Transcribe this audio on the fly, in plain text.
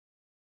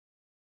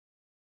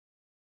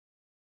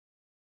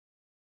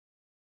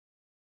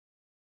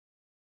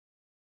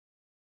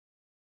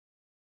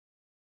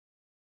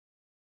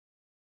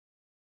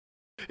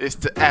It's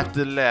the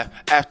afterlife,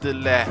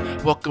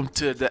 afterlife. Welcome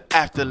to the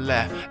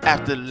afterlife,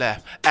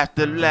 afterlife,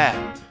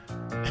 afterlife.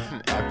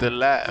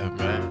 Afterlife,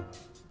 man.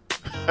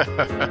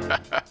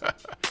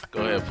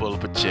 Go ahead, pull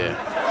up a chair.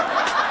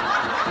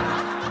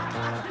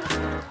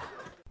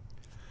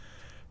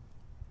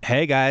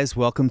 Hey guys,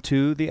 welcome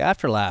to the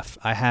Afterlaugh.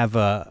 I have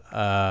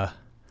a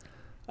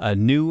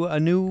new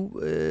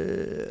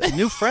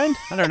friend.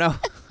 I don't know.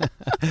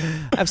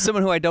 I have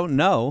someone who I don't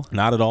know.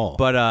 Not at all.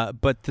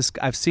 But this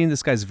I've seen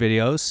this guy's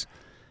videos,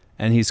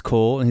 and he's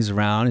cool and he's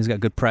around. He's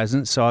got good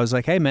presence. So I was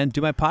like, hey man,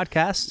 do my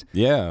podcast.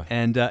 Yeah.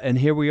 And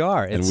here we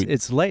are.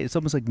 It's late. It's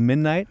almost like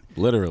midnight.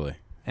 Literally.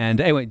 And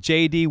anyway,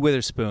 JD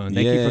Witherspoon,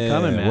 thank you for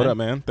coming, man. What up,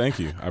 man? Thank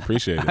you. I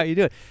appreciate it. How you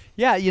doing?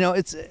 Yeah,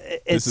 it's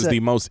this is the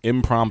most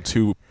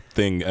impromptu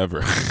thing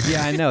ever.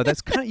 Yeah, I know.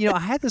 That's kind of, I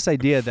had this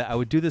idea that I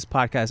would do this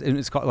podcast, and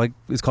it's called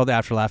the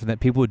Afterlaugh, and that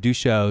people would do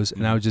shows,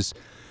 and I would just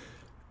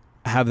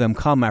have them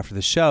come after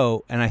the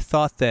show, and I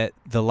thought that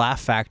the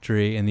Laugh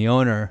Factory and the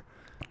owner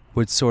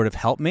would sort of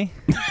help me.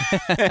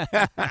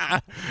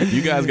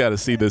 You guys got to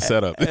see this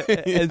setup.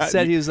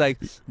 Instead, he was like,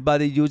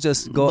 "Buddy, you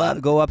just go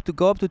up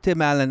to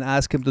Tim Allen,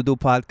 ask him to do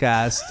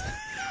podcast."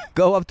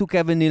 Go up to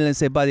Kevin Neal and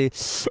say, "Buddy,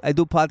 I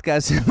do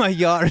podcasts in my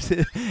yard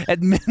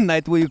at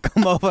midnight. Will you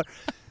come over?"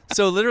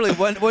 So literally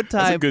one time.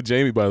 That's a good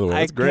Jamie, by the way.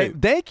 That's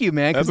great. Thank you,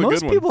 man. Because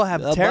most people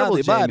have terrible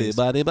Jamies.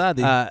 Buddy.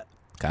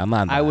 Come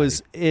on, buddy. I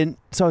was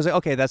like,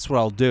 okay, that's what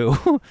I'll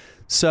do.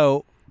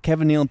 So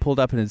Kevin Nealon pulled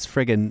up in his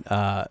friggin'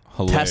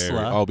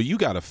 Tesla. Oh, but you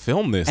got to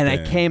film this. And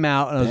then. I came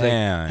out and I was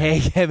like, hey,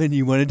 Kevin,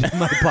 you want to do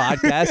my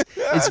podcast?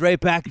 It's right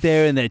back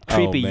there in that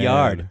creepy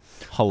yard.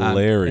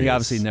 Hilarious. He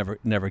obviously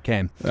never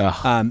came.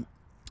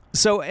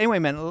 So anyway,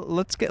 man,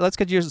 let's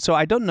get yours. So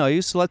I don't know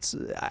you. So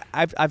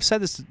I've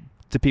said this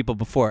to people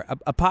before.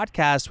 A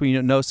podcast where you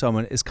don't know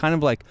someone is kind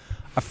of like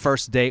a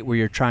first date where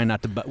you're trying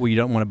not to, where you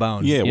don't want to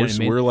bone. Yeah, you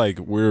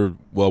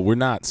know we're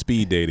not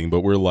speed dating,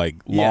 but we're like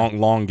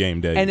long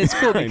game dating. And it's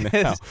cool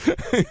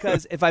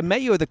because if I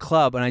met you at the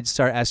club and I just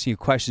started asking you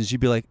questions, you'd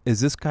be like, "Is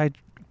this guy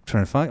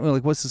trying to find me?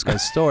 Like, what's this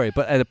guy's story?"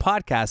 But at a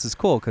podcast, it's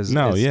cool because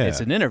it's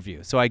an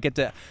interview, so I get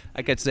to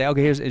say,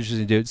 "Okay, here's an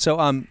interesting dude."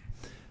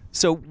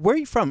 So where are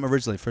you from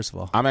originally? First of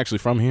all, I'm actually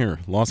from here,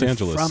 Los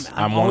Angeles.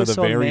 I'm one of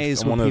the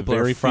amazed when people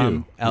are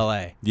from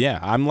LA. Yeah,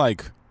 I'm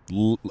like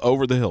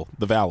over the hill,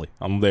 the valley.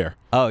 I'm there.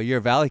 Oh, you're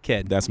a Valley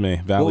kid. That's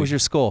me. Valley. What was your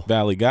school?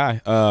 Valley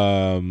guy.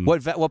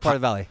 What part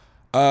of Valley?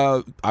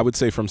 I would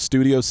say from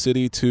Studio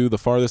City to the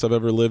farthest I've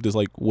ever lived is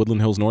like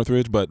Woodland Hills,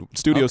 Northridge. But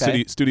Studio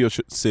City,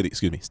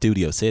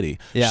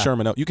 yeah.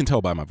 Sherman Oaks. You can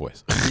tell by my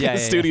voice. Yeah,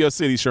 Studio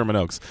City, Sherman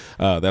Oaks.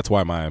 That's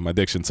why my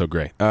diction's so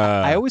great.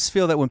 I always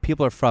feel that when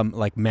people are from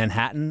like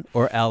Manhattan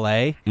or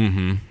LA,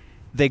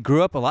 they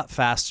grew up a lot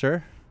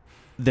faster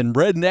than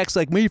rednecks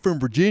like me from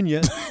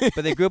Virginia,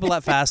 but they grew up a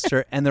lot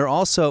faster, and they're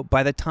also,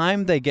 by the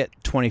time they get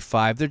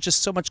 25, they're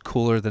just so much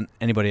cooler than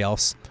anybody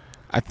else.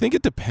 I think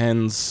it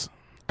depends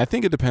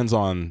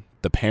on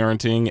the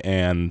parenting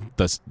and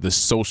the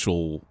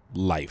social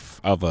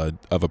life of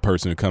a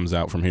person who comes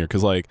out from here.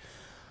 Because I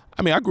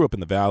grew up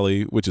in the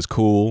Valley, which is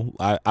cool.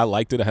 I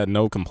liked it. I had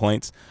no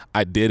complaints.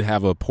 I did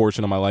have a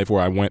portion of my life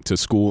where I went to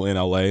school in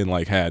LA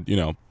and had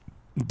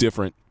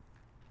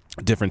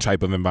different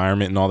type of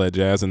environment and all that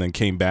jazz, and then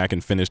came back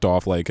and finished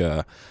off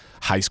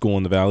high school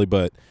in the Valley.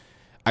 But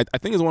I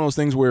think it's one of those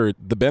things where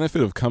the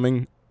benefit of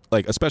coming,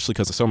 especially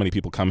because so many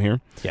people come here,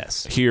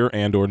 here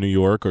and or New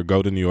York, or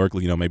go to New York,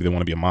 maybe they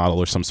want to be a model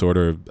or some sort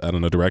of, I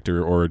don't know,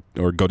 director, or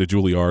go to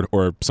Juilliard,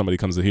 or somebody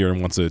comes to here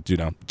and wants to,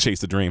 chase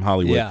the dream,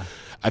 Hollywood. Yeah.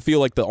 I feel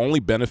like the only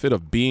benefit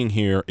of being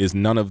here is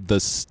none of the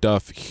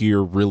stuff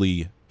here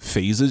really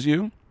phases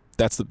you.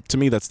 To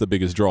me, that's the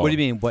biggest draw. What do you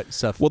mean? What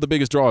stuff? Well, the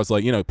biggest draw is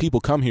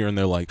people come here and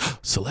they're like,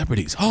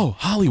 celebrities,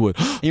 Hollywood.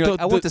 And you're like,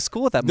 I went to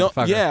school with that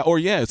motherfucker.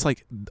 It's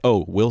like,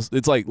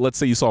 it's like, let's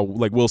say you saw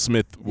Will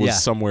Smith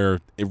was somewhere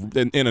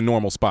in a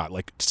normal spot,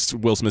 like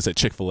Will Smith's at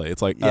Chick-fil-A.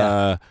 It's like,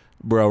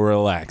 bro,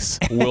 relax.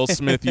 Will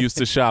Smith used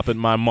to shop at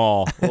my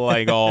mall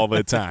all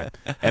the time,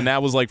 and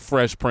that was like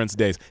Fresh Prince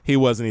days. He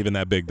wasn't even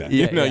that big then.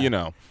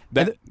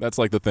 That's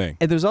like the thing.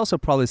 And there's also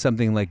probably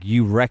something like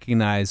you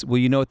recognize. Well,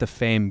 you know what the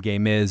fame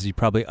game is. You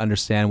probably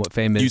understand what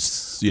fame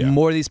is.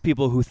 More of these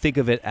people who think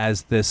of it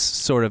as this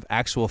sort of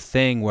actual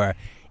thing where,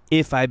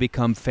 if I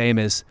become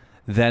famous,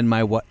 then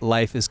my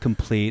life is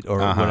complete or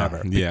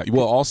whatever. Yeah.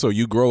 Well, also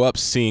you grow up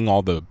seeing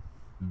all the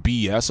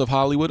BS of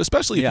Hollywood,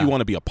 especially if you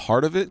want to be a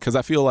part of it, because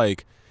I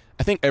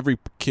think every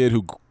kid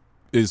who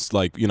is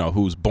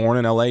who's born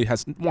in LA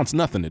wants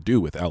nothing to do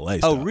with LA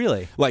stuff. Oh,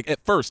 really?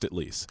 At first, at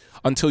least,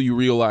 until you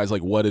realize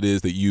what it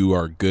is that you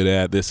are good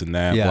at, this and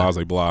that, blah,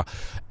 blah.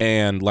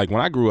 And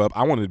when I grew up,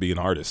 I wanted to be an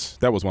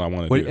artist. That was what I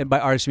wanted to do. And by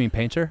artist, you mean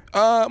painter?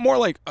 More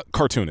like a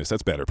cartoonist.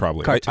 That's better,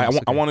 probably.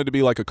 I wanted to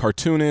be like a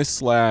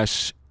cartoonist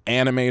 /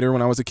 animator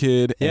when I was a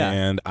kid,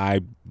 and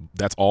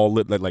that's all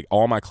like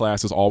all my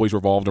classes always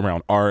revolved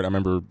around art. I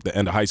remember the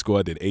end of high school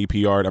I did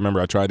AP art. I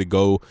remember I tried to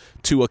go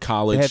to a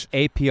college.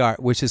 They have AP art,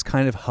 which is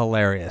kind of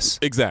hilarious.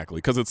 Exactly,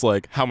 because it's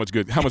like how much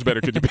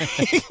better could you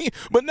be?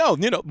 But no,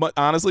 but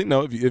honestly,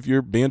 no. If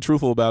you're being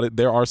truthful about it,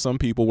 there are some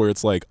people where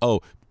it's like,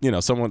 oh,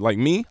 someone like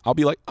me, I'll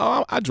be like,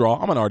 oh, I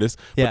draw, I'm an artist.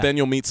 Yeah. But then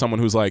you'll meet someone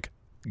who's like,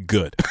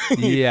 good.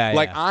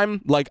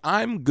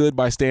 I'm good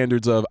by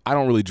standards of I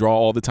don't really draw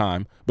all the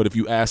time, but if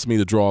you ask me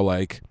to draw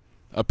like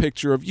a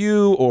picture of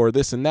you or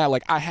this and that,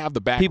 like I have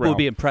the background. People would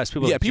be impressed.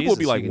 People would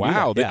be like,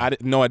 wow, I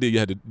didn't no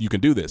idea you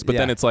can do this. But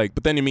then it's like,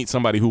 then you meet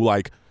somebody who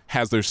like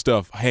has their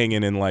stuff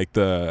hanging in like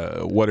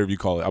the whatever you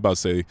call it. I'm about to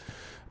say.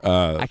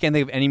 I can't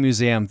think of any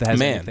museum that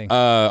has anything.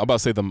 I'm about to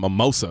say the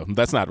Mimosa.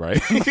 That's not right.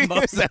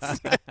 Mimosa.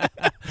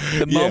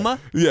 The MoMA?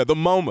 Yeah, the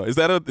MoMA. Is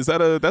that I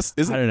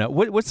don't know.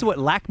 What's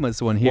LACMA's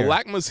the one here? Well,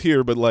 LACMA's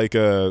here, but like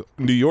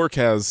New York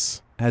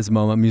has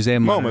MoMA,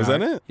 Museum MoMA, is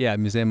that it? Yeah,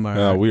 Museum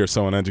Art. We are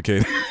so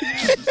uneducated.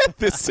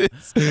 This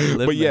is.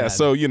 But yeah,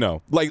 so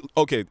like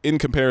okay, in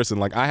comparison,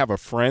 like I have a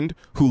friend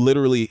who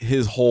literally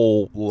his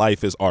whole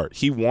life is art.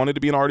 He wanted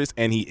to be an artist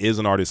and he is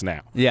an artist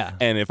now. Yeah.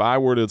 And if I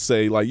were to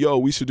say like, yo,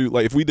 we should do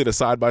like if we did a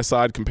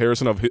side-by-side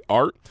comparison of his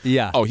art,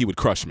 oh, he would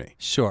crush me.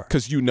 Sure.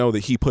 Cuz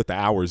that he put the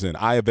hours in.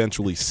 I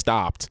eventually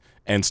stopped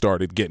and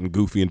started getting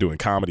goofy and doing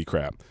comedy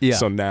crap. Yeah.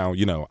 So now,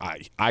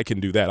 I can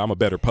do that. I'm a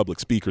better public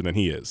speaker than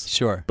he is.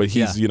 Sure. But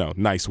he's,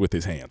 nice with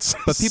his hands.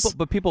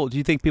 But people, do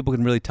you think people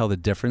can really tell the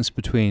difference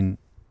between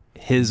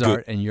his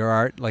art and your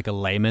art, like a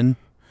layman,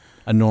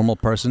 a normal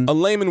person? A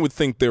layman would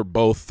think they're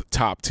both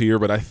top tier,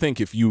 but I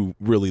think if you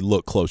really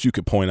look close, you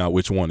could point out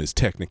which one is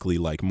technically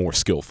like more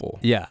skillful.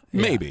 Yeah.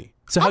 Maybe.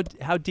 So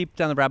how deep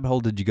down the rabbit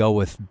hole did you go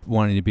with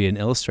wanting to be an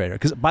illustrator?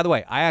 Because by the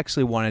way, I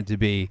actually wanted to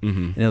be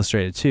an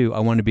illustrator too. I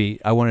wanted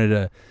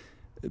to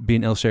be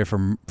an illustrator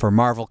for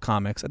Marvel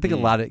Comics. I think a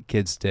lot of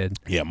kids did.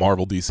 Yeah,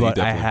 Marvel, DC, but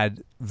definitely. I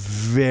had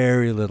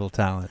very little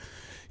talent.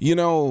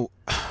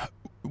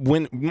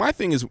 When my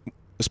thing is,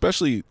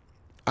 especially,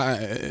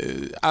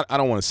 I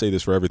don't want to say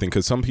this for everything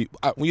because some people,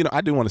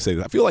 I do want to say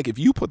this. I feel like if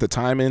you put the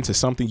time into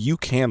something, you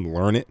can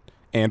learn it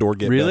and or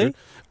get better.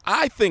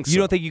 I think so. You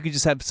don't think you could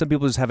just have some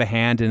people just have a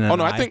hand in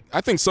an eye?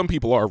 I think some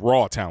people are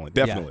raw talent,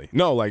 definitely. Yeah.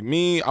 No, like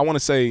me, I want to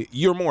say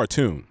you're more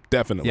attuned,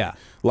 definitely. Yeah.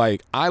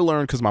 Like I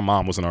learned because my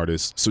mom was an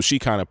artist, so she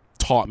kind of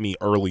taught me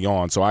early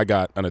on. So I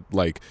got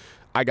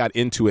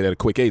into it at a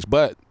quick age.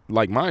 But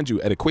like mind you,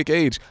 at a quick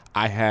age,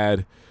 I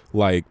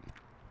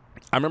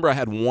remember I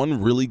had one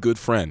really good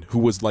friend who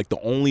was like the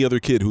only other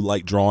kid who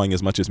liked drawing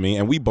as much as me,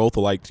 and we both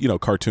liked,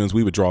 cartoons.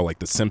 We would draw like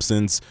The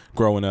Simpsons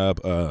growing up,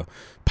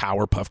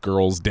 Powerpuff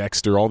Girls,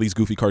 Dexter, all these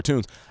goofy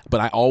cartoons.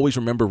 But I always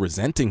remember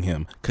resenting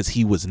him because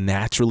he was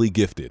naturally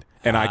gifted,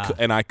 and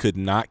I could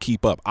not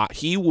keep up.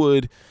 He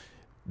would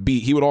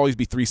always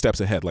be 3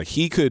 steps ahead. Like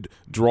he could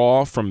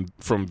draw from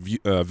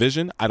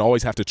vision. I'd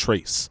always have to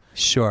trace.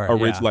 Sure.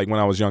 Like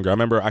when I was younger, I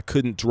remember I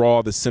couldn't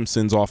draw The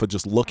Simpsons off of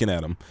just looking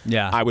at them.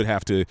 Yeah. I would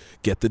have to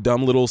get the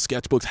dumb little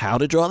sketchbooks, how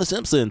to draw The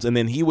Simpsons, and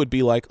then he would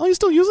be like, "Oh, you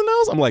still using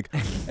those?" I'm like,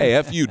 "Hey,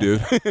 F you,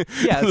 dude."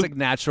 Yeah, it's like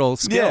natural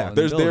skill. Yeah,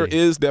 there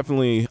is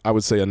definitely, I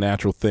would say, a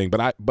natural thing.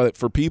 But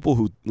for people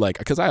who like,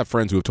 because I have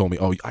friends who have told me,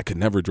 "Oh, I could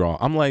never draw."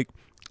 I'm like,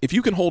 if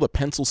you can hold a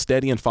pencil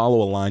steady and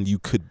follow a line, you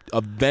could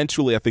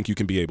eventually, I think you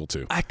can be able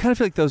to. I kind of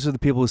feel like those are the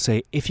people who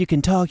say, if you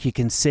can talk, you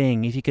can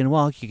sing. If you can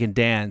walk, you can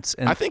dance.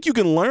 And I think you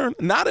can learn,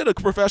 not at a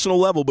professional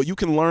level, but you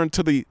can learn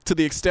to the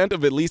extent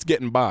of at least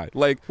getting by.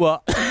 Like,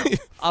 well,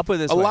 I'll put it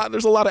this way.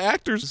 There's a lot of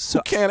actors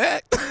who can't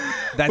act.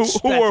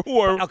 Who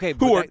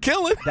are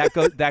killing.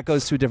 That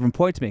goes to a different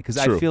point to me because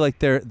I feel like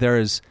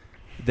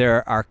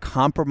there are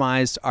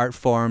compromised art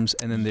forms,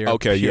 and then there are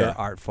pure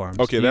art forms.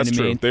 Okay, that's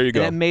true. Mean? There you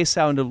go. And that may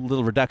sound a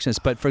little reductionist,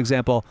 but for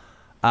example,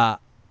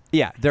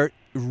 they're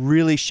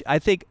really. I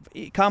think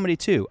comedy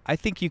too. I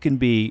think you can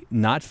be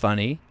not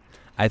funny.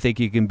 I think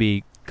you can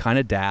be kind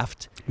of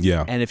daft.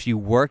 Yeah. And if you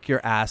work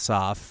your ass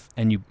off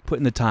and you put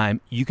in the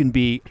time, you can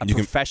be a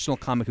professional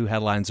comic who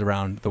headlines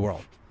around the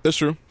world. That's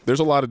true. There's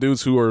a lot of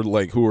dudes who are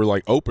like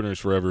openers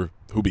forever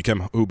who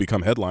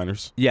become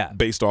headliners. Yeah.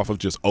 Based off of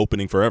just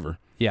opening forever.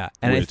 Yeah,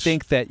 and I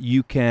think that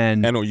you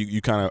can... And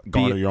you kind of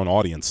garner your own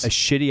audience. A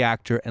shitty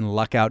actor and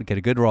luck out, get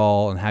a good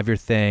role, and have your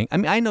thing. I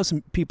mean, I know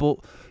some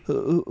people...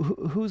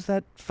 Who's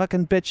that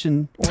fucking bitch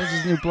in Orange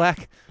is the New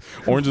Black?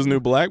 Orange is the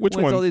New Black? Which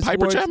one?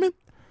 Piper Chapman?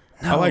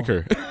 No. I like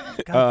her.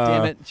 God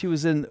damn it. She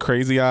was in...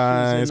 Crazy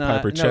Eyes,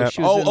 Piper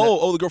Chapman.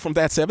 The girl from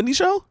That 70s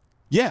Show?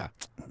 Yeah.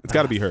 It's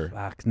got to be her.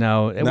 Fuck,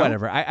 no,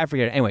 whatever. I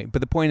forget it. Anyway,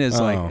 but the point is,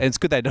 it's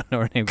good that I don't know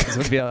her name because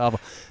it would be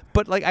awful.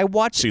 But like, I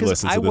watched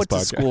because I went to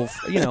school,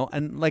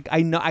 and like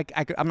I know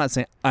I'm not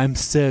saying I'm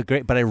so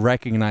great, but I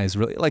recognize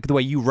really like the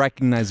way you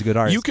recognize a good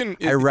artist.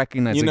 I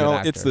recognize a good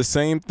actor. It's the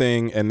same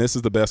thing, and this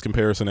is the best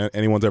comparison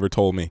anyone's ever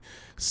told me.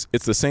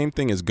 It's the same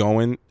thing as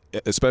going,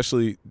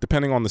 especially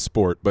depending on the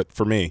sport. But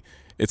for me,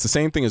 It's the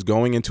same thing as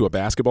going into a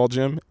basketball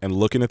gym and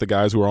looking at the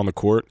guys who are on the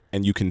court,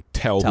 and you can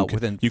tell who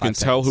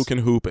can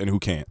hoop and who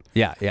can't.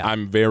 Yeah.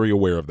 I'm very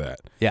aware of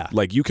that. Yeah.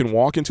 Like, you can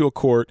walk into a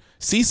court,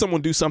 see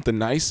someone do something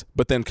nice,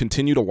 but then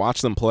continue to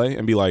watch them play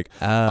and be like,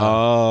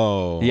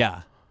 oh.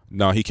 Yeah.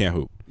 No, he can't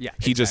hoop. Yeah.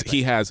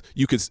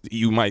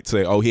 You might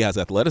say, oh, he has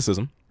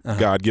athleticism,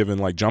 God-given,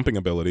 like, jumping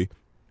ability,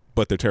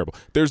 but they're terrible.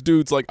 There's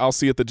dudes, like, I'll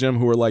see at the gym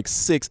who are, like,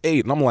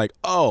 6'8", and I'm like,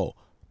 oh,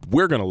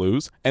 we're going to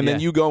lose. And then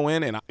you go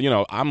in and,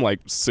 I'm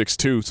like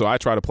 6'2", so I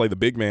try to play the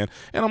big man.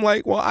 And I'm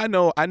like, well, I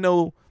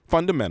know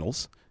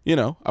fundamentals.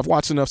 I've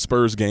watched enough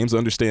Spurs games to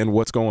understand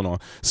what's going on.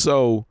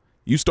 So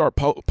you start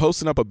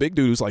posting up a big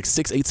dude who's like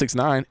 6'8",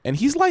 6'9", and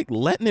he's like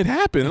letting it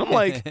happen. And I'm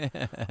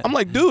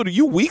like, dude, are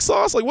you weak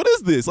sauce? Like, what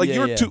is this? Like,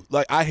 you're too,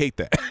 like, I hate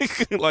that.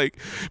 Like,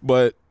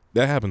 but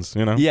that happens,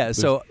 Yeah.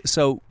 So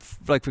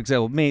like, for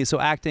example, me,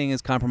 so acting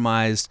is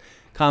compromised,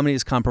 comedy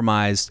is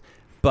compromised.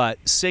 But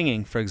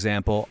singing, for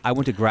example, I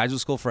went to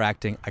graduate school for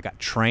acting. I got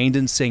trained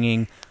in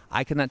singing.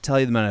 I cannot tell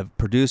you the amount of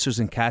producers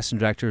and casting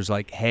directors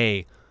like,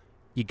 hey,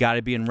 you got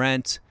to be in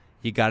Rent.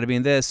 You got to be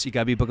in this. You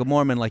got to be Book of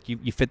Mormon. Like,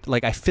 you fit.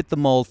 Like, I fit the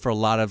mold for a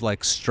lot of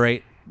like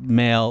straight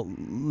male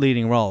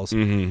leading roles.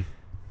 Mm-hmm.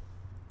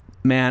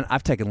 Man,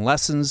 I've taken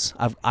lessons.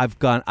 I've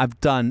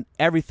done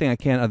everything I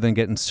can other than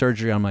getting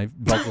surgery on my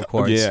vocal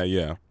cords.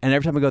 Yeah. And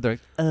every time I go there,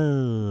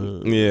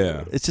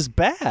 it's just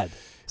bad.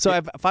 So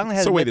I've finally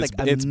had to admit,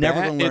 I'm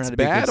never going to learn how to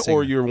be a good singer. It's bad,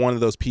 or you're one of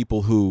those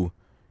people who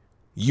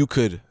you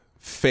could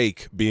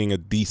fake being a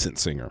decent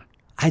singer?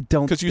 I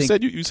don't, because you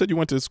said you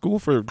went to school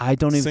for. I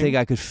don't even think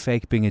I could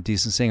fake being a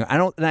decent singer. I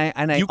don't,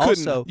 and I you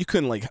also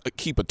couldn't like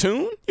keep a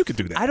tune. You could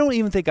do that. I don't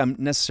even think I'm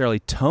necessarily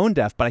tone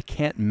deaf, but I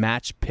can't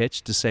match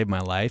pitch to save my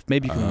life.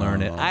 Maybe you can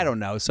learn it. I don't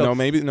know. So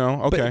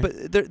okay.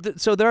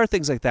 But so there are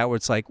things like that where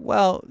it's like,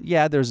 well,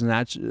 yeah, there's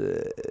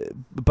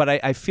but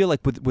I feel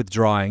like with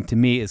drawing, to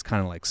me, is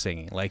kind of like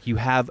singing. Like you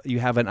have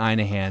an eye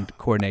and a hand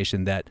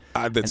coordination that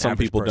some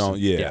people don't.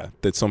 Yeah,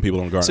 that some people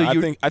don't garner. So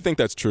I think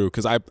that's true,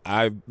 because I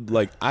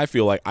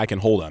feel like I can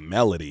hold a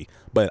melody,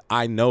 but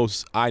I know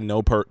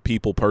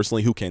people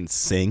personally who can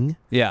sing.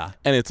 Yeah,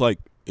 and it's like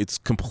it's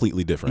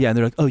completely different. Yeah, and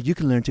they're like, oh, you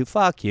can learn to.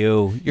 Fuck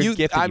you. You're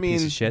gifted. I mean,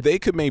 piece of shit. They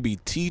could maybe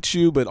teach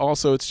you, but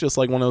also it's just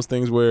like one of those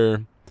things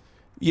where,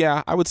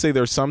 yeah, I would say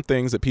there's some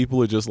things that people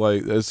are just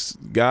like,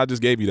 God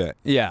just gave you that.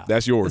 Yeah,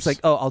 that's yours. It's like,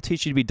 oh, I'll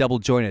teach you to be double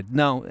jointed.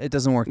 No, it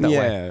doesn't work that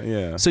way.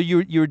 Yeah. So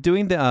you were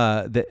doing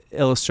the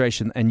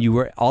illustration, and you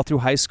were all through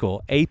high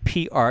school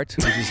AP art,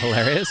 which is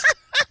hilarious.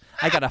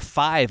 I got a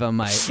 5 on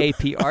my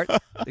AP art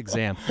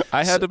exam.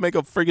 I had to make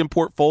a friggin'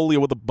 portfolio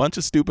with a bunch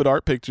of stupid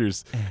art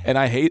pictures, and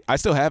I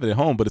still have it at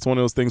home, but it's one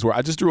of those things where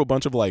I just drew a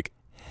bunch of like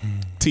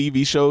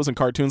TV shows and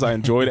cartoons I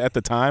enjoyed at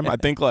the time. I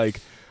think like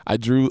I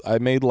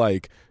made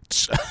like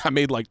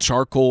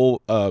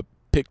charcoal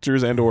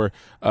pictures and or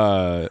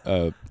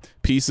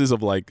pieces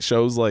of like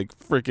shows like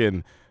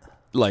freaking.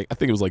 Like, I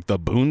think it was like the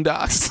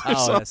Boondocks or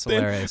something. That's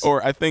hilarious.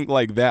 Or I think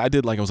like that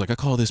I was like, I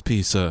call this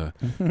piece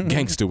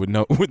gangster with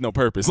no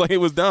purpose. Like, it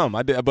was dumb.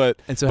 I did, but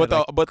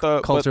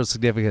the cultural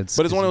significance.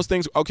 But it's one of those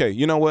things. Okay,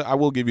 you know what? I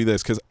will give you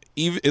this, because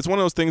it's one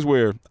of those things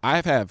where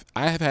I have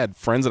had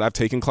friends that I've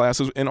taken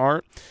classes in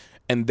art,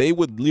 and they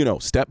would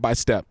step by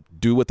step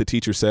do what the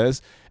teacher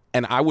says,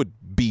 and I would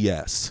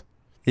BS.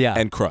 Yeah.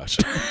 And crush.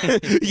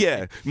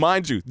 Yeah,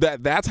 mind you,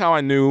 that's how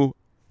I knew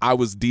I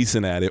was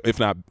decent at it,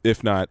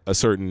 if not a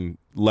certain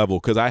level,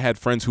 because I had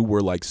friends who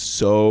were like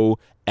so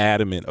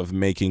adamant of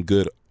making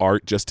good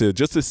art just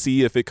to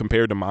see if it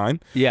compared to mine.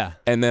 Yeah.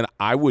 And then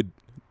I would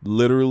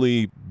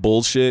literally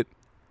bullshit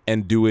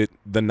and do it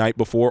the night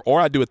before,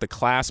 or I'd do it the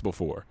class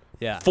before.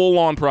 Yeah. Full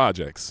on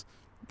projects.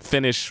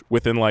 Finish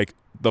within like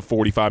the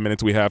 45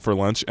 minutes we have for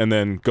lunch, and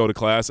then go to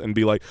class and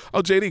be like, oh,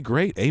 JD,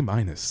 great, A-.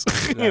 Hilarious.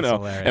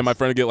 And my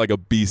friend would get like a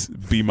B,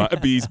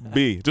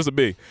 just a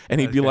B.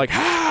 And he'd be like,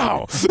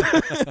 how?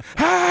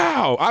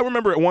 How? I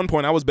remember at one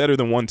point I was better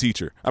than one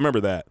teacher. I remember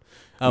that.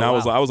 And I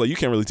was like, you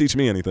can't really teach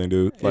me anything,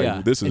 dude. Like,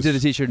 and did the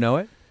teacher know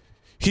it?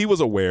 He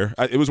was aware.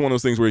 It was one of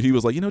those things where he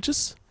was like,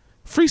 just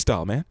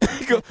freestyle, man.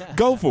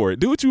 go for it.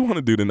 Do what you want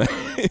to do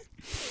tonight.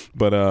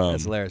 But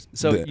that's hilarious.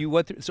 So you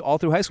went through, all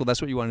through high school, that's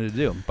what you wanted to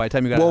do. By the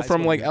time you got to high school,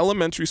 from like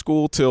elementary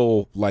school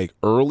till like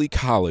early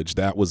college,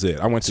 that was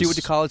it. You went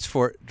to college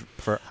for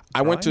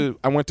I went to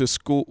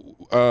school.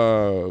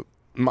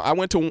 I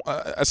went to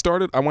all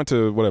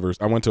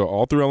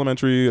through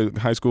elementary,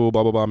 high school,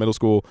 blah blah blah, middle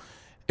school.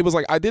 It was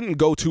like I didn't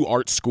go to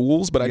art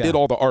schools, but I did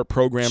all the art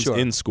programs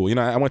in school.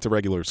 I went to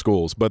regular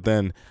schools, but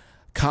then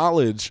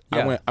college,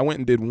 I went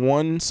and did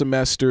one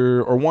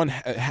semester or one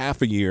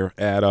half a year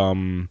at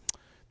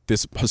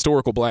this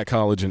historical black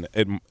college in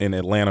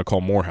Atlanta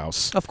called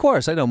Morehouse. Of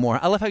course, I know more.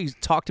 I love how you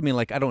talk to me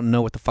like I don't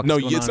know what the fuck. No,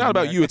 is going it's on not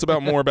about you. It's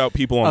about more about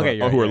people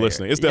who are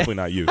listening. It's definitely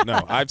not you.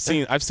 No, I've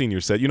seen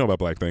your set. You know about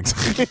black things.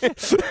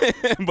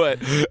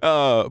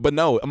 but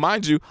no,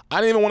 mind you,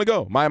 I didn't even want to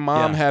go. My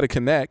mom had to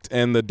connect,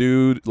 and the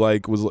dude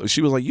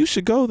she was like, you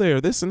should go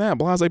there, this and that,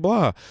 blah blah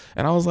blah.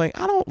 And I was like,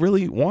 I don't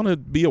really want to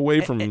be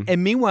away from.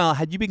 And meanwhile,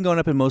 had you been going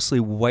up in mostly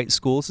white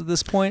schools at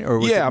this point, or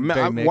was it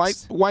very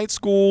mixed? white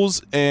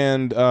schools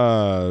and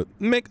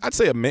I'd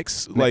say a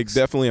mix, like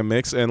definitely a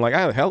mix. And like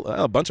I had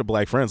a bunch of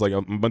black friends, like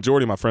a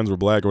majority of my friends were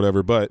black or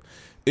whatever. But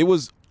it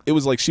was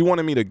like she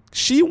wanted me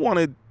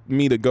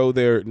to go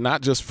there,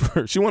 not just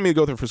for she wanted me to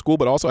go there for school,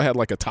 but also I had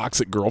like a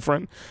toxic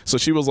girlfriend. So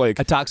she was like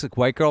a toxic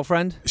white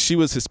girlfriend. She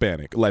was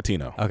Hispanic,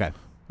 Latino. Okay.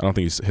 I don't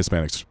think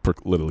Hispanics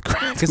literally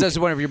correct. Because that's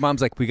one of your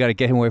mom's like, we got to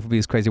get him away from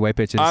these crazy white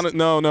bitches.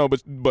 No,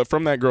 but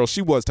from that girl,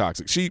 she was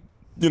toxic. She,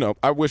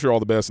 I wish her all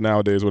the best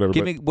nowadays, whatever.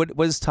 Give me, what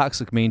does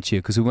toxic mean to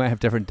you? Because we might have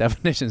different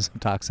definitions of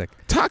toxic.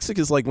 Toxic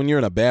is like when you're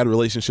in a bad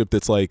relationship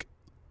that's like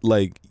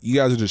you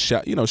guys are just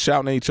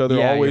shouting at each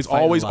other,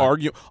 always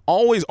arguing.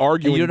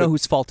 And you don't know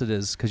whose fault it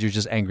is because you're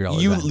just angry all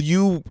the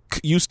time.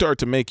 You start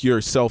to make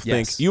yourself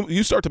think.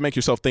 You start to make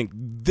yourself think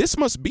this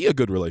must be a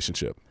good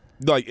relationship.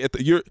 Like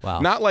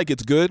not like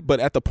it's good, but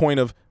at the point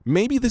of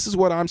maybe this is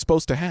what I'm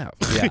supposed to have.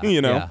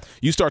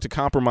 You start to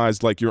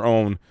compromise like your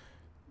own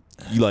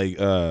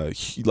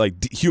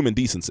human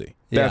decency.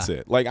 That's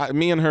it. Like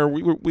me and her,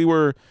 we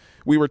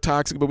were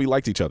toxic, but we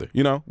liked each other.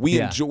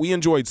 We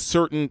enjoyed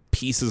certain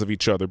pieces of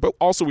each other, but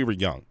also we were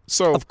young.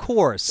 So of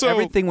course,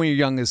 everything when you're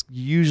young is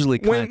usually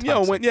kind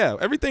of toxic.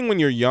 Everything when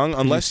you're young,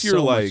 unless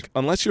you're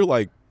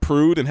like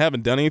prude and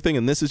haven't done anything,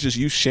 and this is just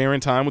you sharing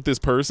time with this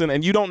person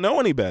and you don't know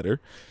any better,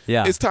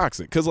 it's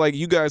toxic. Because like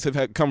you guys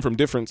have come from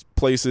different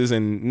places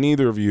and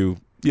neither of you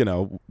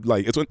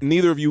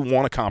neither of you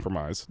want to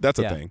compromise. That's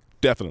a thing.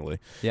 Definitely.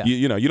 Yeah.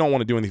 You don't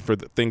want to do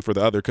anything for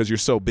the other because you're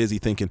so busy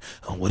thinking,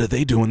 oh, what are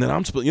they doing that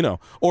I'm supposed,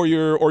 or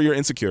you're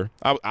insecure.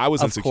 I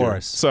was insecure. Of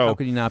course. So how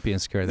could you not be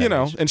insecure? That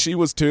age? And she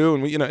was too.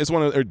 And it's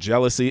one of their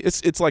jealousy.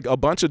 It's like a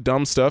bunch of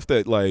dumb stuff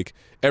that like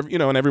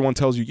and everyone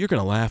tells you you're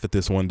gonna laugh at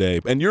this one day,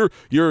 and you're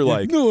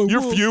like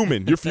you're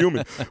fuming. You're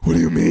fuming. What do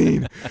you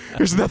mean?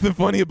 There's nothing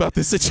funny about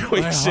this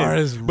situation. My heart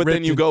is but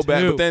then you go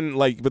back. Too.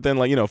 But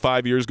then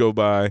 5 years go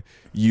by.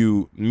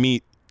 You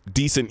meet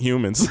decent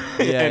humans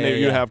and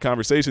you have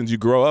conversations, you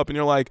grow up and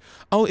you're like,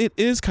 oh, it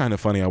is kind of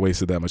funny I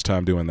wasted that much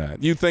time doing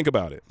that. You think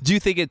about it. Do you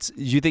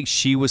think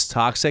she was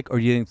toxic, or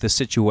do you think the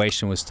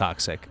situation was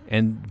toxic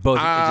and both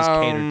just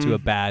catered to a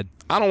bad?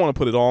 I don't want to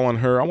put it all on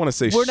her. I want to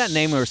say we're not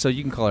naming her, so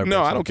you can call her.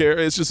 No, I don't care.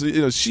 It's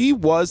just she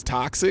was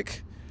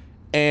toxic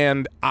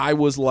and I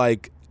was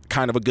like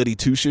kind of a goody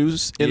two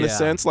shoes in the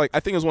sense, like I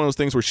think it was one of those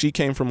things where she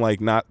came from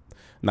like not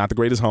the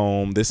greatest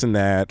home, this and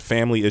that,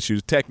 family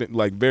issues,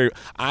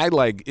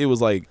 it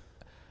was like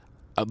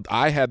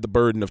I had the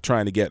burden of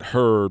trying to get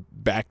her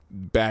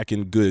back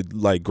in good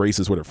like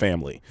graces with her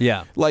family.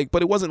 Yeah.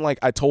 But it wasn't like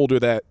I told her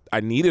that I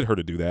needed her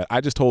to do that.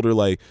 I just told her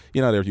like,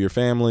 they're your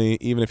family,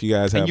 even if you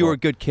guys have. And you were a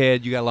good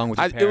kid. You got along with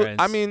your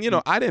parents.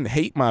 I didn't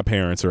hate my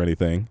parents or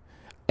anything.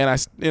 And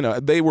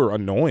they were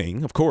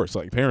annoying, of course.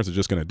 Like parents are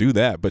just gonna do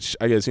that. But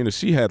I guess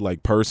she had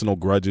like personal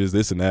grudges,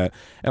 this and that.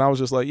 And I was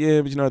just like,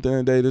 yeah, but at the end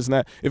of the day, this and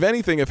that. If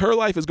anything, if her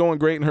life is going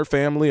great and her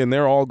family and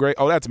they're all great,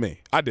 oh, that's me.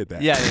 I did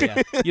that. Yeah.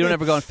 You don't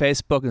ever go on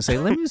Facebook and say,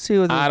 let me see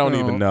what this. I don't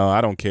even know. I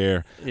don't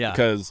care. Yeah.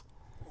 Because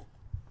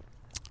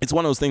it's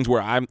one of those things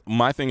where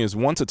my thing is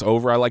once it's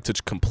over, I like to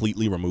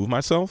completely remove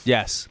myself.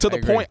 Yes. To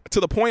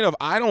the point of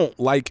I don't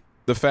like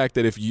the fact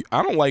that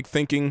I don't like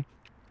thinking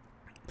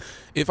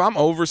if I'm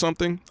over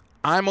something.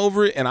 I'm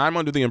over it, and I'm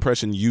under the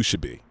impression you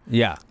should be.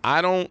 Yeah.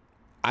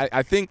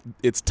 I think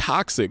it's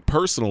toxic,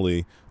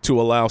 personally, to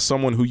allow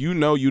someone who you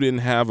didn't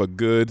have a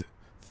good,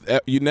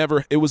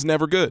 it was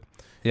never good.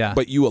 Yeah.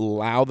 But you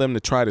allow them to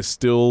try to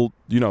still,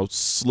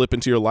 slip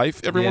into your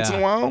life every once in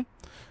a while.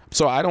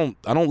 So I don't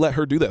let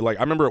her do that. Like,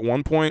 I remember at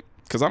one point,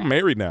 because I'm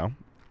married now,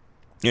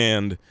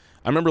 and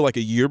I remember like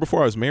a year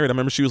before I was married, I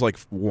remember she was like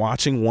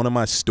watching one of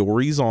my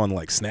stories on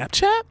like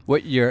Snapchat.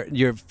 What, your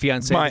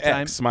fiance at the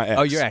time? My ex.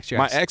 Oh, your ex.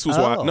 My ex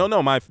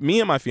was me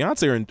and my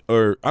fiance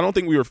or I don't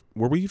think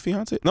were we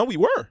fiance? No, we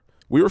were.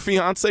 We were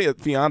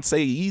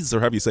fiancés or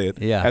however you say it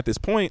at this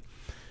point.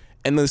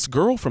 And this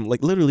girl from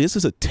like literally this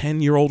is a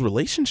 10-year-old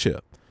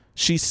relationship.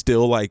 She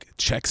still like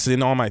checks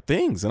in on my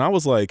things. And I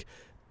was like,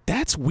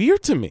 that's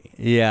weird to me.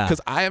 Yeah. Because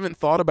I haven't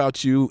thought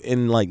about you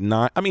in like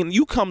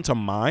you come to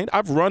mind.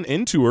 I've run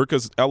into her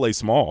because LA's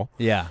small.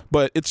 Yeah.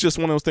 But it's just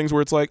one of those things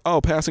where it's like,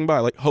 oh, passing by,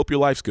 like, hope your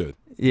life's good.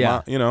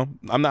 Yeah.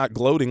 I'm not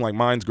gloating like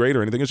mine's great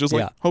or anything. It's just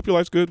like, hope your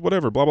life's good,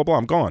 whatever, blah, blah, blah.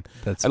 I'm gone.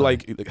 That's funny.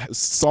 Like,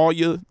 saw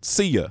you,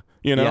 see ya,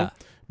 Yeah.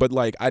 But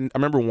like, I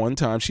remember one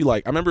time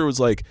I remember it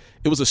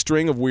was a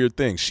string of weird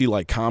things. She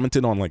like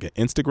commented on like an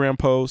Instagram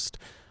post.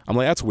 I'm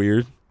like, that's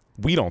weird.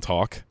 We don't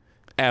talk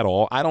at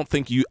all. I don't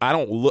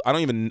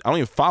even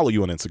follow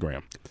you on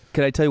Instagram.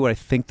 Can I tell you what I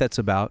think that's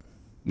about?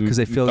 because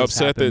they feel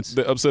upset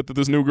that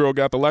this new girl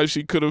got the life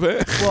she could have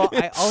had. Well,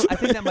 I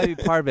think that might be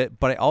part of it,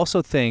 but I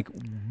also think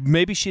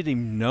maybe she didn't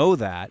even know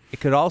that. It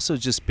could also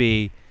just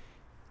be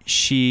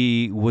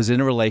she was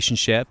in a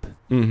relationship.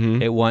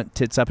 Mm-hmm. It went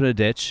tits up in a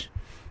ditch,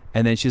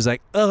 and then she's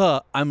like,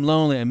 "Ugh, I'm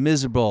lonely. I'm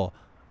miserable."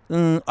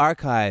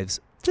 Archives.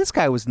 This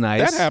guy was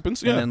nice. That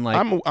happens. Yeah, and then,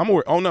 I'm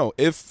aware. Oh no,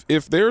 if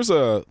there's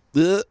a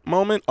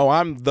moment,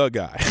 I'm the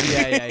guy.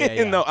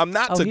 Yeah. No, I'm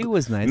not. He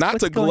was nice. Not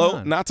to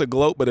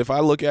gloat, but if I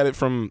look at it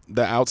from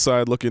the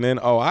outside looking in,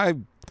 I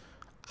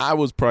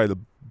was probably the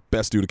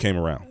best dude who came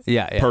around.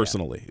 Yeah.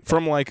 Personally,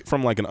 from like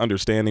an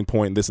understanding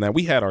point, this and that.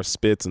 We had our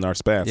spits and our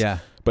spats. Yeah.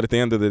 But at the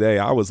end of the day,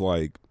 I was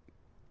like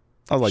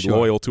sure.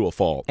 Loyal to a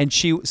fault. And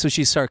she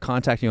started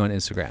contacting you on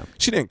Instagram.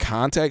 She didn't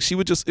contact.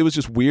 It was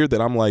just weird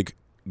that I'm like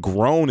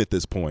grown at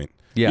this point.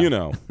 Yeah. You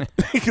know,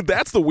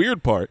 that's the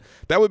weird part.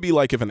 That would be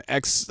like if an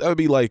ex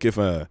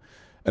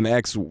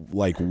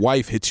like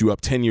wife hits you up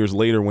 10 years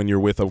later when you're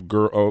with a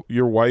girl,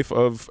 your wife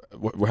of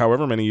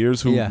however many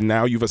years, who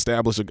now you've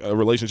established a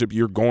relationship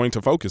you're going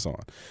to focus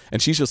on.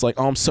 And she's just like,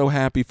 "Oh, I'm so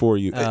happy for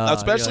you."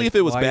 Especially if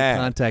it was bad.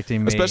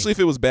 Contacting me. Especially if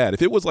it was bad.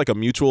 If it was like a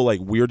mutual,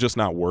 like we're just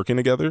not working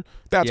together,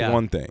 that's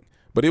one thing.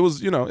 But it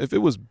was, if it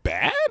was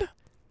bad.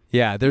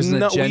 Yeah, there's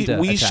an agenda.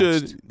 We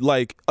should,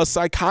 like, a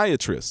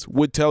psychiatrist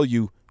would tell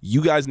you,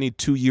 you guys need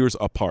 2 years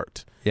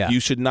apart. Yeah. You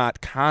should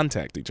not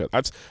contact each other.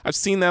 I've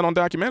seen that on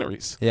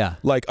documentaries. Yeah.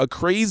 Like a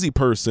crazy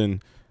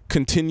person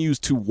continues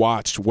to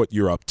watch what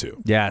you're up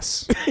to.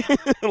 Yes.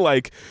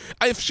 Like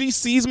if she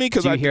sees me,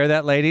 because I hear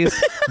that, ladies.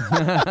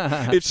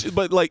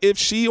 if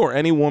she or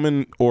any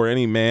woman or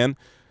any man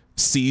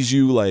sees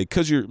you, like,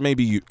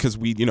 because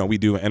we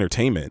do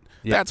entertainment.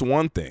 Yeah. That's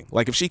one thing.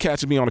 Like if she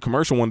catches me on a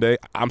commercial one day,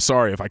 I'm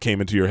sorry if I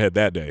came into your head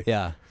that day.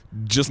 Yeah.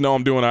 Just know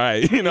I'm doing all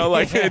right.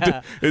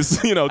 It's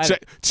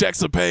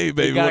checks are paid,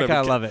 baby. You gotta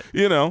kind of love it.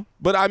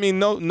 But I mean,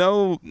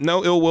 no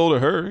ill will to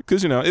her,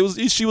 because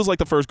she was like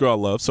the first girl I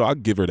loved, so I'll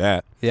give her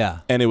that. Yeah.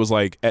 And it was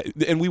like,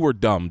 and we were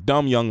dumb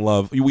young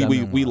love.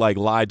 We like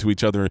lied to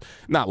each other,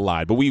 not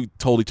lied, but we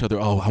told each other,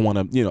 "Oh, I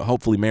want to,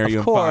 hopefully marry you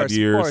in 5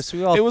 years." Of course,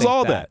 we all. It was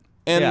all that.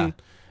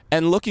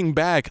 And looking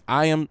back,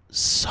 I am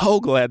so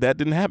glad that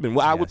didn't happen.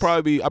 Well, I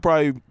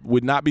probably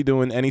would not be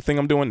doing anything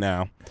I'm doing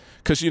now,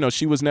 because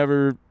she was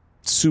never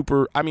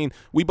super. I mean,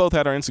 we both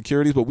had our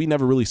insecurities, but we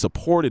never really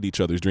supported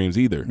each other's dreams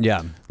either.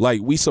 Yeah, like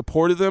we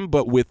supported them,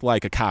 but with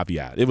like a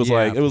caveat. It was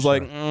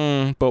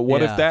but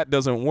what if that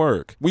doesn't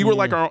work? We were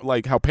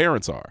like how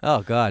parents are.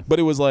 Oh God. But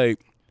it was like,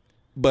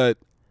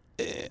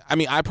 I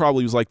mean, I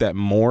probably was like that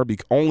more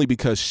only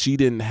because she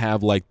didn't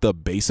have like the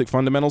basic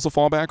fundamentals to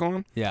fall back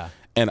on. Yeah,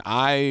 and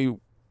I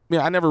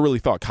never really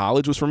thought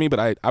college was for me,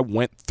 but I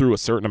went through a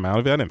certain amount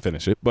of it. I didn't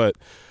finish it, but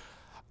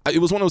it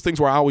was one of those things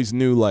where I always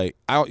knew, like,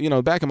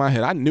 back in my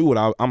head, I knew what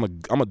I'm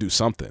gonna do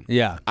something.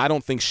 Yeah. I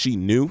don't think she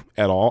knew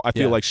at all. I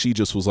feel like she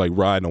just was like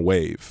riding a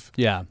wave.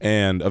 Yeah.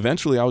 And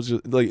eventually, I was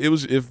just like, it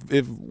was if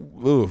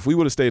we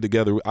would have stayed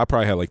together, I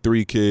probably had like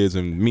 3 kids,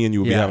 and me and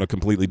you would be having a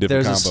completely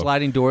different combo. There's a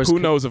sliding doors. Who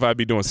knows if I'd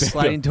be doing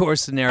sliding door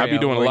scenario? I'd be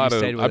doing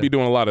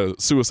a lot of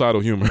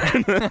suicidal humor.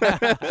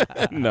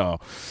 No,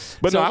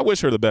 but I wish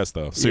her the best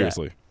though.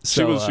 Seriously,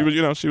 she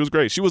was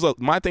great.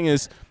 My thing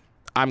is,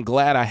 I'm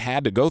glad I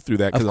had to go through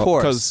that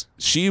because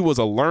she was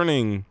a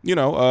learning,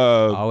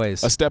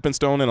 always a stepping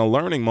stone and a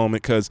learning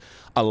moment. Because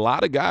a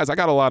lot of guys, I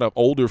got a lot of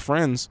older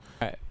friends.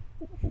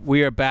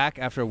 We are back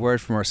after a word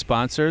from our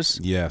sponsors.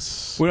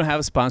 Yes. We don't have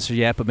a sponsor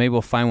yet, but maybe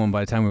we'll find one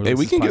by the time we release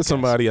we can this podcast. get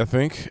somebody, I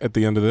think, at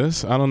the end of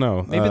this. I don't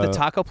know. Maybe the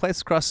taco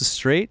place across the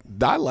street.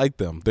 I like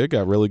them. They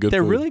got really good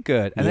They're food. really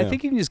good. And I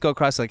think you can just go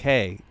across like,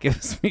 hey,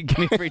 give me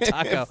a free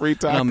taco. Free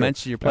taco. And I'll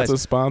mention your place. That's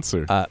a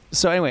sponsor.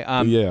 So anyway,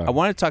 I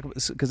want to talk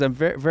because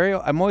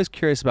I'm always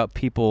curious about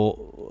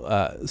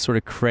people sort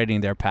of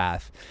creating their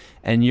path.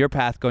 And your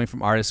path going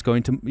from artist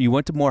you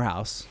went to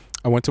Morehouse.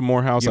 I went to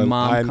Morehouse. Your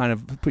mom kind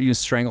of put you in a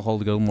stranglehold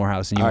to go to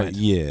Morehouse, and you went.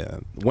 Yeah.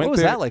 What was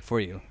that like for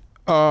you?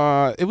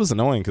 It was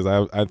annoying because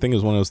I think it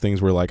was one of those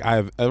things where like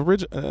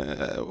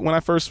when I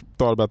first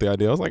thought about the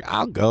idea, I was like,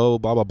 I'll go,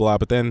 blah blah blah.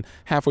 But then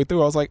halfway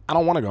through, I was like, I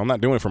don't want to go. I'm not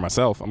doing it for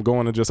myself. I'm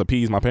going to just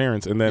appease my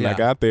parents. And then I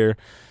got there,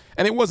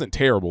 and it wasn't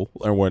terrible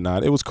or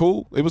whatnot. It was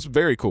cool. It was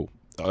very cool.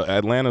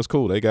 Atlanta's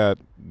cool. They got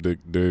the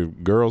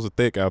girls are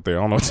thick out there.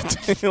 I don't know what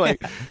to tell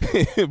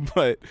you.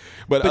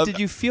 but did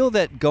you feel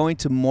that going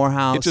to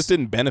Morehouse? It just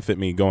didn't benefit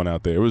me going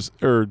out there. It was,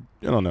 I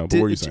don't know. What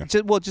were you saying?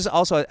 Just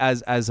also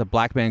as a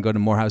black man going to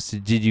Morehouse,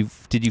 did you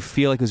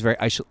feel like it was very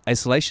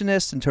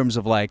isolationist in terms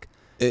of like,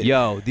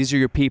 these are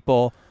your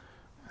people.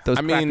 Those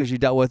crackers you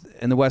dealt with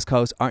in the West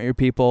Coast aren't your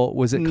people.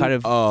 Was it kind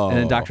of an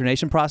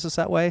indoctrination process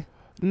that way?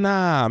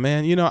 Nah,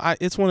 man.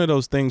 It's one of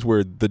those things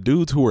where the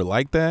dudes who were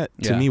like that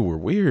to me were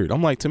weird.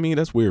 I'm like, to me,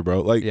 that's weird,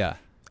 bro. Like,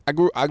 I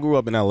grew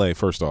up in LA.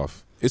 First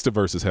off, it's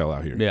diverse as hell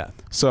out here. Yeah.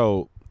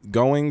 So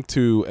going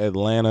to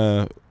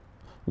Atlanta,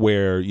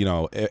 where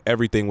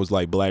everything was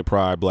like black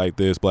pride, black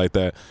this, black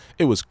that,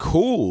 it was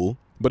cool.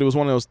 But it was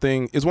one of those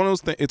things.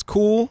 It's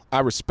cool. I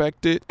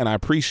respect it and I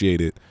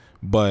appreciate it.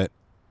 But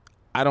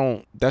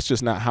that's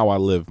just not how I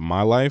live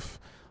my life.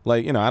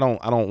 Like, you know, I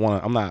don't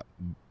want to.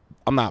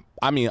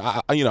 I mean,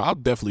 you know, I'll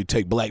definitely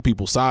take black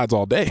people's sides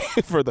all day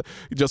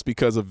just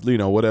because of, you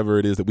know, whatever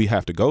it is that we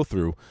have to go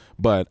through.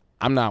 But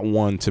I'm not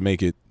one to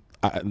make it.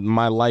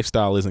 My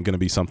lifestyle isn't going to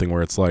be something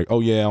where it's like, oh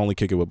yeah, I only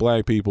kick it with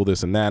black people,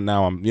 this and that.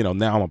 Now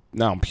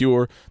I'm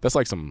pure. That's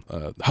like some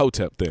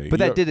Hotep thing. But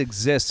that did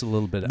exist a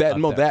little bit.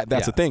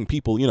 That's the thing.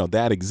 People, you know,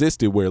 that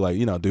existed where, like,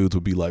 you know, dudes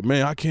would be like,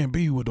 man, I can't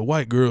be with the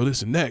white girl,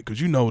 this and that, because,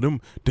 you know,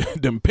 them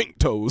pink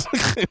toes.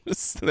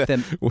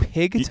 Them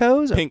pig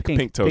toes?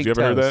 Pink toes. You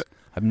ever heard that?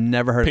 I've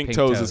never heard pink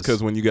toes. Is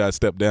because when you guys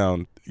step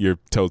down, your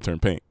toes turn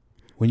pink.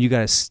 When you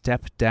gotta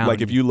step down, like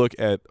if you look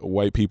at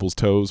white people's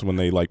toes when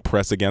they like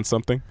press against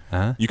something,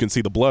 you can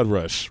see the blood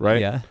rush,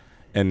 right? Yeah.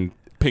 And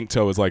pink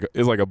toe is like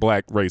a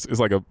black race. It's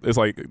like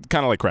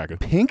kind of like cracker.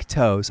 Pink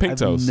toes.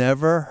 I've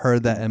never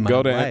heard that in my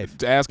life.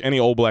 To ask any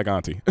old black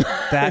auntie.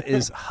 That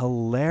is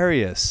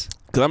hilarious.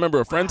 Because I remember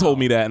a friend told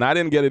me that, and I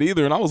didn't get it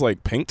either, and I was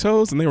like, pink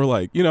toes, and they were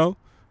like, you know,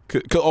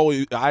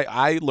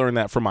 I learned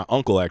that from my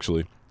uncle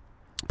actually.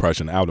 Probably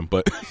shouldn't out him,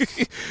 but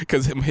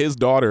because his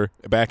daughter,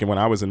 back when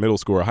I was in middle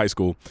school or high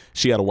school,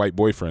 she had a white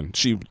boyfriend.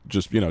 She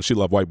just, you know, she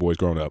loved white boys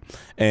growing up,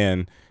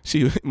 and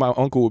my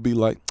uncle would be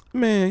like,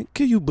 man,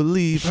 can you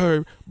believe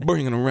her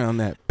bringing around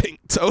that pink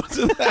toe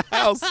to the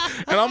house?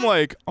 And I'm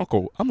like,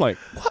 Uncle,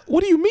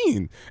 what do you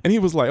mean? And I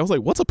was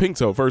like, what's a pink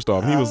toe? First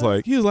off, and he was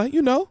like,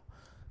 you know.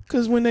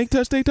 Because when they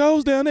touch their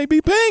toes down, they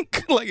be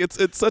pink. Like it's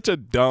such a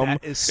dumb.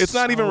 It's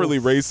not even really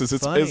racist.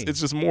 It's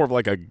just more of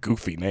like a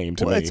goofy name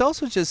to me. It's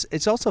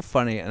also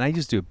funny, and I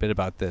just do a bit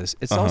about this.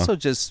 It's also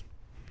just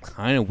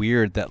kind of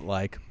weird that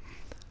like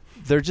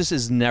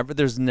there's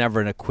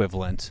never an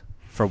equivalent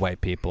for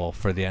white people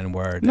for the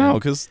N-word. No,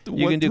 because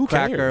you can do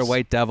cracker, cares?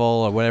 White devil,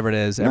 or whatever it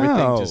is.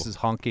 Everything just is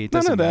honky. It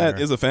None of that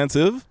matter. Is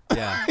offensive.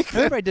 Yeah,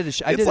 remember I did a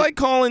show. It's like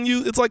calling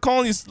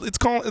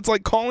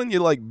you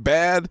like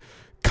bad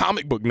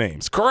comic book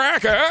names.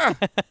 Cracker,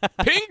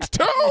 pink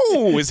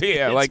toe is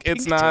here. Like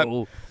it's not.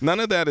 Toe. None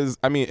of that is.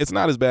 I mean, it's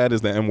not as bad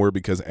as the N-word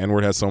because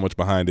N-word has so much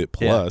behind it.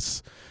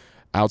 Plus,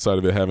 outside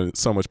of it having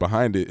so much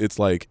behind it, it's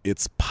like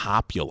it's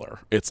popular.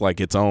 It's like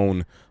its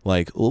own.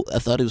 Like, oh, I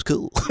thought it was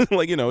cool.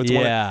 Like, you know,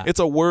 it's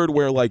a word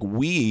where like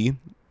we,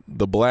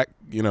 the black,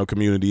 you know,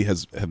 community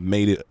have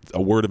made it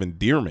a word of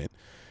endearment.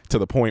 To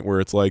the point where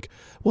it's like,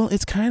 well,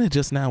 it's kind of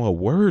just now a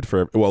word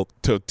for, well,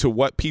 to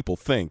what people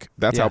think.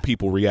 That's how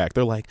people react.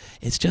 They're like,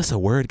 it's just a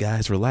word,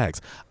 guys, relax.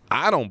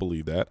 I don't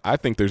believe that. I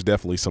think there's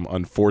definitely some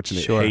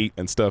unfortunate hate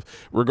and stuff,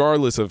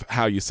 regardless of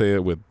how you say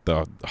it with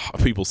the,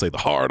 people say the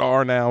hard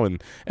R now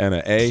and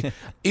an A.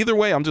 Either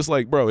way, I'm just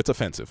like, bro, it's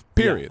offensive,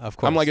 period. Yeah, of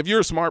course. I'm like, if you're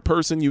a smart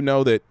person, you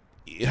know that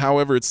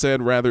however it's said,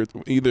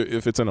 either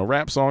if it's in a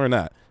rap song or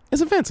not,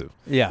 it's offensive.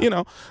 Yeah. You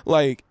know,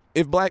 like,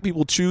 if black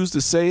people choose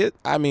to say it,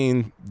 I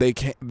mean, they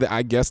can.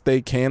 I guess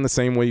they can the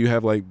same way you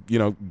have, like, you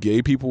know,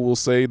 gay people will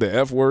say the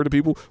F word to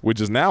people,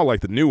 which is now like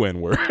the new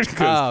N word.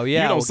 Oh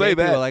yeah, you don't say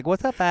that. Like,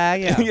 what's up,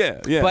 fag?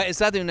 Yeah, yeah. But it's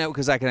not doing that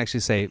because I can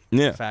actually say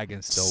fag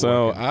and still.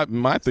 So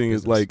my thing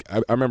is like,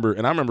 I remember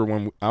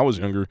when I was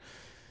younger,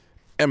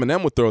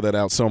 Eminem would throw that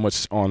out so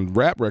much on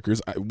rap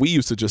records. We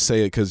used to just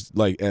say it because,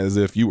 like, as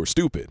if you were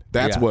stupid.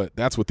 That's what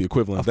the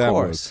equivalent of that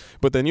was.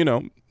 But then, you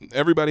know,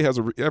 everybody has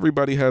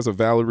a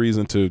valid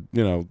reason to,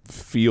 you know,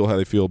 feel how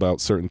they feel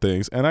about certain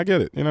things, and I get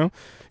it. You know,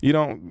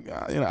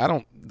 I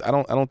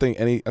don't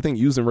think I think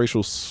using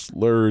racial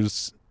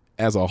slurs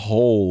as a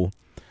whole.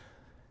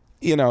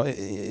 You know,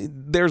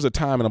 there's a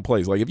time and a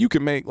place. Like, if you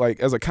can make, like,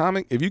 as a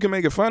comic, if you can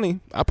make it funny,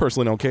 I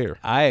personally don't care.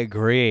 I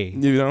agree.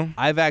 You know?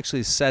 I've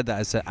actually said that.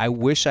 I said, I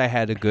wish I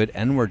had a good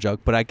N-word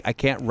joke, but I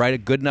can't write a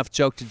good enough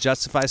joke to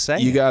justify saying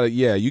it.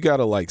 You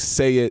gotta, like,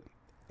 say it,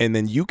 and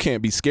then you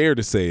can't be scared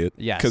to say it.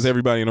 Yes. Because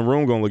everybody in the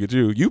room gonna look at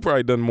you. You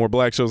probably done more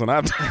black shows than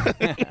I've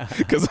done.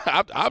 Because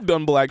I've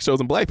done black shows,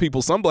 and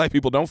some black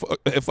people don't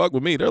fuck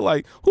with me. They're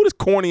like, who this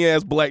corny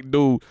ass black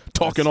dude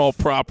talking all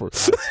proper?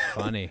 That's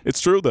funny. It's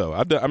true though.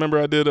 I remember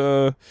I did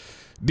a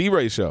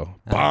D-Ray show.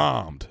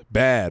 Bombed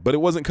bad, but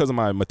it wasn't because of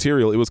my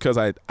material. It was because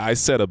I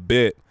said a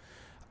bit.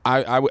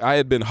 I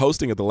had been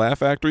hosting at the Laugh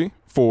Factory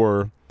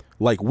for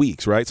like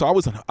weeks, right? So I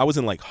was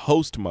in like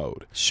host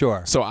mode.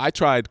 Sure. So I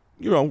tried,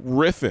 you know,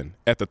 riffing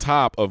at the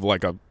top of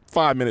like a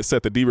 5-minute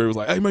set. The D-Ray was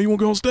like, "Hey man, you want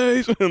to go on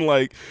stage?" And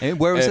like, and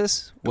where was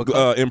this? What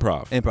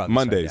Improv.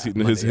 Mondays.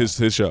 Right,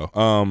 his show.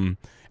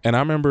 And I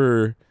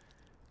remember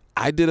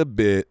I did a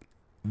bit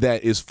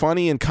that is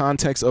funny in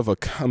context of a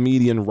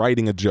comedian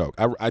writing a joke.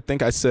 I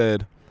think I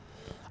said,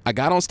 I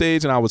got on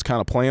stage and I was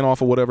kind of playing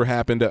off of whatever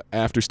happened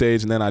after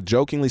stage, and then I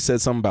jokingly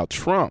said something about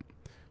Trump.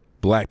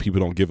 Black people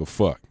don't give a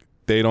fuck.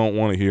 They don't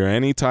want to hear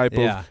any type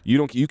of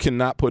you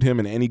cannot put him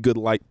in any good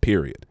light,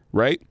 period.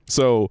 Right?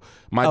 So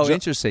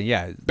interesting,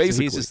 yeah.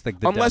 Basically, so he's just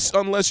like the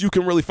unless you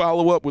can really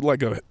follow up with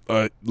like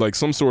like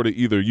some sort of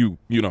either you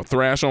know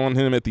thrash on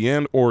him at the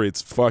end, or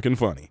it's fucking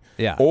funny.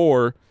 Yeah.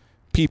 Or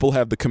people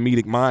have the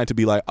comedic mind to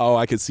be like, oh,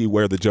 I could see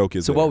where the joke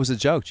is. So what was the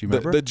joke? Do you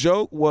remember? The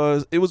joke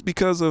was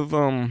because of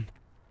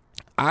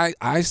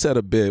I said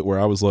a bit where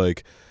I was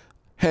like,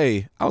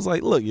 hey,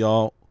 look,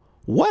 y'all,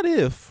 what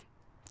if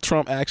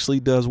Trump actually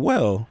does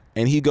well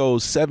and he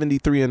goes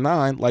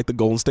 73-9 like the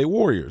Golden State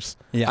Warriors.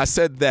 Yeah. I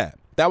said that.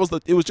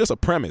 It was just a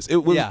premise. It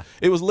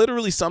was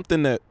literally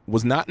something that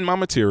was not in my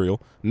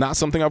material, not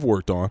something I've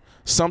worked on,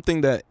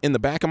 something that in the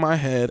back of my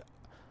head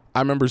I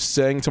remember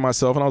saying to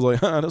myself, and I was like,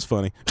 that's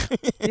funny.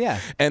 Yeah.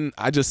 And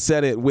I just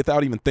said it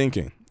without even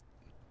thinking.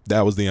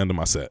 That was the end of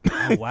my set.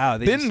 Oh, wow.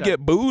 Didn't get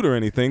booed or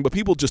anything, but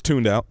people just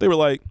tuned out. They were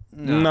like,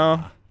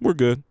 no, we're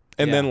good.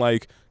 And then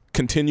like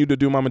continued to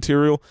do my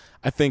material.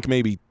 I think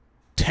maybe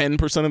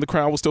 10% of the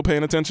crowd was still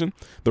paying attention.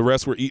 The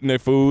rest were eating their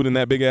food in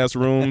that big ass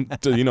room,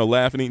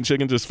 laughing, eating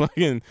chicken, just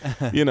fucking,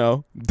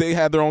 they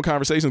had their own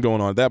conversations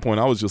going on. At that point,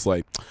 I was just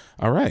like,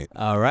 all right,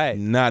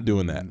 not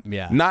doing that.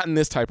 Yeah, not in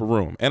this type of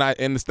room.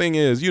 And the thing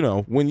is,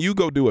 when you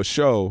go do a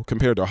show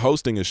compared to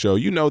hosting a show,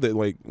 that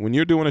like when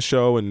you're doing a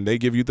show and they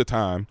give you the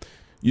time,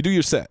 you do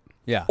your set.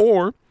 Yeah,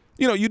 or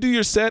you do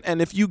your set,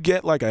 and if you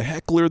get like a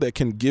heckler that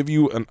can give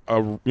you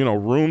a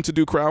room to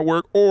do crowd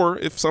work, or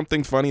if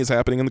something funny is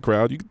happening in the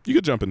crowd, you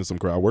could jump into some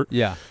crowd work.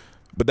 Yeah.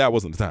 But that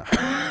wasn't the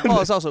time.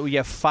 Well, it's also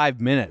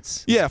 5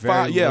 minutes. Yeah,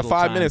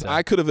 5 minutes.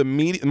 I could have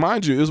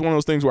mind you, it was one of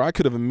those things where I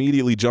could have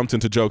immediately jumped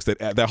into jokes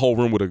that whole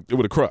room would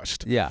have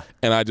crushed. Yeah.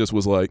 And I just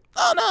was like,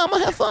 oh no, I'm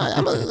gonna have fun.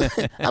 I'm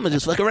gonna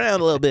just fuck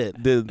around a little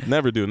bit.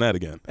 Never doing that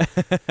again.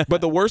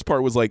 But the worst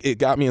part was like it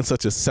got me in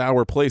such a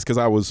sour place because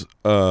I was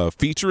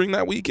featuring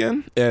that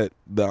weekend at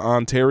the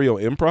Ontario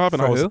Improv,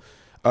 and For I was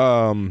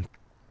who?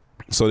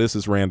 So this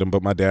is random,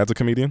 but my dad's a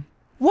comedian.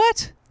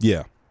 What?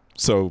 Yeah.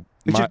 So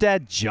is your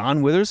dad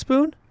John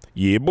Witherspoon?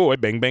 Yeah, boy.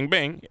 Bang, bang,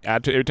 bang.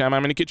 Every time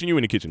I'm in the kitchen, you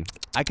in the kitchen.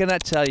 I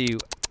cannot tell you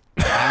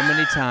how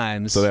many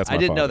times. So that's my I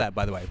didn't father. know that,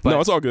 by the way. But, no,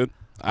 it's all good.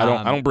 I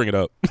don't bring it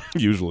up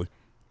usually.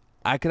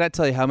 I cannot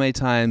tell you how many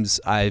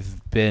times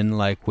I've been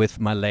like with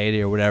my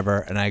lady or whatever,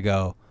 and I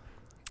go,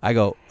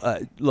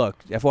 look,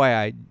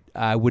 FYI,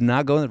 I would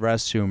not go in the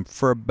restroom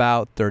for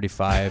about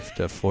 35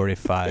 to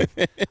 45.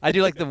 I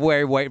do like the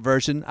very white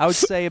version. I would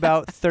say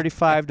about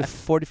 35 to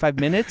 45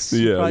 minutes.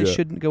 Yeah, Probably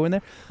shouldn't go in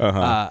there.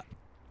 Uh-huh.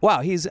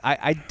 Wow,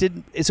 I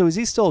didn't. So is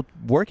he still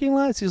working a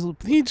lot? So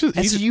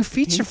you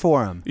feature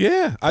for him.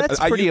 Yeah, that's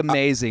pretty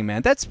amazing,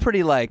 man. That's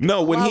pretty like.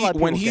 No,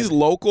 when he's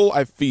local,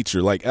 I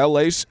feature like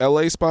LA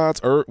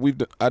spots.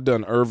 I've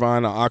done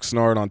Irvine,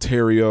 Oxnard,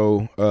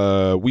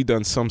 Ontario. We've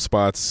done some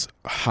spots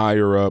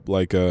higher up,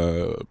 like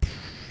North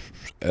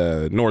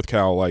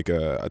Cal, like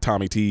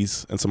Tommy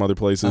T's and some other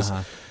places.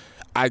 Uh-huh.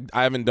 I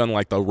haven't done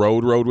like the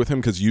road with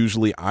him because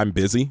usually I'm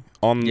busy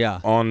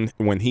on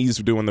when he's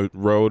doing the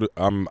road.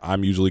 I'm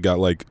usually got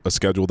like a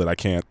schedule that I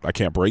can't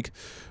break.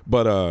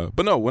 But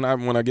no, when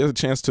I get a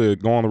chance to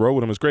go on the road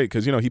with him, it's great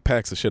because he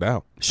packs the shit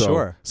out.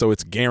 So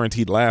it's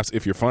guaranteed laughs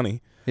if you're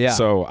funny. Yeah.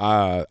 So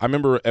I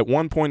remember at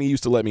one point he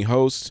used to let me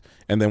host,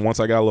 and then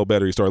once I got a little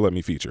better, he started letting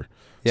me feature.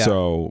 Yeah.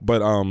 So,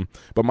 but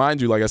mind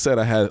you, like I said,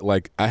 I had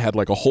like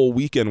a whole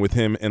weekend with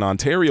him in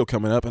Ontario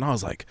coming up, and I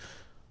was like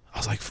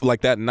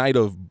that night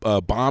of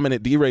bombing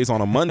at D-Ray's on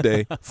a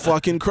Monday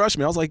fucking crushed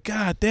me. I was like,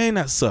 God dang,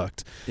 that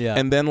sucked. Yeah.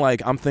 And then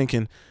like I'm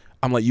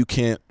like, you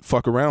can't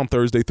fuck around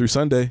Thursday through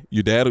Sunday.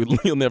 Your dad,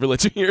 he'll never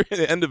let you hear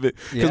the end of it.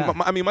 Because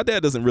my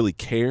dad doesn't really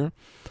care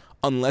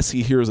unless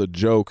he hears a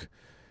joke.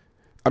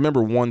 I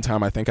remember one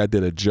time I think I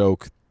did a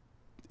joke,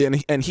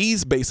 and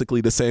he's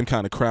basically the same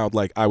kind of crowd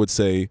like I would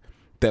say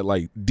that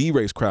like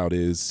D-Ray's crowd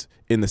is,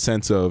 in the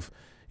sense of,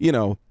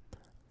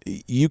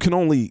 you can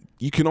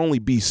only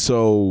be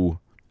so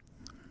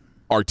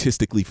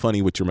artistically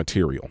funny with your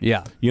material.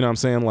 Yeah. You know what I'm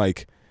saying?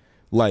 Like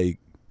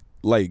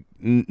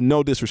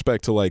no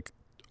disrespect to like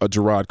a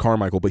Gerard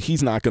Carmichael, but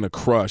he's not going to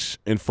crush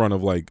in front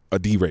of like a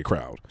D-Ray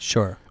crowd.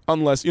 Sure.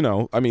 Unless,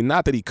 I mean,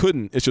 not that he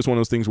couldn't. It's just one of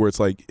those things where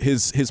it's like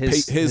his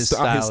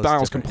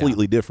style is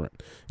completely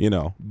different.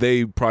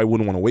 They probably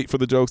wouldn't want to wait for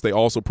the jokes. They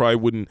also probably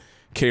wouldn't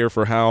care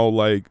for how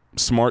like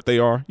smart they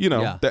are.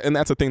 And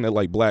that's the thing that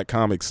like black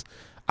comics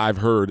I've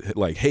heard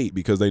like hate,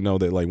 because they know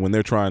that like when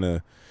they're trying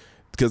to,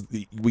 because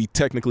we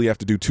technically have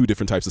to do two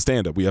different types of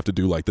stand-up. We have to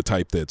do like the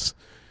type that's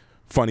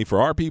funny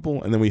for our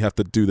people, and then we have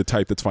to do the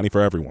type that's funny for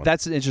everyone.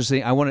 That's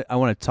interesting. I want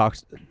to talk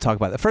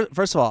about that.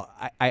 First of all,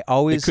 I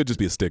always, it could just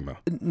be a stigma.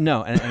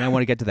 No, and I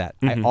want to get to that.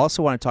 I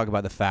also want to talk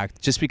about the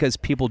fact, just because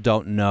people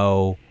don't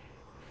know,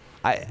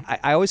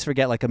 I always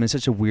forget, like I'm in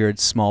such a weird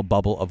small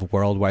bubble of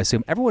world where I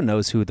assume everyone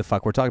knows who the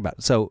fuck we're talking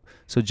about. So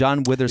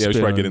John Witherspoon, we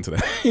should probably get into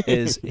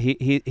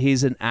that.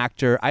 he's an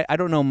actor. I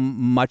don't know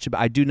much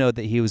about. I do know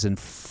that he was in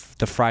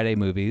the Friday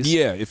movies.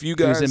 Yeah, if you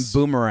guys, he was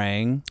in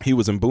Boomerang. He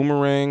was in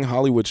Boomerang,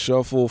 Hollywood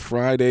Shuffle,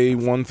 Friday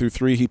 1 through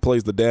 3. He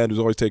plays the dad who's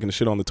always taking the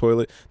shit on the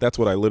toilet. That's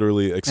what I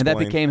literally explained. And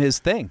that became his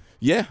thing.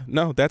 Yeah,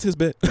 no, that's his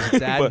bit. His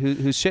dad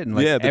who's shitting.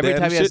 Like, every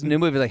time he has a new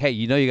movie, like, hey,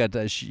 you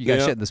got shit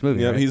in this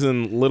movie. Yeah, right? He's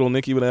in Little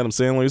Nicky with Adam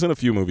Sandler. He's in a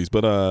few movies,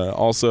 but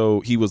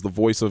also he was the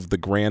voice of the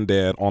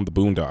granddad on the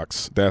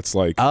Boondocks. That's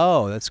like,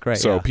 oh, that's great.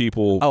 So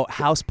people,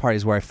 House Party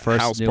is where I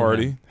first knew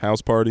him.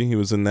 House Party. He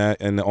was in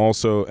that, and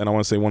also, and I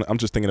want to say one. I'm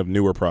just thinking of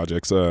newer projects.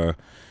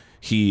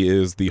 he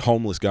is the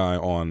homeless guy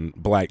on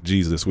Black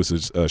Jesus, which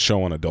is a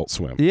show on Adult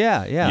Swim.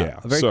 Yeah.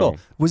 Very cool.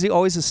 Was he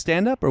always a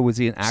stand-up, or was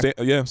he an actor?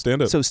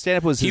 Stand-up. So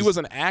stand-up was he was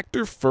an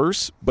actor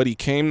first, but he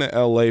came to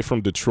L.A.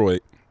 from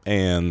Detroit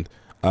and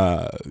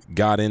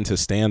got into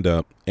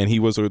stand-up, and he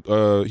was a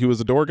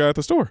door guy at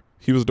the store.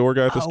 He was a door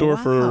guy at the store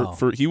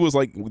for he was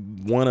like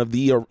one of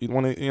the if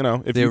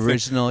the you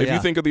original think, if you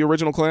think of the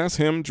original class,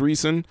 him,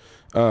 Dreesen,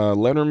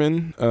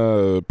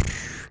 Letterman,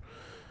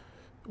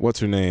 what's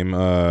her name,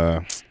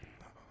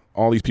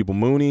 all these people,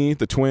 Mooney,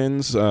 the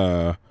twins,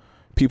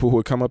 people who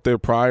had come up there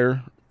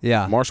prior,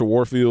 Marshall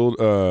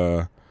Warfield,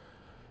 I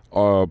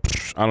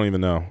don't even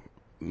know,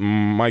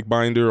 Mike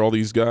Binder, all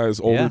these guys,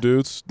 older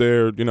dudes.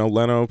 They're,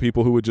 Leno,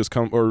 people who would just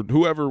come, or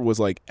whoever was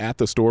like at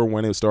the store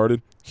when it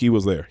started. He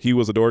was there. He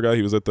was a door guy.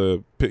 He was at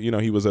the,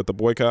 he was at the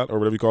boycott or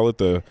whatever you call it,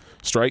 the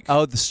strike.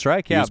 Oh, the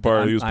strike. Yeah, he was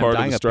part of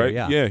the strike.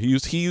 There,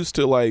 he used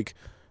to like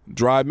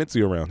drive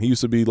Mitzi around. He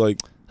used to be like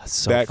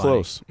that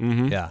close.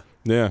 Mm-hmm.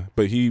 Yeah.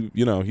 But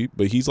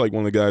he's like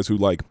one of the guys who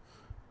like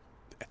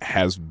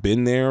has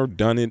been there,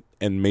 done it,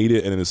 and made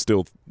it, and is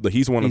still.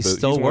 He's one of the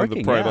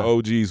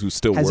OGs who's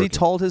still working. Has he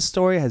told his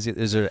story?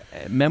 Is there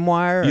a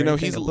memoir? Or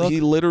he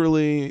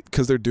literally,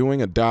 because they're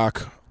doing a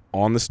doc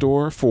on the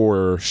store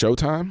for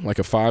Showtime, like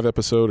a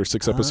 5-episode or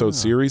 6-episode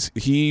series.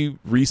 He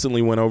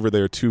recently went over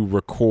there to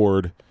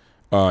record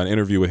an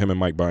interview with him and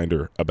Mike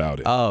Binder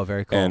about it. Oh,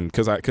 very cool. And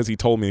because he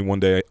told me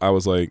one day, I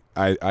was like,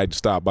 I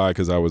stopped by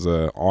because I was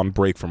on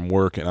break from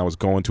work and I was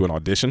going to an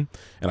audition,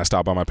 and I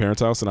stopped by my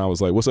parents' house and I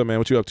was like, "What's up, man?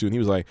 What you up to?" And he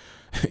was like,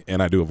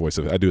 and I do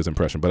his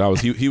impression,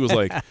 but he was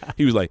like,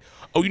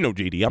 "Oh,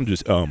 JD, I'm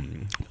just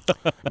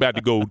about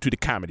to go to the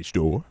Comedy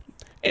Store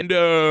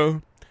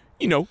and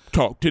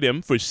talk to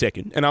them for a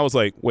second." And I was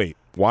like, "Wait,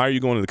 why are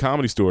you going to the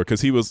Comedy Store?"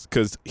 Because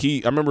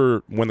I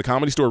remember when the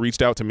Comedy Store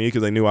reached out to me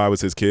because they knew I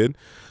was his kid,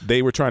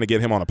 they were trying to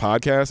get him on a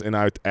podcast, and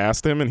I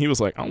asked him, and he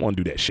was like, "I don't want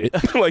to do that shit."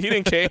 Like, he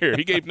didn't care.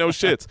 He gave no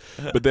shits.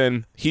 But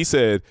then he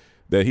said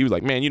that he was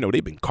like, "Man,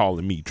 they've been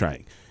calling me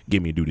trying to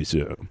get me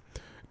to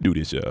do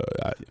this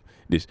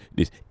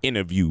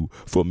interview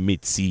for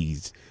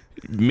Mitzi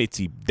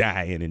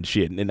dying and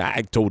shit," and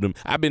I told him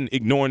I've been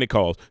ignoring the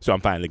calls, so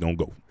I'm finally gonna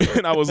go.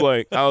 And I was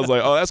like,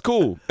 "Oh, that's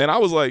cool." And I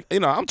was like,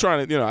 I'm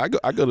trying to,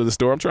 I go to the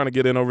store, I'm trying to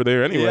get in over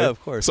there anyway. Yeah,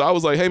 of course. So I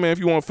was like, "Hey man, if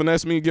you want to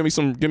finesse me, give me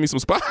some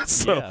spots."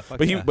 So,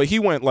 but he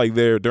went like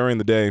there during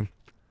the day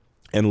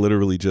and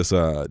literally just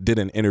did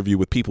an interview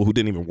with people who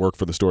didn't even work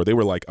for the store. They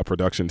were like a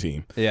production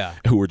team,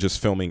 who were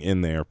just filming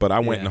in there. But I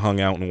went and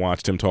hung out and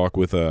watched him talk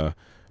with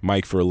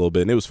Mike for a little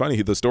bit, and it was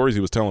funny. The stories he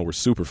was telling were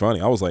super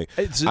funny. I was like,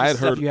 I had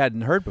heard you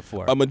hadn't heard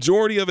before. A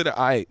majority of it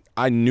I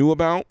knew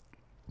about,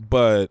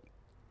 but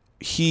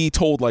he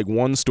told like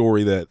one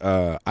story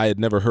that I had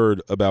never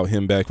heard about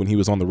him back when he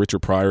was on the Richard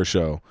Pryor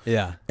show.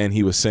 Yeah, and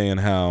he was saying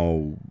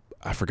how,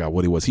 I forgot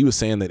what it was. He was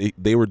saying that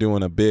they were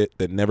doing a bit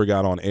that never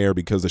got on air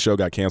because the show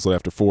got canceled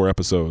after 4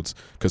 episodes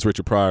because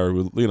Richard Pryor,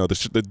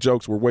 the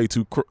jokes were way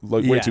too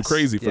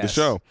crazy for the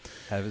show.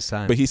 Have his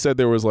time. But he said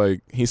there was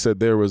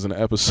an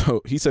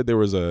episode. He said there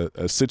was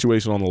a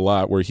situation on the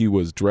lot where he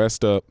was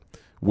dressed up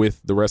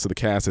with the rest of the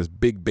cast as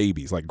big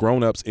babies, like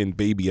grown-ups in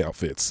baby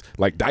outfits,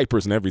 like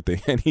diapers and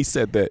everything. And he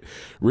said that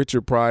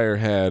Richard Pryor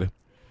had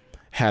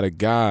a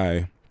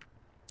guy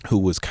who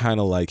was kind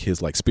of like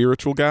his like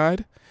spiritual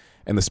guide.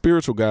 And the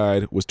spiritual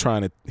guide was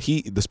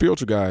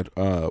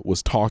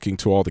was talking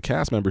to all the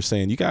cast members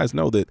saying, "You guys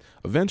know that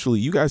eventually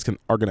you guys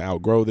are going to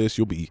outgrow this.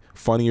 You'll be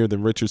funnier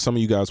than Richard. Some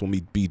of you guys will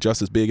be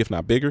just as big, if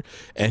not bigger."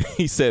 And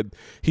he said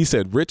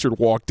Richard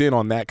walked in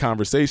on that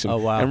conversation. Oh,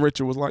 wow. And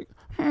Richard was like,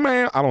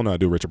 "Man," I don't know how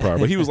to do Richard Pryor,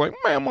 but he was like,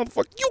 "Man,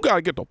 motherfucker, you got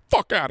to get the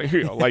fuck out of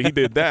here." Like, he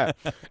did that.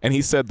 And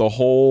he said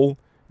for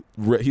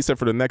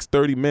the next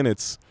 30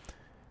 minutes,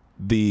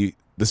 the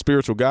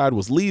spiritual guide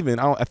was leaving.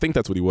 I think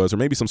that's what he was, or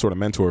maybe some sort of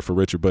mentor for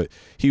Richard, but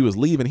he was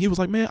leaving. He was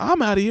like, "Man,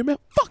 I'm out of here, man.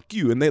 Fuck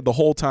you." And the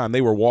whole time they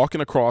were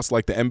walking across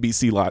like the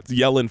NBC lot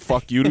yelling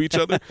 "fuck you" to each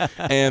other.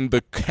 And the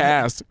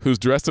cast, who's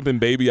dressed up in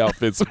baby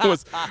outfits,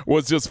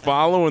 was just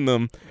following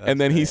them. And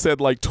then he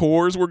said like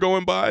tours were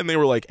going by and they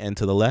were like, "And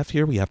to the left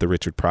here we have the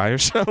Richard Pryor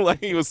show."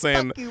 Like, he was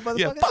saying, "Fuck you, motherfucker."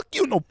 "Yeah, fuck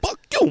you, no, fuck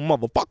you,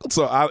 motherfucker."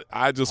 So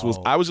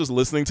I was just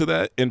listening to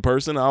that in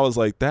person. I was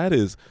like, that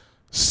is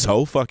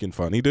so fucking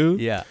funny, dude.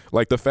 Yeah.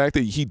 Like, the fact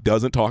that he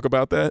doesn't talk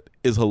about that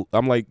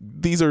I'm like,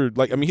 these are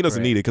like, I mean, he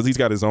doesn't need it because he's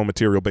got his own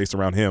material based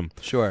around him.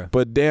 Sure.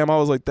 But damn, I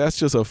was like, that's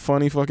just a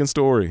funny fucking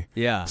story.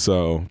 Yeah.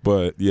 So,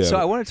 but yeah. So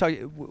I want to talk,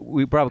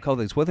 we brought up a couple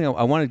things. One thing,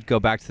 I want to go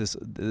back to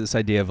this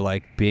idea of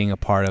like being a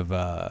part of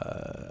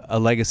a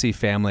legacy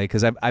family,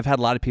 because I've had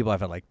a lot of people.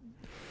 I've had like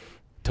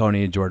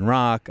Tony and Jordan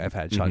Rock. I've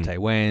had Shantae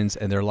Wayans,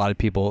 and there are a lot of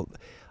people.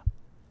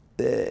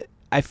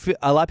 I feel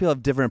a lot of people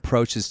have different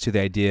approaches to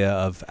the idea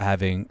of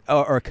having,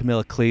 or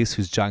Camilla Cleese,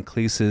 who's John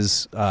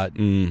Cleese's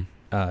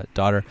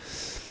daughter,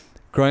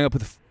 growing up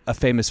with a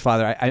famous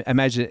father. I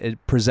imagine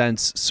it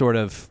presents sort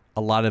of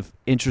a lot of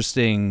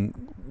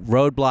interesting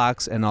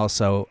roadblocks and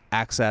also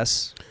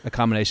access, a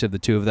combination of the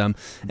two of them.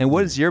 And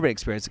what is your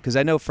experience? Because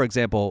I know, for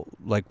example,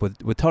 like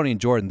with Tony and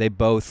Jordan, they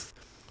both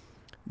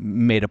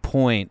made a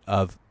point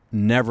of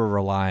never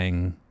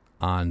relying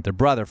on their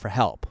brother for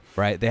help,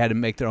 right? They had to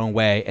make their own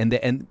way,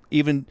 and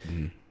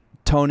even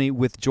Tony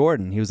with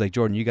Jordan, he was like,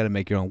 Jordan, you got to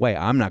make your own way.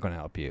 I'm not going to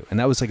help you, and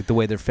that was like the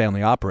way their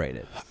family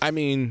operated. I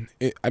mean,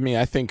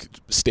 I think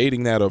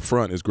stating that up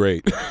front is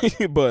great,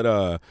 but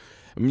I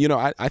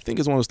think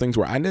it's one of those things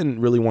where I didn't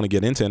really want to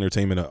get into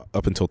entertainment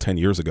up until 10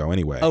 years ago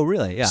anyway. Oh,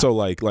 really? Yeah. So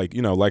like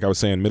I was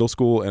saying, middle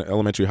school and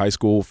elementary, high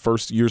school,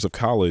 first years of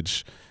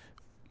college.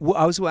 Well,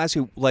 I was going to ask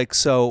you, like,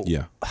 so.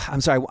 Yeah.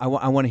 I'm sorry, I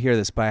want to hear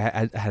this, but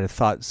I had a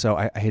thought, so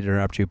I hate to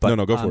interrupt you. But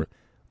no, go for it.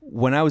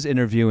 When I was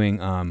interviewing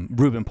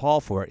Ruben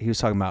Paul for it, he was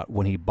talking about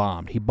when he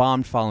bombed. He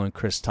bombed following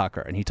Chris Tucker,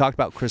 and he talked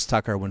about Chris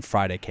Tucker when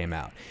Friday came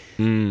out.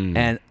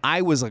 And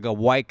I was like a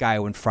white guy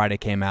when Friday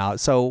came out,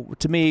 so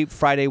to me,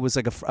 Friday was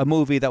like a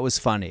movie that was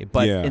funny.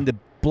 But in the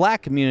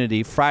black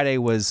community, Friday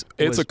was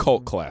a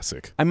cult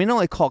classic. I mean, not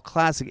only cult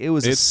classic, it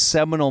was a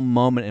seminal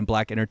moment in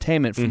black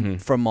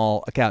entertainment from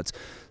all accounts.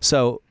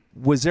 So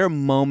was there a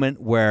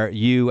moment where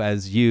you,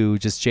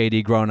 just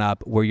JD growing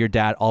up, where your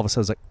dad all of a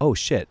sudden was like, oh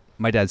shit,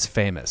 my dad's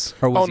famous?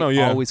 Or was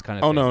he always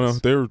kind of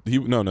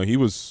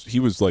famous? He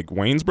was like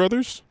Wayne's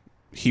Brothers.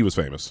 He was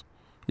famous.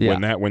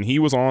 Yeah. When he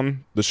was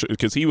on the show,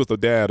 because he was the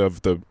dad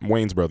of the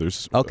Wayne's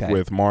Brothers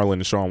with Marlon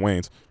and Shawn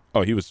Wayans.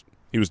 Oh, he was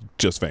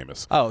just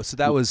famous. Oh, so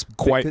that was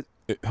quite,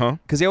 huh?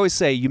 Because they always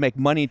say you make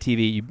money in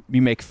TV,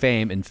 you make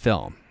fame in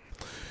film.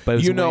 But I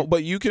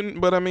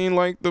mean,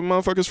 like the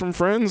motherfuckers from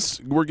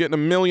Friends were getting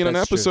 $1 million an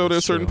episode at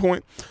a certain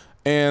point.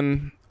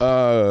 And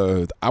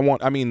if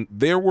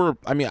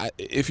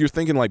you're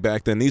thinking like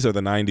back then, these are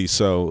the 90s.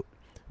 So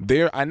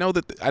I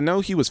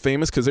know he was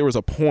famous because there was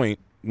a point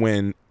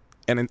when,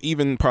 and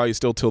even probably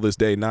still till this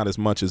day, not as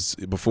much as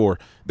before,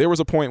 there was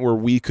a point where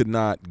we could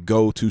not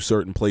go to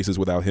certain places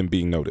without him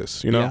being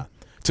noticed, you know? Yeah.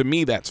 To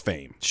me, that's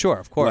fame. Sure,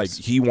 of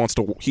course.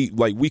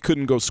 Like we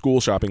couldn't go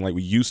school shopping like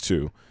we used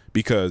to,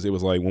 because it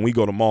was like when we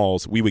go to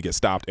malls, we would get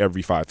stopped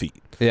every 5 feet.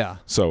 Yeah.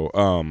 So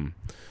I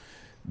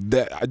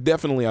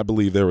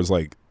believe there was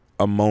like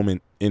a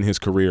moment in his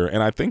career,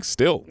 and I think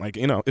still, like,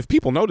 if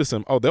people notice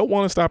him, they'll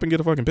want to stop and get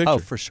a fucking picture. Oh,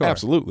 for sure.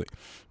 Absolutely.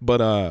 But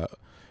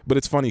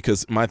it's funny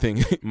because my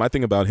thing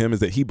about him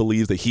is that he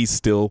believes that he's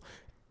still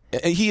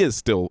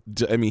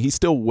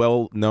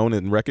well known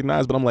and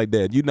recognized, but I'm like,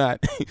 Dad, you're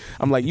not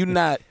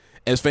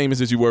as famous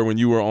as you were when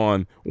you were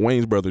on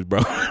Wayne's Brothers, bro.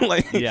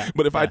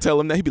 But if I tell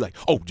him that, he'd be like,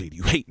 "Oh, JD,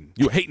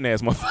 you a hating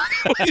ass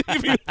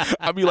motherfucker."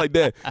 I'd be like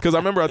that, because I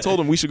remember I told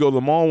him we should go to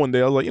the mall one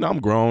day. I was like, I'm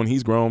grown,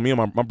 he's grown. Me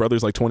and my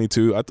brother's like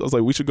 22. I was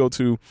like, we should go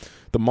to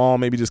the mall,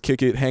 maybe just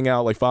kick it, hang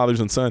out like fathers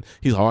and son.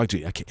 He's like, "Oh,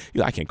 JD,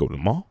 I can't go to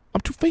the mall. I'm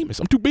too famous.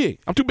 I'm too big.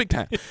 I'm too big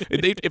time.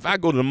 If I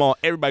go to the mall,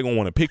 everybody gonna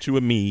want a picture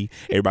with me.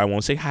 Everybody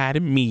want to say hi to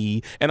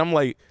me." And I'm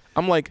like,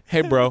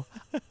 "Hey, bro,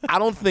 I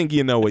don't think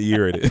you know what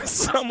year it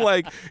is." I'm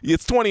like,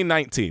 "It's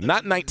 2019,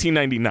 not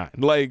 1999."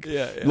 Like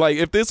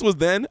if this was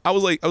then, I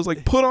was like,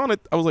 put on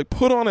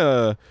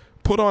a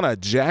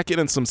jacket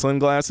and some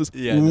sunglasses.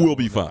 We'll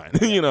be fine,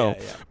 Yeah.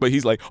 But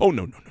he's like, "Oh,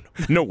 no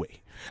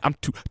way. I'm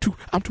too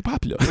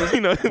popular." What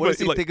does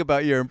he think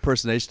about your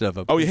impersonation of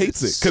him? Oh, he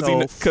hates it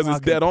because it's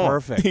dead on.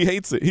 Perfect. He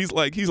hates it. He's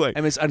like,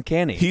 I mean, it's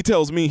uncanny. He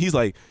tells me, he's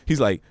like,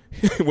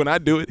 when I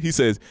do it, he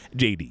says,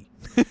 "JD,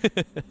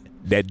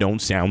 that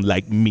don't sound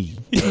like me.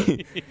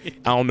 I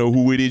don't know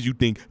who it is you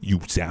think you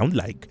sound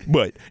like,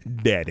 but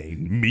that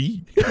ain't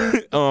me."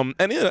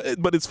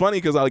 But it's funny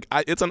because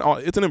it's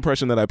an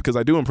impression because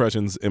I do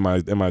impressions in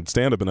my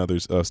stand up and other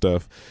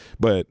stuff,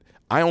 but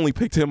I only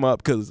picked him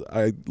up because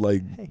I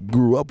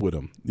grew up with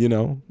him,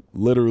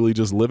 literally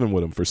just living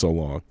with him for so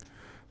long.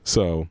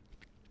 So.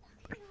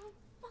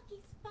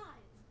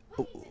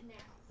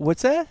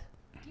 What's that?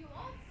 Your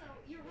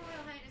Royal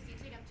Highness, you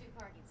take up 2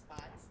 parking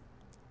spots.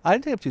 I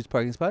didn't take up 2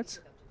 parking spots.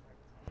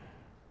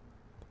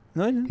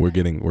 No, I didn't. We're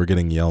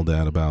getting yelled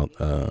at about.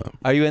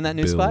 Are you in that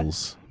new spot?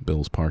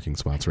 Bill's parking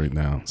spots right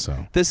now.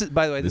 So this is,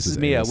 by the way, this is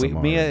Mia.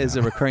 Mia is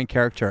a recurring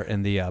character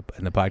in the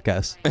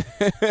podcast.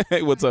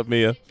 Hey, what's up,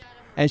 Mia?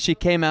 And she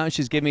came out and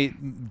she's giving me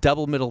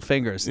double middle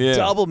fingers. Yeah.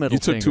 Double middle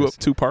fingers. You took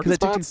two parking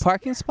spots? I took 2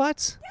 parking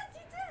spots? Yes,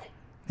 you did.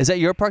 Is that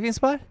your parking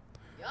spot?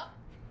 Yep.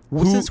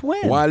 Since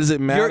when? Why does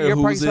it matter your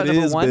whose it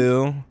is,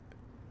 Bill?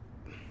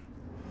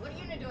 What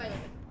unit do I live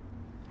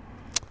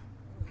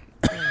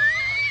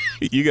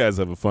in? You guys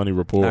have a funny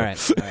rapport. All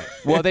right.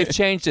 Well, they've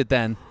changed it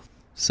then.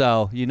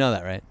 So you know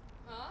that, right?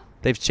 Huh?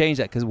 They've changed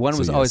that because one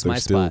was always my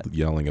spot. Still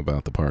yelling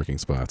about the parking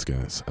spots,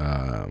 guys.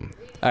 All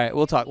right,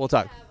 we'll talk.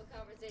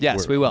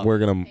 Yes, we will. We're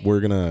gonna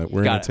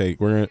take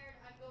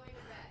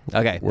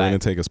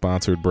a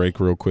sponsored break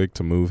real quick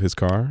to move his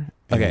car.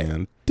 Okay.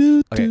 And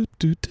boot up.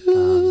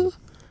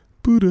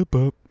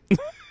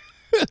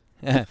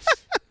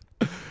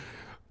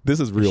 This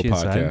is real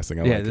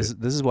podcasting.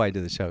 This is why I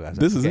do the show, guys.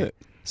 This is it.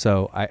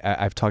 So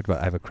I've talked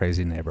about. I have a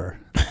crazy neighbor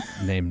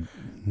named.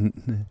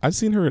 I've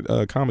seen her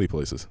at comedy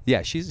places.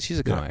 Yeah, she's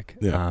a comic.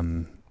 Yeah.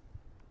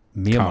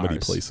 Mia comedy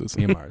Mars, places.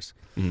 Mia Mars.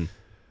 Mm-hmm.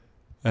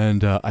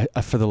 And I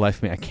for the life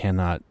of me, I can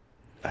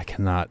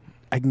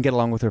get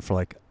along with her for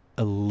like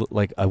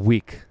a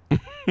week,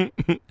 and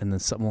then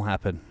something will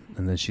happen,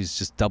 and then she's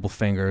just double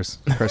fingers,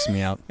 cursing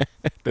me out.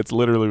 That's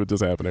literally what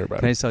just happened, everybody.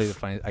 Can I tell you the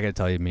funny? I got to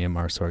tell you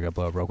Myanmar story. I got to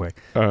blow up real quick.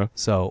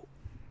 So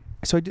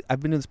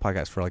I've been doing this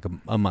podcast for like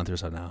a month or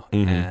so now,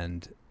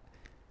 and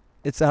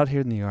it's out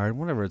here in the yard.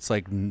 Whatever. It's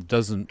like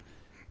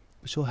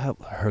she'll have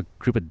her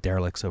group of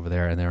derelicts over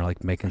there, and they're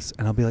like making,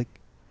 and I'll be like,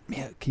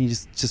 "Man, can you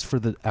just for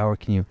the hour?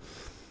 Can you?"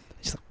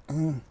 She's like,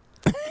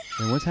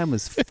 And one time it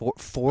was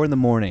 4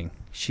 a.m.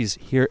 She's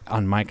here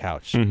on my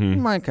couch,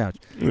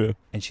 and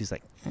she's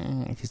like,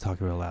 and she's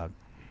talking real loud,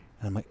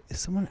 and I'm like, "Is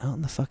someone out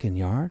in the fucking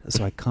yard?"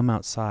 So I come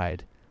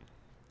outside.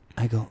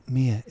 I go,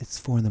 "Mia, it's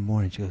 4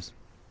 a.m. She goes,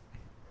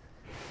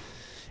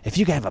 "If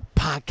you can have a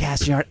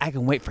podcast in the yard, I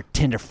can wait for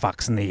Tinder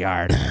fucks in the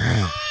yard."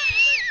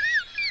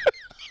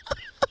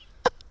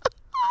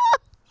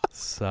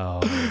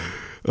 So,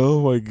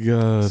 oh my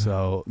god.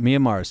 So Mia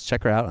Mars,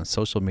 check her out on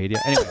social media.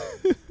 Anyway,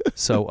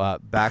 so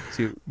back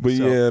to. But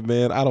yeah,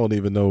 man, I don't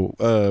even know.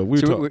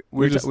 We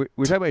were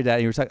talking about your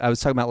dad. And I was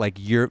talking about like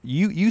you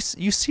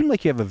seem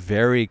like you have a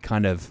very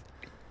kind of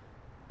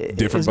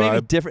different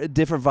vibe.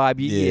 Different vibe.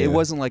 Yeah. It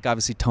wasn't like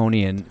obviously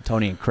Tony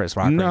and Chris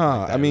Rock.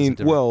 Nah, I mean,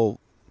 well.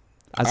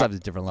 I was at a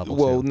different level.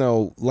 Well, too.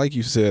 No, like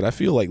you said, I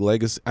feel like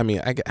legacy. I mean,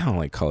 I don't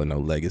like calling no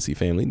legacy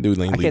family. Dude,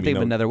 I can't think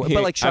of another way.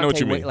 But like Shantae, I know what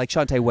you mean. Like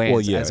Shantae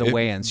Wayans as a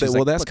Wayans.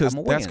 Well, that's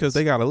because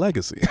they got a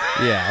legacy.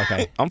 Yeah.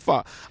 Okay.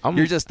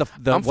 You're just the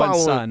one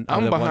son.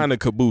 I'm behind the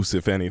caboose,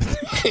 if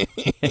anything.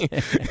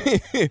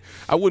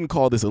 I wouldn't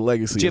call this a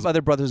legacy. Do you have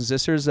other brothers and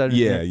sisters?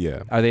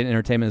 Yeah. Are they in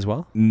entertainment as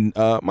well?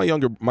 My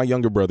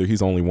younger brother,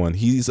 he's only one.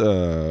 He's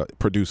a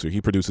producer.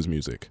 He produces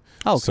music.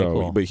 Oh, okay,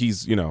 cool. But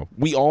he's,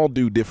 we all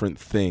do different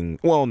things.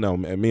 Well,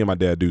 no, me and my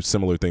dad do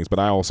similar things, but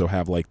I also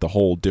have like the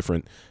whole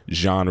different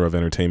genre of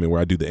entertainment where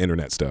I do the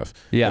internet stuff.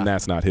 Yeah. And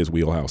that's not his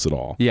wheelhouse at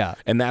all. Yeah.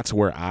 And that's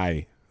where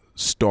I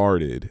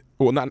started.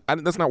 Well,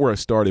 that's not where I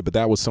started, but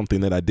that was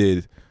something that I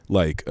did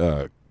like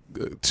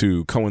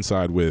to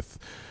coincide with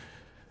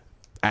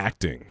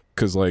acting.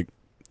 Because like,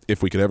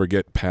 if we could ever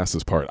get past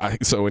this part.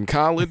 So in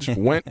college,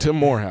 went to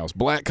Morehouse,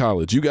 black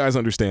college. You guys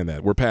understand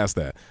that. We're past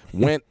that.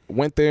 Went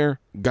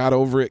there, got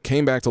over it,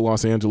 came back to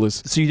Los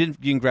Angeles. So you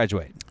didn't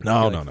graduate?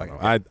 No.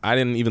 I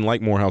didn't even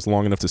like Morehouse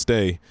long enough to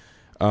stay.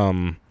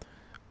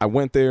 I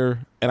went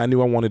there and I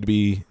knew I wanted to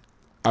be.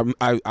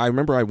 I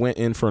remember I went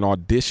in for an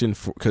audition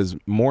because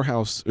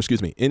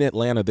in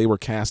Atlanta they were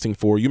casting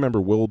for. You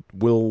remember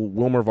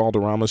Wilmer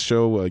Valderrama's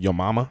show Yo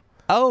Mama?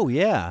 Oh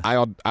yeah. I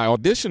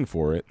auditioned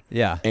for it.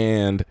 Yeah.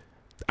 And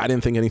I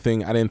didn't think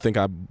anything. I didn't think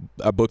I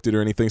booked it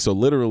or anything. So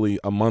literally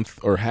a month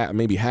or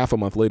maybe half a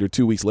month later,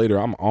 2 weeks later,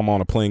 I'm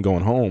on a plane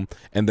going home,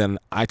 and then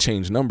I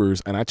changed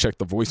numbers and I checked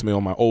the voicemail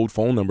on my old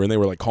phone number, and they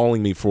were like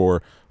calling me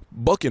for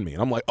booking me,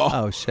 and I'm like,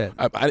 oh shit.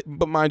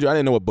 But mind you, I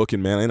didn't know what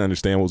booking meant. I didn't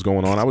understand what was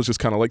going on. I was just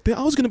kind of like,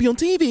 I was going to be on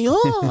TV.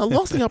 Oh, I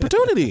lost the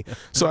opportunity.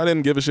 So I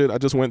didn't give a shit. I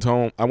just went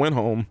home. I went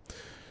home,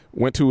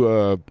 went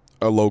to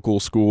a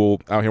local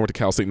school out here, went to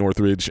Cal State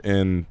Northridge,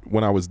 and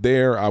when I was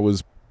there, I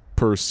was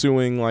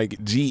pursuing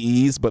like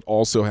GEs, but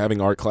also having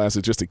art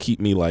classes just to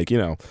keep me like,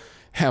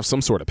 have some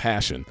sort of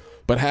passion.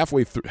 But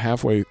halfway,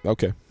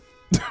 okay,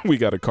 we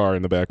got a car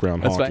in the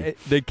background. That's fine.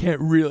 They can't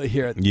really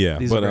hear it. Yeah,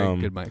 these are very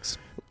good mics.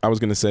 I was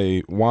gonna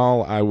say,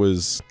 while I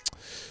was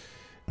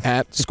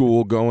at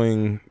school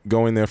going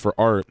there for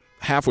art,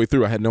 halfway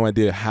through I had no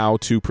idea how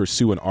to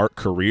pursue an art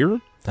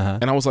career.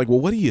 And I was like, well,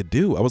 what do you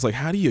do? I was like,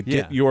 how do you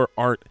get your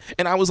art?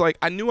 And I was like,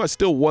 I knew I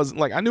still wasn't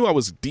like, I knew I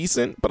was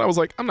decent, but I was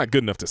like, I'm not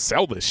good enough to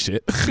sell this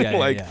shit.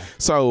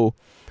 So,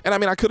 and I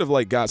mean, I could have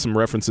like got some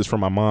references from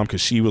my mom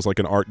because she was like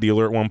an art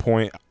dealer at one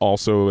point,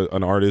 also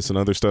an artist and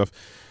other stuff.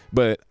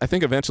 But I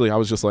think eventually I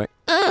was just like,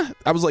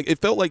 I was like, it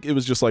felt like it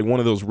was just like one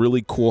of those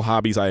really cool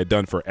hobbies I had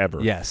done forever.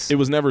 Yes. It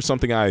was never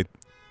something I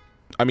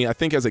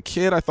think as a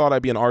kid, I thought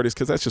I'd be an artist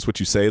because that's just what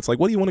you say. It's like,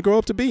 what do you want to grow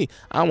up to be?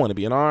 I want to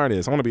be an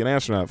artist. I want to be an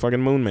astronaut,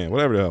 fucking moon man,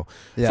 whatever the hell,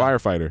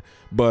 firefighter.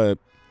 But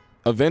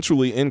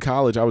eventually in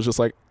college, I was just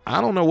like, I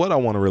don't know what I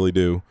want to really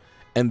do.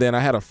 And then I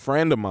had a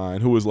friend of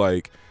mine who was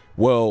like,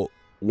 well,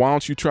 why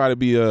don't you try to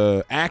be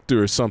a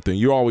actor or something?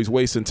 You're always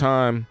wasting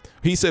time.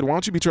 He said, why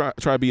don't you try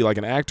to be like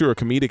an actor or a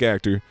comedic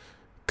actor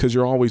because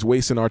you're always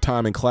wasting our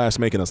time in class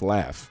making us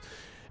laugh.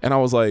 And I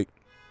was like,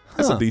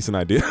 that's a decent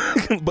idea.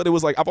 But it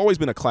was like, I've always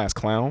been a class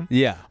clown.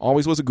 Yeah.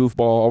 Always was a goofball,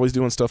 always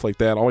doing stuff like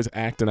that, always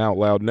acting out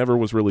loud, never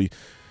was really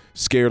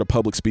scared of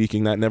public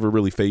speaking. That never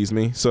really fazed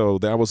me. So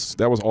that was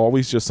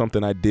always just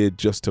something I did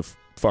just to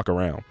fuck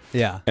around.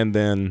 Yeah. And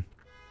then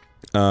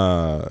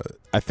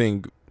I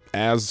think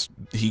as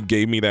he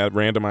gave me that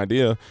random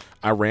idea,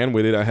 I ran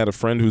with it. I had a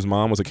friend whose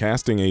mom was a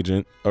casting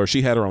agent, or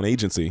she had her own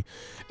agency.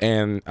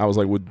 And I was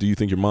like, well, do you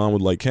think your mom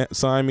would like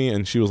sign me?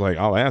 And she was like,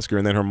 I'll ask her.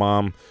 And then her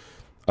mom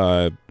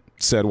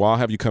said, well, I'll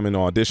have you come in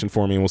and audition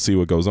for me and we'll see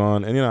what goes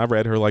on. And I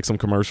read her like some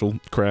commercial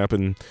crap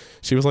and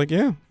she was like,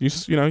 yeah,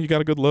 you got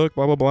a good look,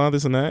 blah blah blah,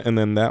 this and that. And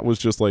then that was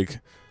just like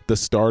the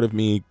start of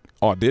me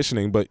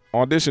auditioning. But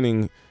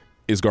auditioning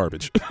is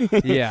garbage.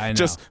 Yeah, I know.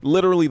 Just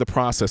literally the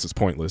process is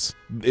pointless.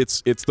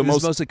 It's the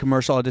most mostly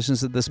commercial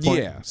auditions at this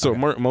point. Yeah, so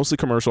mostly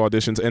commercial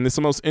auditions, and it's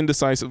the most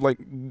indecisive. Like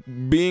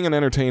being an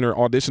entertainer,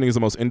 auditioning is the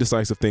most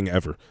indecisive thing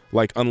ever.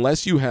 Like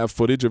unless you have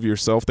footage of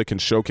yourself that can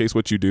showcase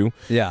what you do.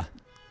 Yeah.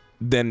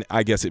 Then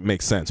I guess it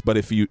makes sense. But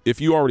if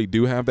you already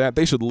do have that,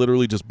 they should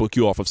literally just book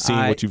you off of seeing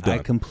what you've done.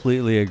 I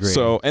completely agree.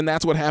 So, and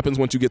that's what happens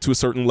once you get to a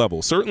certain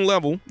level. Certain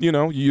level, you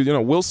know,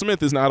 Will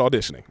Smith is not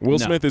auditioning. Will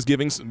Smith is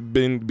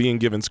being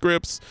given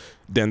scripts.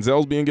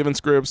 Denzel's being given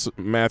scripts.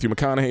 Matthew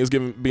McConaughey is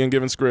being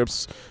given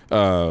scripts.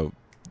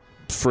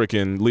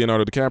 Freaking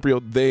Leonardo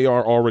DiCaprio, they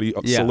are already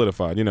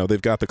solidified. You know,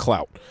 they've got the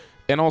clout.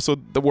 And also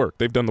the work.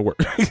 They've done the work.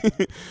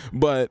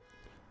 But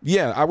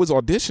yeah, I was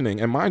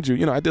auditioning, and mind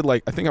you, I did I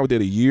think I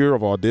did a year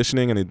of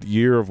auditioning and a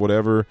year of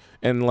whatever,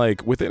 and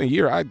like within a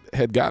year, I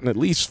had gotten at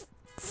least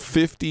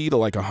 50 to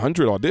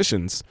 100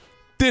 auditions.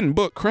 Didn't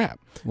book crap.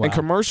 Wow. And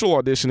commercial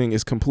auditioning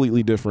is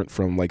completely different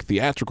from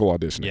theatrical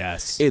auditioning.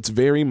 Yes, it's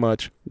very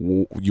much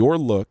your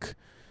look.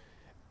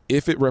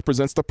 If it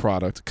represents the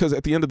product, because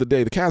at the end of the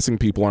day, the casting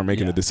people aren't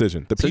making the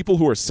decision. The people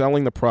who are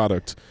selling the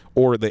product,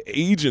 or the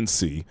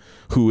agency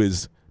who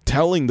is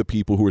telling the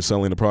people who are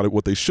selling the product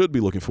what they should be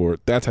looking for,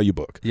 that's how you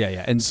book.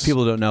 Yeah. And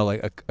people don't know,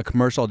 a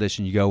commercial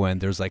audition, you go in,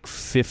 there's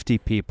 50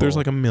 people. There's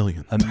a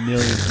million. A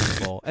million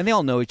people. And they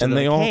all know each other.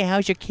 Hey,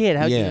 how's your kid?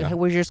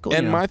 Where's your school?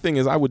 And my thing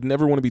is, I would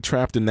never want to be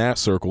trapped in that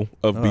circle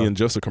of being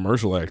just a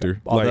commercial actor.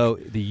 Although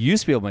they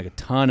used to be able to make a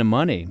ton of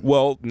money.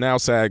 Well, now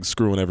SAG's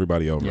screwing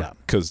everybody over. Yeah.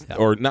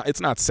 Or not,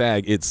 it's not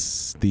SAG,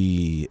 it's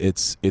the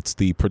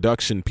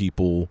production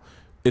people,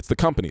 it's the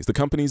companies. The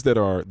companies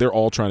they're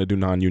all trying to do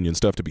non-union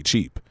stuff to be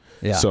cheap.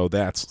 Yeah. So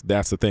that's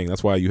the thing.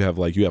 That's why you have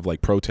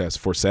protests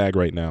for SAG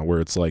right now, where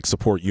it's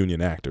support union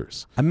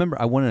actors. I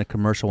remember I went in a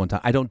commercial one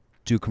time. I don't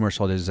do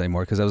commercial auditions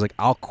anymore because I was like,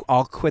 I'll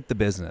quit the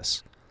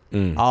business.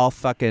 I'll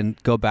fucking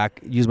go back,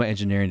 use my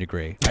engineering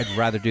degree. I'd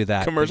rather do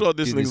that. Commercial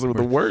auditioning are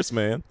the worst,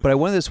 man. But I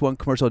went to this one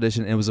commercial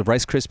audition, and it was a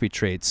Rice Krispie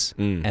treats,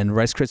 and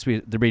Rice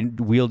Krispie, they're being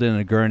wheeled in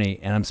a gurney,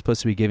 and I'm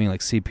supposed to be giving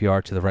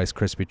CPR to the Rice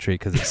Krispie treat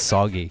because it's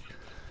soggy.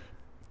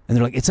 And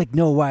they're like, it's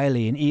Noah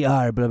Wiley and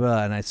ER, blah,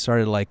 blah. And I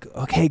started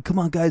okay, come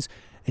on, guys.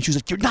 And she was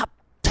like, you're not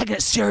taking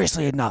it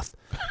seriously enough.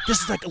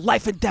 This is a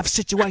life and death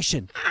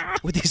situation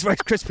with these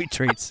Rice Krispie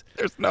treats.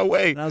 There's no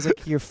way. And I was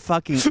like, you're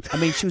fucking... I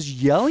mean, she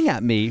was yelling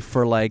at me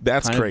for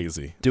That's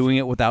crazy. Doing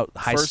it without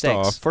high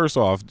stakes. First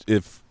off,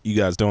 if you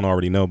guys don't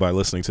already know by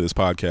listening to this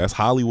podcast,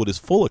 Hollywood is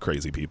full of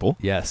crazy people.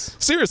 Yes.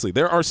 Seriously,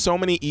 there are so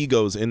many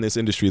egos in this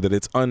industry that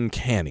it's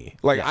uncanny.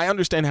 I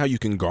understand how you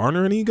can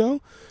garner an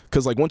ego,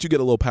 because once you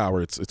get a little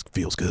power, it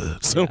feels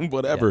good. So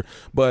whatever. Yeah.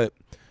 But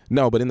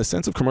in the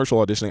sense of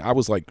commercial auditioning, I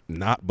was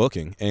not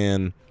booking.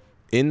 And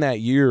in that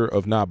year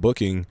of not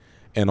booking,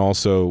 and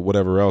also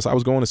whatever else, I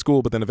was going to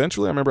school, but then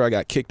eventually I remember I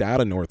got kicked out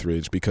of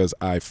Northridge because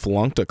I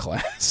flunked a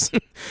class.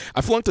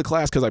 I flunked a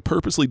class because I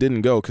purposely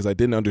didn't go because I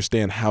didn't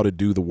understand how to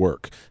do the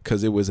work,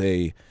 because it was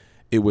a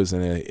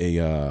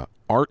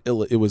art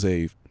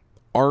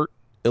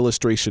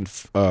illustration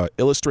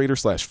illustrator /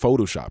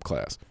 Photoshop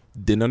class.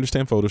 Didn't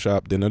understand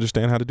Photoshop, didn't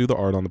understand how to do the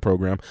art on the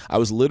program. I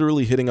was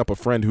literally hitting up a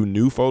friend who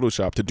knew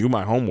Photoshop to do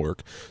my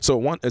homework. So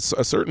at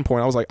a certain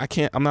point, I was like,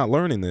 I'm not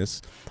learning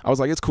this. I was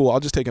like, it's cool. I'll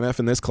just take an F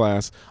in this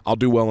class. I'll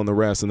do well in the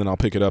rest, and then I'll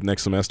pick it up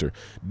next semester.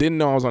 Didn't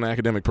know I was on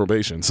academic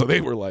probation. So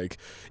they were like,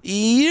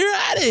 you're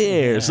out of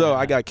here. Yeah. So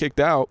I got kicked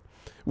out,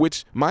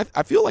 which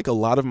I feel like a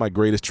lot of my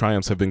greatest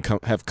triumphs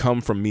have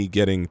come from me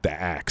getting the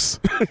axe.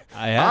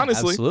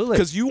 Honestly,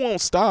 because you won't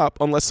stop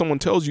unless someone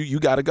tells you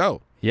got to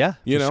go. Yeah,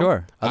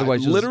 sure.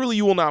 Otherwise, literally,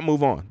 you will not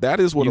move on. That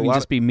is what you can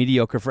just be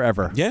mediocre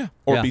forever. Yeah,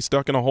 or be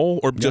stuck in a hole,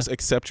 or just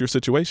accept your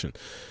situation.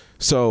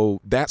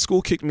 So that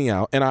school kicked me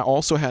out, and I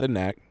also had a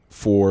knack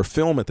for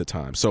film at the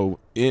time. So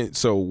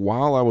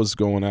while I was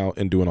going out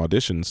and doing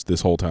auditions this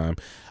whole time,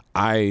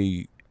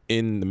 I,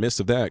 in the midst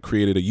of that,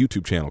 created a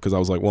YouTube channel because I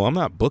was like, well, I'm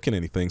not booking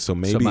anything, so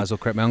maybe... So I might as well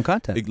create my own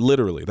content.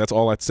 Literally, that's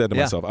all I said to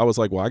myself. I was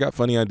like, well, I got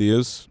funny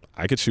ideas.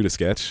 I could shoot a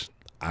sketch.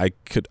 I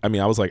had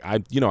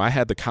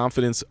the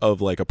confidence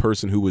of a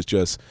person who was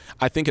just,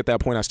 I think at that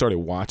point I started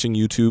watching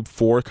YouTube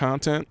for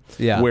content.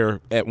 Yeah. Where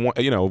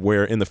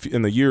where in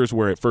the years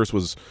where it first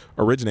was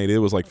originated, it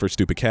was for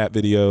stupid cat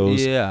videos,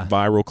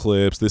 viral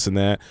clips, this and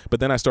that. But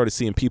then I started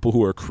seeing people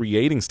who are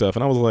creating stuff,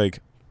 and I was like,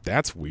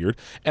 that's weird.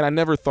 And I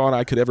never thought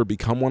I could ever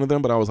become one of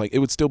them, but I was like, it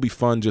would still be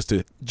fun just to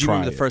try. Do you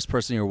remember the first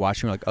person you were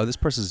watching, you're like, oh, this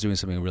person's doing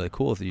something really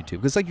cool with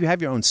YouTube? Because you have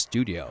your own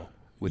studio.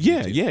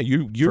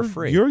 You're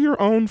free. You're your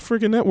own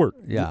freaking network.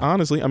 Yeah.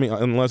 Honestly, I mean,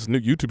 unless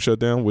YouTube shut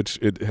down, which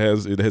it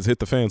has hit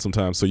the fan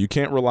sometimes. So you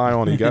can't rely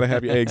on it. You got to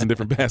have your eggs in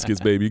different baskets,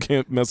 baby. You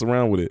can't mess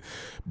around with it.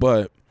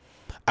 But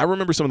I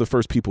remember some of the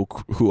first people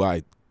who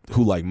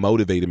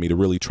motivated me to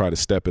really try to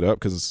step it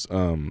up, because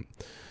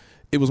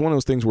it was one of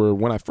those things where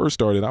when I first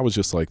started, I was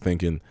just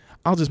thinking,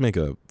 I'll just make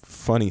a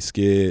funny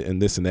skit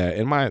and this and that.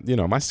 And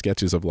my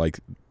sketches of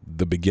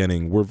the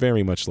beginning were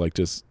very much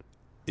just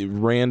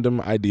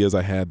random ideas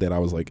I had that I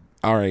was like,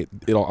 all right,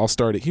 I'll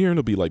start it here, and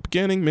it'll be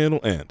beginning, middle,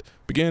 end,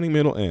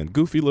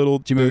 goofy little.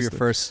 Do you remember your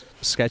first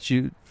sketch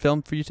you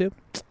filmed for YouTube?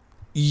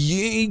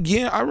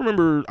 Yeah, I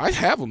remember. I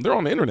have them. They're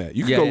on the internet.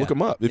 You can go look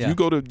them up. If you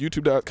go to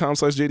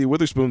youtube.com/JD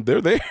Witherspoon,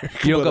 they're there.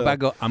 You don't go back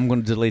and go, I'm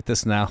going to delete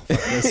this now.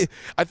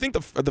 I think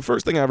the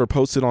first thing I ever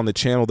posted on the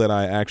channel that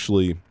I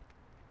actually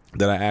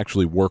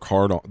work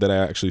hard on, that I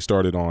actually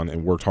started on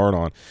and worked hard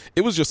on,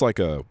 it was just like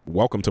a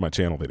welcome to my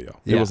channel video.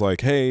 It was like,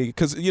 hey,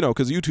 because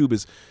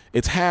YouTube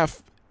it's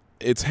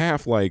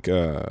half like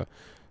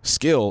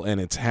skill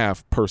and it's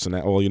half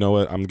personality. Well, you know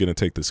what? I'm gonna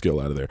take the skill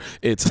out of there.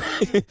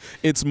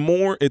 It's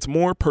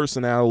more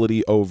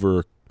personality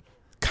over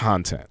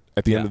content.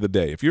 At the end of the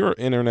day, if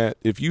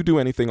you do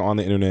anything on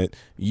the internet,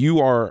 you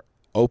are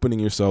opening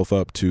yourself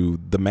up to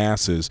the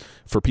masses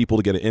for people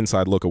to get an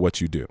inside look at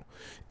what you do.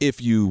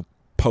 If you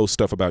post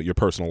stuff about your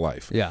personal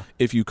life,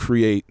 if you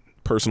create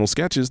personal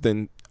sketches,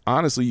 then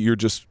honestly, you're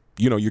just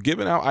you're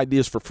giving out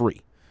ideas for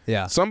free.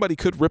 Yeah. Somebody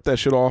could rip that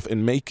shit off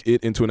and make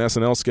it into an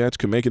SNL sketch,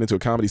 could make it into a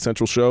Comedy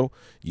Central show.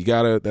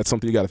 That's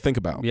something you gotta think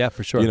about. Yeah,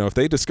 for sure. If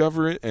they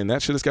discover it and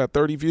that shit has got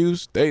 30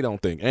 views, they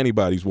don't think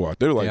anybody's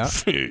watched. They're like,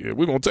 shit,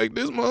 we're gonna take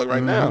this mug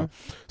right now.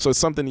 So it's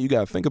something you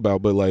gotta think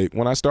about. But like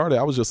when I started,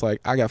 I was just like,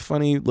 I got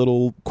funny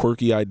little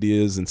quirky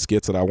ideas and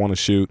skits that I want to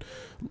shoot.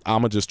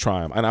 I'ma just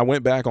try them. And I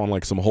went back on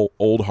like some whole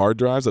old hard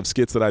drives of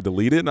skits that I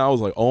deleted, and I was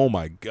like, oh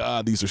my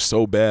God, these are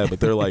so bad. But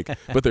they're like,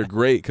 but they're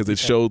great because it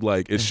showed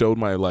my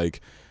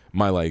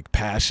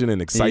passion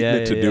and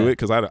excitement to do it,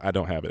 because I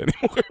don't have it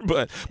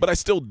anymore, but I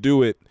still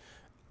do it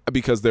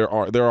because there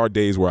are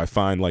days where I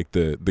find like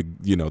the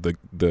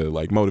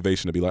like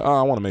motivation to be like, oh,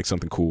 I want to make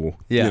something cool.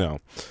 And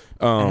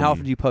how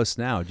often do you post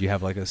now? Do you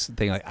have like a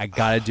thing like I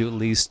gotta do at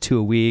least 2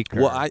 a week?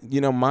 Or?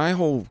 Well, my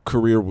whole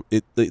career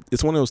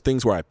it's one of those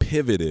things where I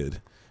pivoted,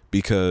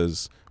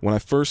 because when I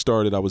first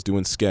started I was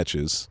doing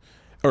sketches.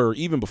 Or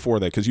even before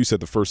that, because you said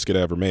the first skit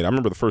I ever made. I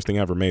remember the first thing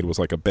I ever made was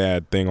like a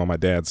bad thing on my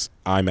dad's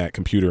iMac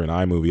computer in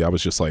iMovie. I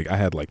was just like,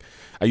 I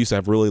used to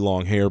have really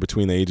long hair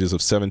between the ages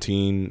of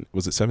 14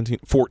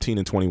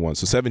 and 21.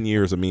 So 7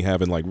 years of me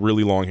having like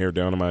really long hair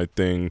down to my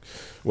thing,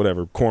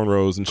 whatever,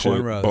 cornrows and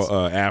shit,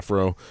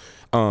 afro.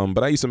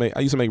 But I used to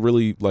make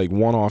really like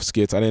one-off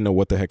skits. I didn't know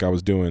what the heck I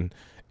was doing,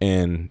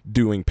 and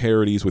doing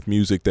parodies with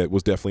music that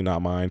was definitely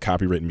not mine,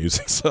 copywritten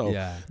music. So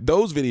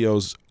those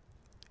videos,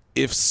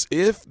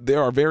 if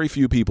there are very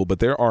few people, but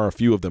there are a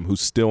few of them who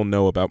still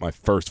know about my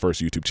first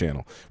YouTube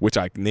channel, which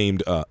I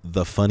named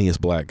The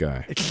Funniest Black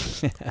Guy.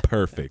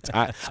 Perfect.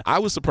 I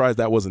was surprised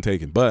that wasn't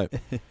taken, but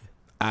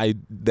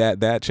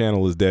that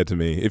channel is dead to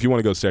me. If you want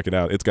to go check it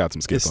out, it's got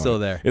some skits. It's still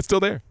there. It's still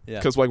there. Yeah.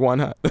 Because like, why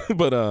not?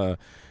 But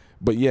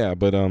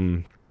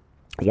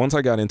once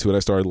I got into it, I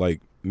started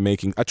like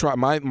making. I tried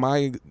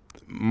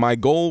my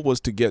goal was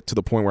to get to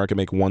the point where I could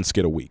make one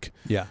skit a week.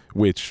 Yeah.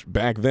 Which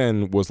back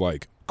then was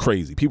like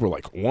crazy. People were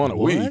like, one a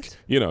week?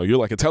 You're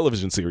like a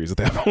television series at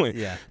that point.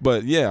 Yeah.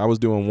 But yeah, I was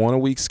doing 1 a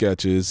week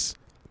sketches,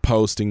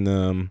 posting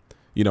them,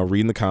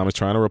 reading the comments,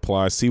 trying to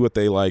reply, see what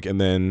they like, and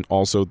then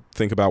also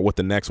think about what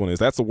the next one is.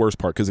 That's the worst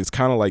part, because it's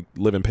kind of like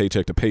living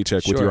paycheck to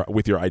paycheck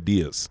with your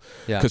ideas.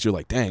 Yeah. Because you're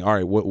like, dang, all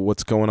right,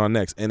 what's going on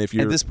next? And if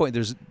you're at this point,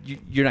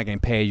 you're not getting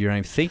paid. You're not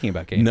even thinking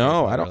about getting paid.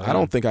 No, I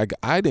don't think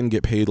I didn't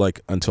get paid like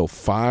until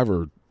 5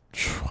 or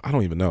I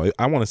don't even know.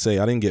 I want to say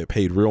I didn't get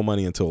paid real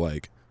money until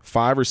like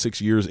 5 or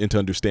 6 years into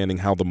understanding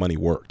how the money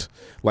worked.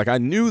 Like I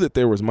knew that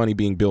there was money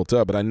being built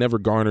up, but I never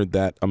garnered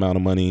that amount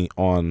of money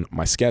on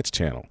my sketch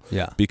channel.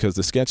 Yeah. Because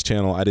the sketch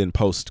channel, I didn't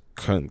post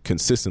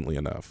consistently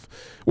enough.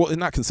 Well,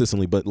 not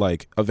consistently, but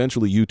like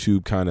eventually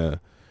YouTube kind of,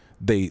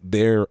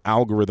 their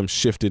algorithm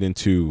shifted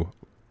into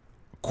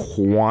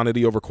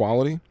quantity over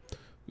quality.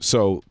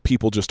 So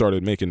people just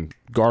started making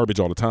garbage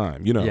all the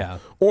time,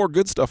 or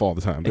good stuff all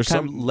the time. It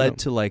kind of led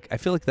to like, I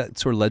feel like that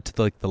sort of led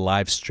to like the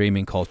live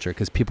streaming culture,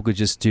 because people could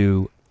just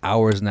do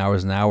hours and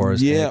hours and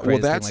hours. Yeah, well,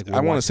 that's I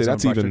want to say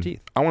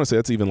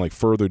that's even like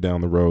further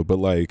down the road. But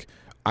like,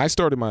 I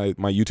started my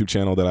YouTube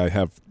channel that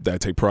I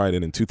take pride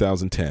in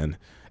 2010.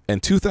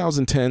 And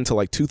 2010 to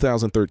like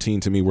 2013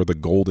 to me were the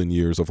golden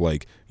years of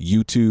like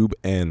YouTube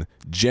and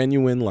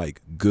genuine like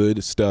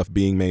good stuff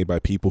being made by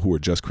people who were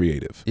just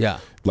creative. Yeah.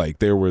 Like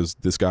there was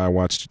this guy I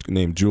watched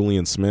named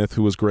Julian Smith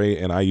who was great,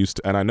 and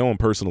I know him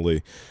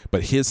personally,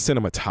 but his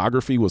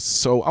cinematography was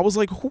so, I was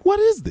like, what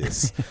is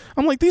this?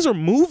 I'm like, these are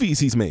movies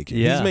he's making.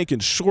 Yeah. He's making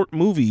short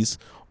movies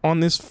on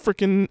this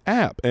freaking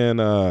app.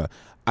 And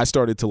I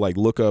started to like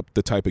look up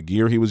the type of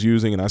gear he was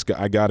using, and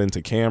I got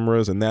into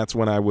cameras, and that's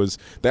when I was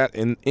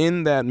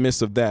in that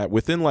midst of that,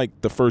 within like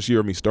the first year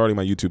of me starting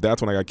my YouTube,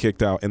 that's when I got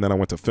kicked out, and then I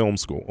went to film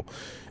school.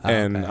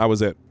 And I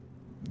was at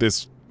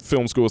this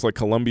film school. It's like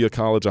Columbia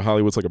College of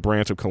Hollywood. It's like a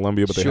branch of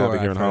Columbia, but they have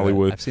it here in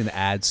Hollywood. I've seen the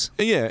ads.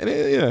 Yeah,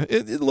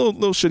 it's a little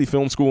shitty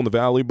film school in the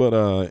Valley, but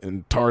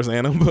in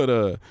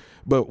Tarzana.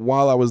 But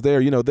while I was there,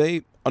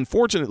 they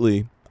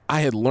unfortunately,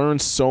 I had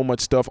learned so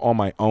much stuff on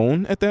my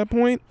own at that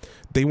point.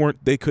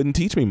 They couldn't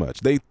teach me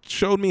much. They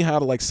showed me how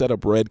to like set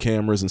up Red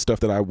cameras and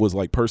stuff that I was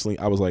like, personally,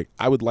 I was like,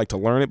 I would like to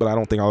learn it, but I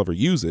don't think I'll ever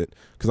use it,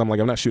 because I'm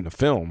like, I'm not shooting a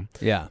film.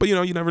 Yeah. But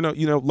you never know.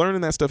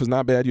 Learning that stuff is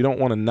not bad. You don't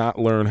want to not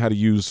learn how to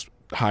use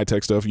high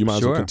tech stuff. You might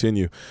as well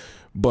continue.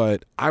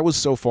 But I was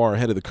so far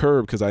ahead of the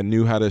curve because I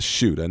knew how to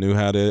shoot. I knew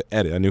how to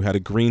edit. I knew how to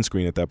green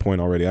screen at that point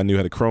already. I knew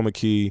how to chroma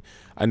key.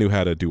 I knew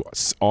how to do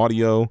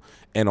audio.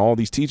 And all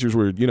these teachers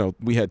were,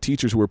 we had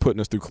teachers who were putting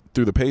us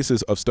through the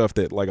paces of stuff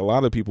that, like, a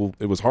lot of people,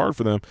 it was hard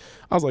for them.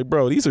 I was like,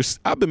 bro,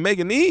 I've been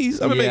making these.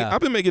 I've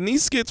been making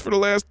these skits for the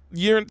last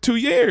 2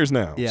 years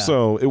now. Yeah.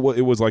 So it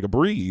was like a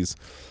breeze.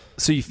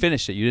 So you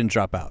finished it. You didn't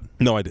drop out.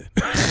 No, I did.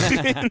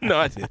 No,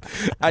 I did.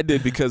 I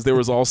did because there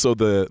was also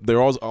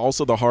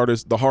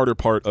the harder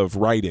part of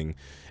writing,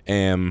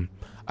 and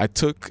I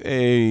took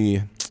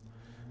a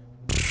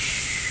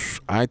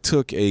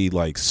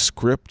like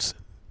script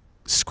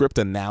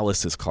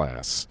analysis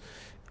class,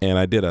 and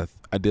I did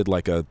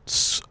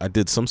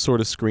some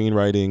sort of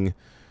screenwriting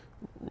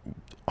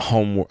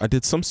homework. I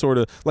did some sort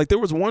of, like, there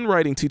was one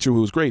writing teacher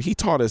who was great. He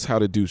taught us how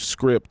to do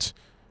script.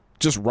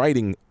 Just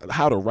writing,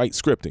 how to write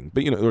scripting,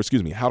 but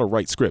how to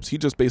write scripts. He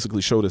just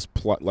basically showed us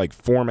like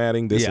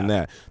formatting this and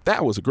that.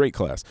 That was a great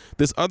class.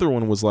 This other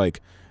one was like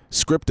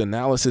script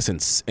analysis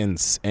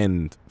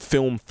and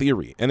film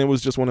theory, and it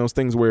was just one of those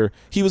things where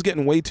he was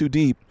getting way too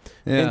deep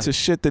into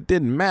shit that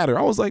didn't matter.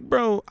 I was like,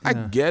 bro, I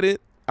get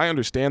it. I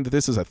understand that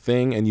this is a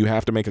thing and you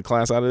have to make a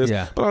class out of this.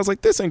 Yeah. But I was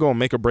like, this ain't gonna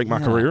make or break my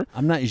career.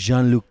 I'm not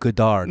Jean-Luc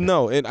Godard.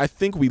 No, and I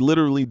think we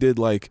literally did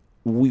like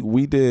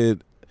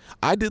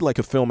I did like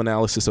a film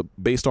analysis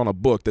based on a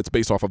book that's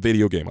based off a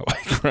video game I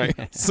like,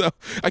 right? So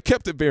I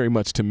kept it very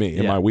much to me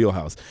in my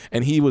wheelhouse.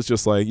 And he was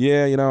just like,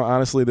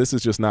 honestly, this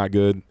is just not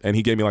good. And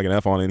he gave me like an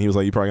F on it. And he was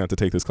like, you probably have to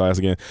take this class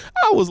again.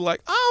 I was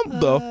like, I'm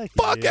the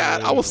fuck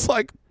out. I was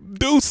like,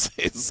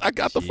 deuces. I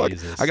got the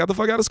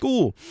fuck out of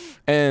school.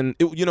 And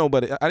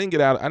but I didn't get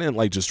out. I didn't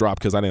like just drop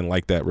because I didn't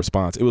like that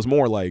response. It was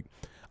more like,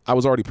 I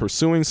was already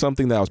pursuing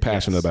something that I was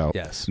passionate about.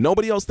 Yes.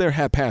 Nobody else there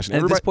had passion.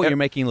 And at this point, you're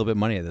making a little bit of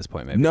money at this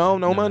point, maybe. No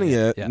money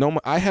yet. Yeah. No,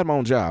 I had my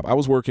own job. I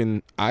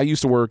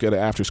used to work at an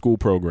after-school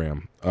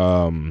program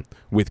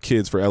with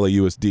kids for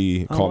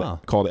LAUSD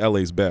called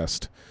LA's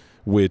Best,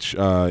 which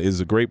is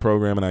a great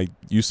program, and I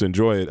used to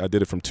enjoy it. I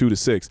did it from 2 to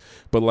 6.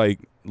 But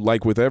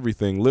like with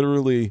everything,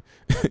 literally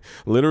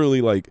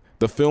like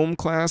the film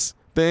class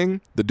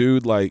thing, the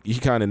dude, like, he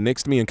kind of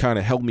nixed me and kind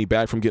of held me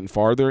back from getting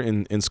farther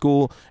in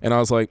school. And I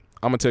was like,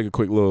 I'm gonna take a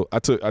quick little. I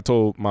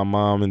told my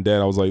mom and dad,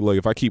 I was like, look,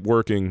 if I keep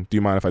working, do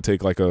you mind if I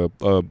take like a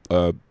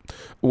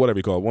whatever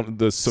you call it,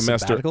 the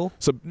semester? Sabbatical?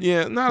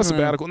 Not a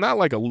sabbatical, not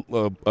like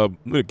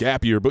a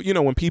gap year, but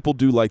when people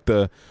do like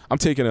I'm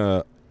taking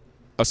a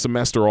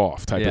semester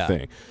off type of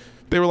thing.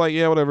 They were like,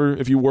 yeah, whatever.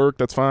 If you work,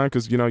 that's fine,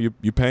 because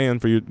you paying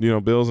for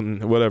your bills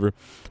and whatever.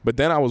 But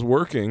then I was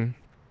working.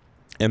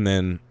 And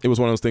then it was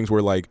one of those things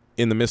where, like,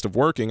 in the midst of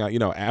working,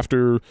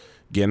 after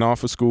getting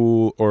off of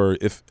school, or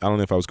if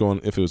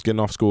it was getting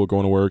off of school or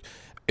going to work,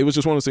 it was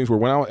just one of those things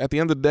where at the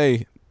end of the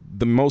day,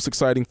 the most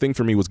exciting thing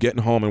for me was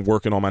getting home and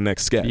working on my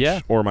next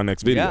sketch or my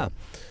next video. Yeah.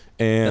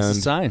 And that's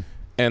a sign.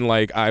 And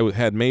like, I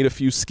had made a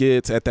few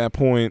skits at that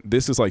point.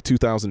 This is like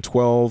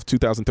 2012,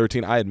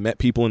 2013. I had met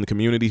people in the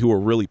community who were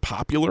really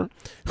popular,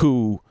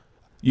 who,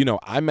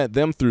 I met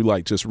them through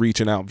like just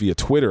reaching out via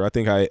Twitter. I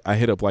think I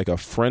hit up like a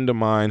friend of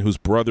mine whose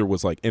brother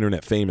was like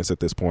internet famous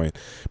at this point.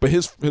 But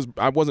his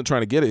I wasn't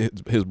trying to get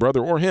it, his brother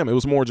or him. It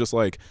was more just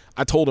like,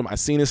 I told him I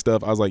seen his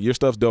stuff. I was like, your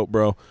stuff's dope,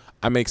 bro.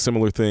 I make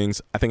similar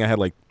things. I think I had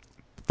like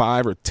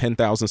 5 or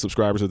 10,000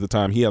 subscribers at the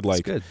time. He had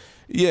like, that's good.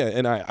 Yeah,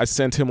 and I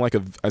sent him like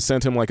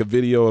a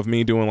video of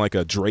me doing like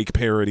a Drake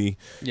parody,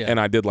 and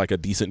I did like a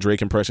decent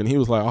Drake impression. He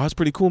was like, "Oh, that's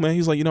pretty cool, man."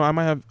 He's like, I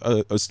might have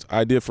a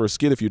idea for a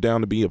skit if you're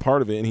down to be a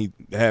part of it. And he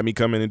had me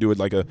come in and do it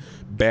like a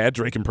bad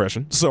Drake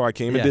impression. So I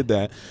came and did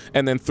that,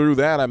 and then through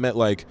that I met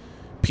like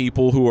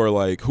people who were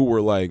like.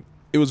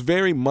 It was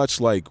very much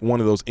like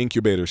one of those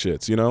incubator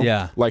shits,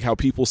 Yeah. Like how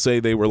people say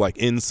they were like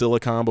in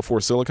Silicon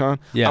before Silicon.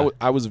 Yeah.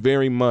 I was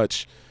very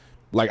much.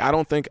 Like, I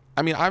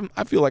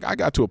feel like I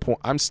got to a point,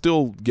 I'm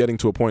still getting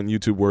to a point in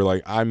YouTube where,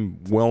 like,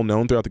 I'm well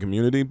known throughout the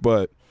community,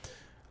 but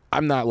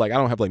I'm not, like, I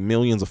don't have, like,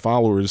 millions of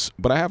followers,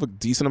 but I have a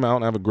decent amount,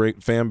 and I have a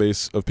great fan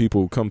base of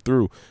people who come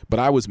through. But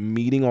I was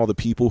meeting all the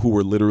people who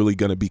were literally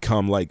going to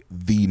become, like,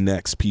 the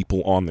next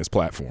people on this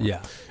platform.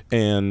 Yeah.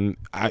 And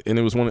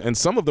it was and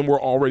some of them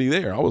were already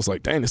there. I was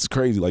like, dang, this is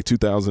crazy. Like,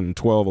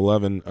 2012,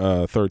 11,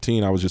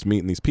 13, I was just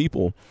meeting these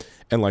people,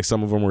 and, like,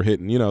 some of them were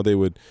hitting,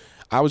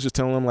 I was just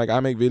telling them, like, I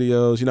make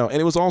videos,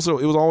 and it was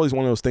always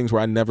one of those things where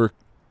I never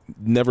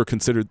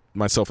considered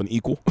myself an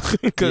equal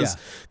because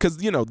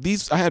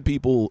I had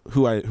people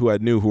who I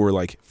knew who were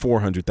like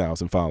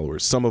 400,000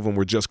 followers. Some of them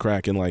were just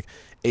cracking like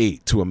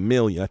 8 to 1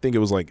 million. I think it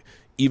was like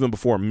even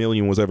before 1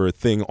 million was ever a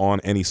thing on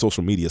any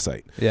social media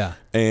site. Yeah.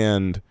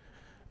 And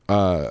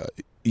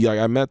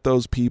I met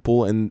those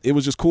people, and it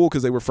was just cool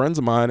because they were friends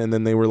of mine, and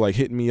then they were like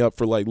hitting me up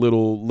for like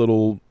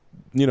little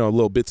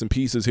bits and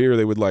pieces here.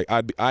 They would like,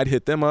 I'd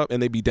hit them up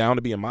and they'd be down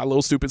to be in my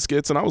little stupid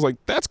skits. And I was like,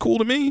 that's cool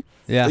to me.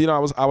 Yeah. I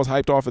was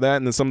hyped off of that.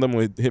 And then some of them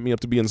would hit me up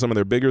to be in some of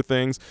their bigger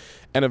things.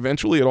 And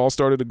eventually it all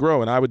started to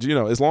grow. And I would,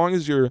 as long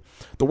as the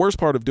worst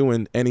part of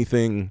doing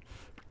anything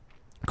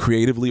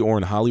creatively or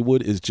in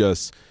Hollywood is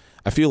just,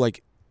 I feel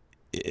like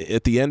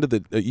at the end of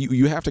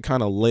you have to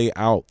kind of lay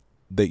out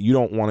that you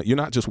don't want to, you're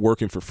not just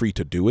working for free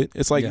to do it.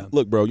 It's like,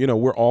 look, bro, you know,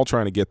 we're all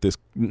trying to get this,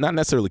 not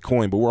necessarily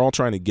coin, but we're all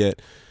trying to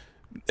get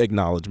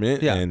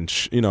acknowledgement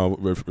and, you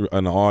know,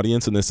 an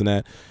audience and this and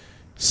that.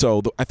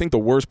 So I think the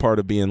worst part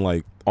of being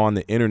like on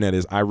the internet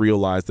is I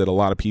realized that a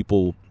lot of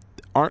people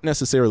aren't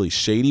necessarily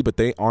shady, but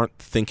they aren't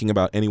thinking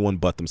about anyone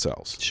but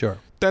themselves. Sure.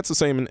 That's the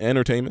same in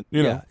entertainment.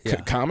 You know,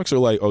 comics are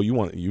like, oh, you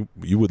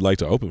would like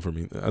to open for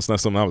me. That's not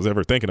something I was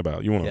ever thinking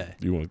about. You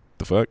want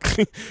the fuck?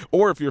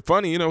 Or if you're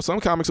funny, you know, some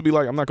comics will be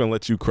like, I'm not going to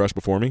let you crush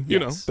before me. You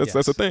know,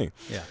 that's a thing.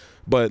 Yeah.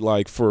 But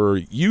like for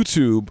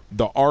YouTube,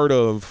 the art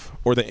of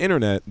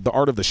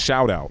the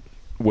shout out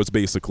was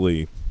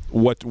basically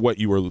what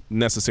you were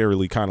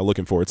necessarily kind of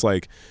looking for. It's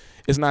like,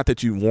 it's not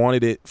that you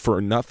wanted it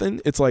for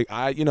nothing. It's like,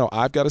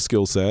 I've got a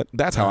skill set.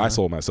 That's how I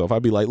sold myself.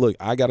 I'd be like, look,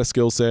 I got a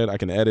skill set. I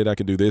can edit. I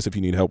can do this if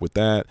you need help with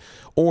that.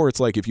 Or it's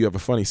like, if you have a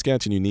funny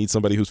sketch and you need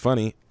somebody who's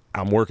funny,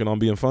 I'm working on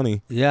being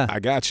funny. Yeah. I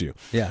got you.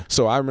 Yeah.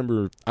 So I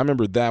remember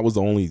that was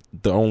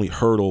the only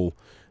hurdle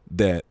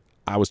that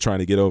I was trying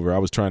to get over. I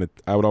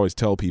would always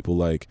tell people,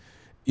 like,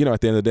 you know,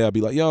 at the end of the day, I'd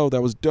be like, yo,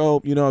 that was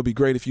dope. You know, it'd be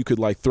great if you could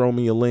like throw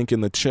me a link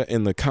in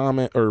the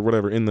comment or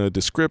whatever in the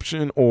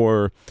description,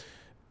 or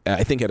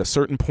I think at a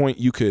certain point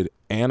you could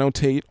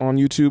annotate on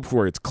YouTube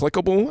where it's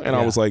clickable, and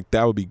I was like,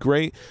 that would be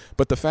great.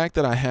 But the fact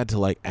that I had to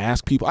like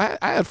ask people, I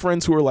had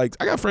friends who are like,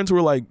 I got friends who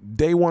are like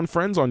day one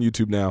friends on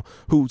YouTube now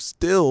who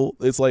still,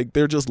 it's like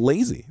they're just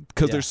lazy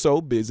because they're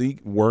so busy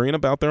worrying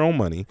about their own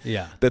money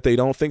that they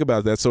don't think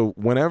about that. So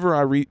whenever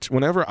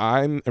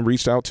I'm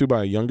reached out to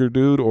by a younger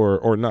dude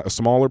or not a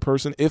smaller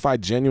person, if I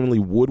genuinely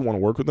would want to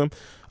work with them,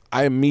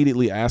 I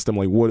immediately asked them,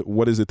 like,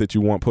 what is it that you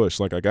want pushed?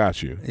 Like, I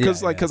got you.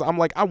 Because I'm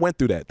like, I went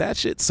through that. That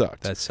shit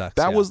sucked. That sucks.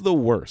 That was the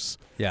worst.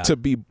 Yeah. To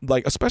be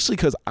like, especially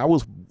because I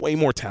was way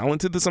more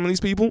talented than some of these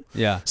people.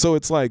 Yeah. So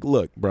it's like,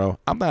 look, bro,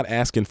 I'm not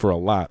asking for a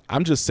lot.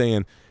 I'm just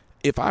saying,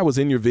 if I was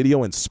in your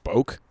video and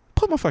spoke,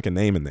 put my fucking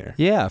name in there.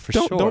 Yeah, for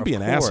sure. Don't be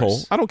an asshole.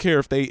 I don't care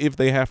if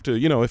they have to,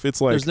 you know, if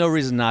it's like, there's no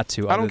reason not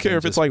to. I don't care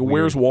if it's like,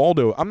 where's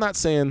Waldo? I'm not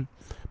saying,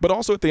 but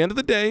also at the end of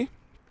the day,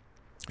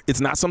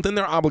 it's not something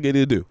they're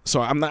obligated to do. So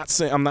I'm not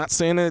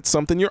saying that it's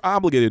something you're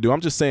obligated to do.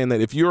 I'm just saying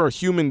that if you're a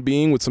human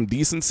being with some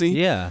decency,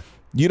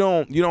 you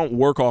don't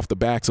work off the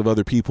backs of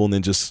other people and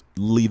then just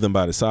leave them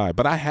by the side.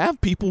 But I have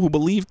people who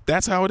believe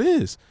that's how it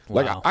is. Wow.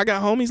 Like I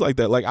got homies like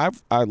that. Like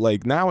I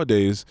like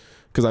nowadays,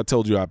 because I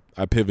told you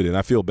I pivoted.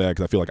 I feel bad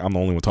because I feel like I'm the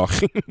only one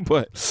talking.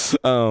 But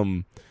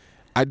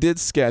I did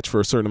sketch for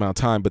a certain amount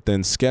of time, but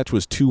then sketch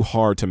was too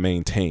hard to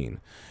maintain.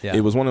 Yeah.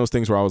 It was one of those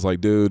things where I was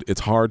like, dude,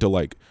 it's hard to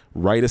like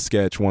write a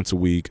sketch once a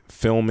week,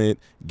 film it,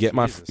 get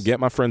my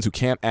friends who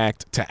can't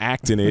act to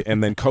act in it,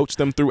 and then coach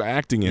them through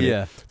acting in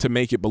it to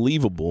make it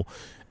believable.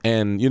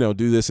 And, you know,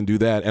 do this and do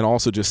that, and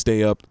also just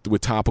stay up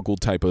with topical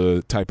type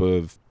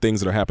of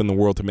things that are happening in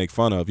the world to make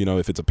fun of, you know,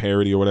 if it's a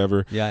parody or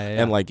whatever.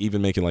 And like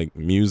even making like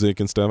music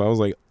and stuff. I was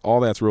like, all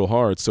that's real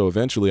hard. So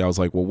eventually I was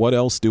like, well, what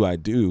else do I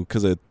do?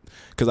 Because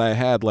I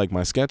had like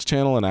my sketch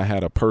channel and I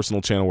had a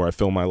personal channel where I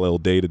film my little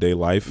day-to-day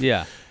life.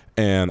 Yeah.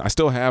 And I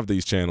still have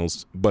these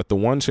channels, but the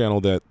one channel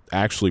that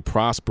actually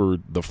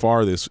prospered the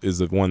farthest is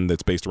the one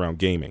that's based around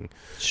gaming.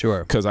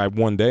 Sure. Because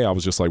one day I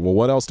was just like, well,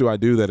 what else do I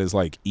do that is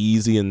like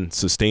easy and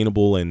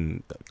sustainable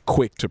and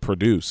quick to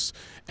produce?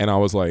 And I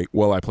was like,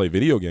 well, I play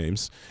video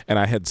games. And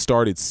I had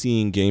started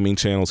seeing gaming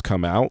channels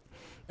come out.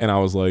 And I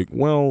was like,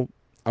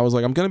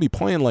 I'm going to be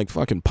playing like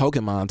fucking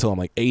Pokemon until I'm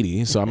like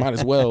 80, so I might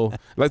as well.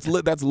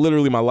 That's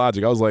literally my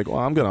logic. I was like, well,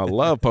 I'm going to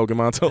love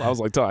Pokemon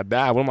until I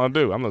die. What am I going to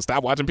do? I'm going to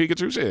stop watching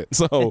Pikachu shit.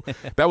 So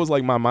that was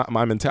like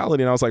my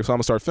mentality, and I was like, so I'm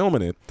going to start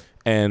filming it.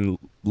 And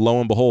lo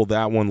and behold,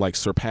 that one like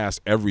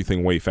surpassed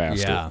everything way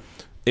faster. Yeah.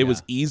 It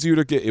was easier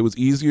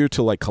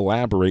to like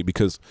collaborate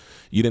because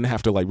you didn't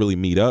have to like really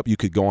meet up. You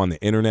could go on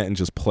the internet and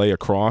just play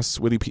across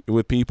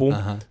with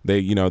people.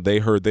 They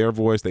heard their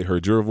voice, they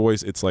heard your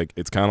voice. It's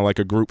kind of like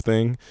a group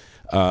thing.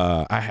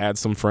 I had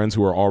some friends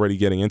who were already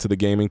getting into the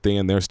gaming thing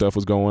and their stuff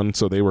was going,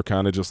 so they were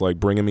kind of just like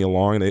bringing me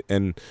along.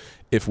 And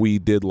if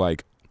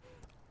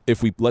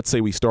let's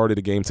say we started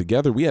a game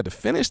together, we had to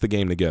finish the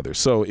game together.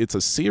 So it's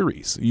a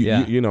series.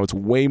 You know, it's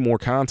way more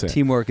content.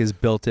 Teamwork is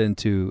baked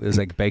into.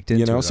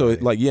 You know, so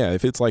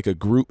if it's like a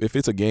group, if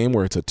it's a game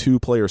where it's a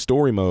 2-player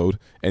story mode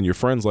and your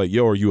friend's like,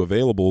 yo, are you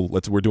available?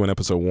 We're doing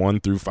episode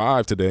 1 through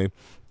 5 today.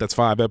 That's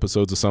 5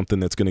 episodes of something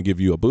that's going to give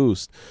you a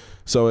boost.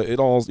 So it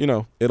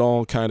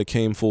all kind of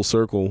came full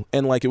circle.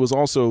 And like, it was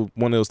also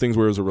one of those things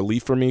where it was a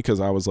relief for me because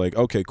I was like,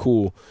 okay,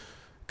 cool.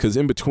 Because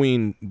in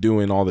between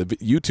doing all the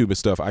YouTube and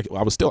stuff, I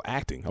was still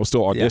acting. I was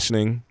still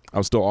auditioning.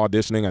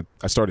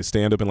 I started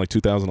stand-up in like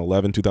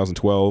 2011,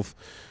 2012.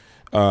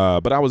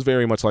 But I was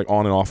very much like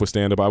on and off with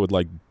stand-up. I would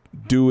like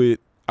do it.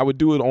 I would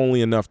do it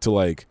only enough to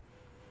like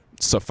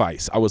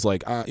suffice. I was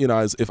like,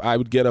 if I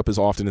would get up as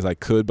often as I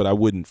could, but I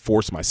wouldn't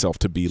force myself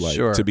to be like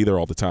to be there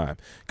all the time.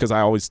 Because I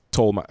always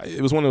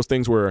it was one of those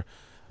things where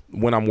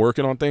when I'm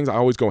working on things, I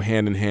always go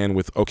hand in hand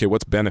with, okay,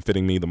 what's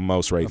benefiting me the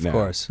most right now? Of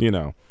course. You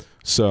know.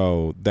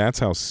 So that's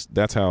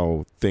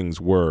how things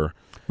were.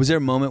 Was there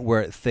a moment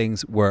where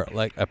things were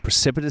like a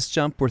precipitous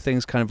jump, where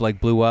things kind of like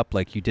blew up?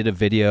 Like you did a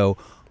video.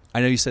 I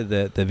know you said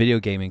the video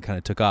gaming kind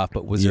of took off,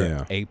 but was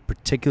there a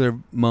particular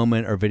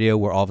moment or video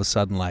where all of a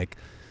sudden like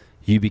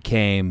you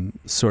became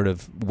sort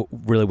of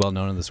really well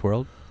known in this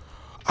world?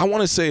 I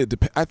want to say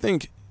I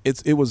think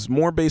it was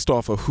more based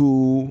off of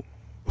who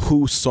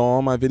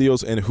saw my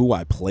videos and who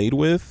I played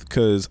with,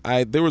 because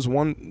there was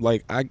one,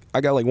 like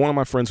I got like one of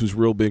my friends who's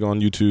real big on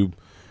YouTube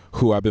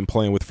who I've been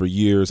playing with for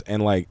years,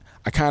 and like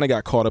I kind of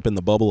got caught up in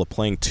the bubble of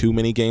playing too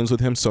many games with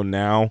him, so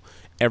now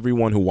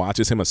everyone who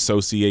watches him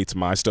associates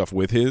my stuff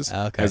with his,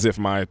 as if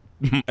my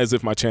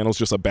channel's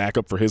just a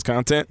backup for his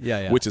content,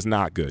 which is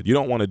not good. You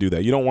don't want to do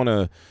that. You don't want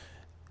to,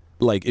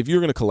 like, if you're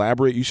going to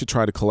collaborate, you should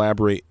try to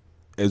collaborate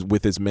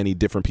with as many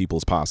different people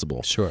as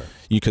possible. Sure.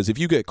 Because if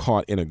you get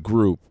caught in a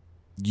group,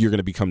 you're going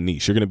to become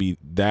niche. You're going to be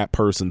that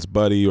person's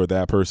buddy or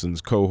that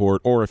person's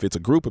cohort, or if it's a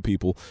group of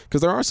people,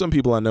 because there are some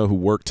people I know who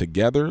work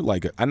together.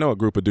 Like I know a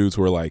group of dudes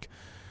who are like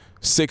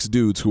 6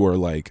 dudes who are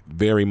like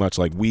very much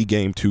like we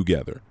game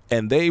together,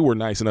 and they were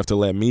nice enough to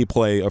let me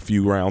play a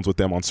few rounds with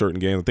them on certain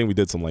games. I think we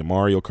did some like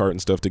Mario Kart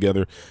and stuff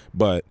together,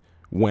 but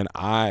when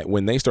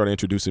they started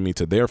introducing me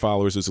to their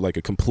followers, it was like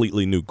a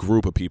completely new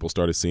group of people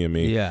started seeing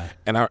me. Yeah.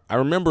 And I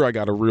remember I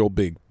got a real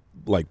big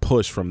like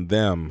push from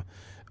them.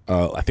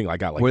 I think I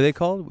got like. What are they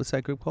called? What's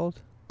that group called?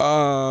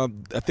 I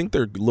think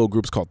their little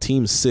group's called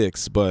Team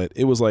 6, but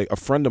it was like a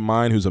friend of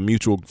mine who's a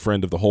mutual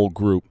friend of the whole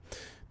group.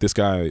 This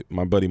guy,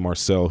 my buddy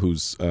Marcel,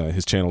 who's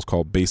his channel's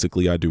called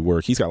Basically I Do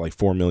Work. He's got like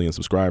 4 million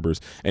subscribers,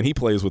 and he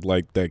plays with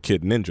like that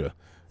kid Ninja.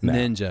 Now.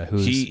 Ninja,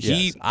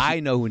 who's I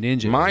know who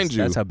Ninja is.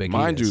 That's how big he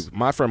is. Mind you,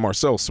 my friend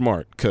Marcel's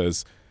smart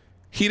because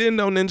he didn't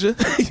know Ninja.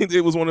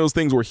 It was one of those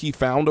things where he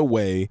found a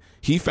way.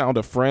 He found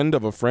a friend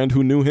of a friend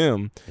who knew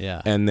him.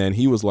 Yeah. And then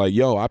he was like,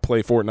 yo, I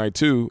play Fortnite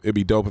too. It'd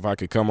be dope if I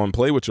could come on and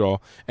play with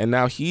y'all. And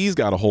now he's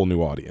got a whole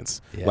new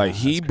audience. Yeah, like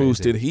he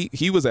boosted,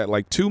 he was at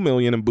like 2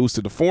 million and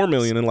boosted to 4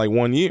 million in like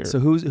 1 year. So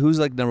who's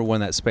like number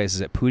one in that space?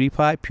 Is it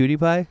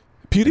PewDiePie?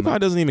 PewDiePie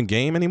doesn't even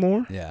game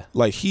anymore. Yeah.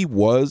 Like he's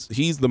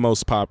the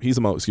most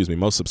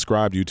most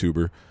subscribed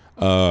YouTuber.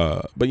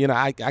 But you know,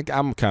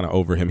 I'm kind of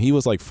over him. He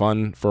was like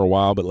fun for a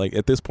while, but like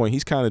at this point,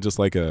 he's kind of just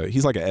like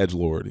he's like an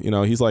edgelord. You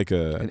know, he's like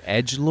an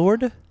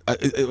edgelord.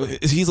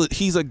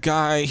 He's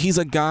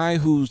a guy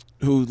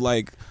who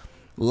like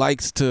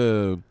likes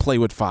to play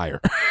with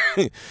fire.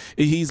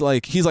 he's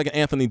like an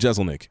Anthony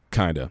Jeselnik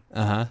kind of.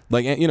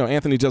 Like, you know,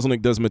 Anthony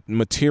Jeselnik does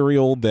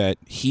material that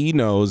he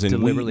knows and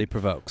deliberately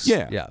provokes.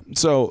 Yeah.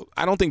 So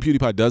I don't think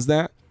PewDiePie does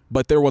that,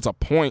 but there was a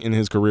point in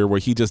his career where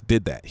he just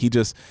did that.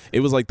 It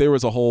was like there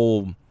was a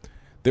whole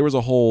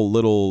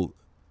little,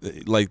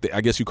 like,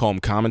 I guess you call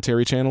them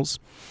commentary channels,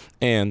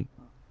 and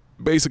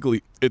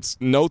basically it's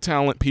no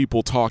talent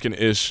people talking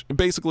ish.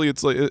 Basically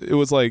it's like it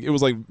was like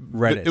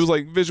Reddit. It was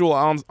like visual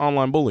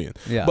online bullying.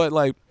 Yeah. But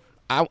like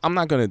I'm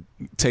not going to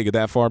take it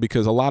that far,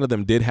 because a lot of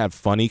them did have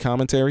funny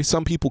commentary.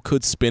 Some people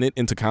could spin it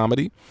into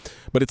comedy,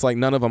 but it's like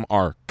none of them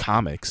are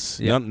comics.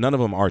 Yeah. None of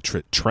them are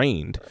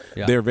trained.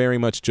 Yeah. They're very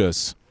much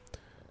just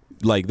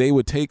like, they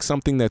would take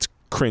something that's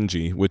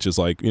cringy, which is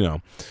like, you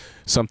know,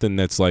 something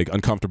that's like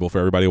uncomfortable for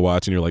everybody to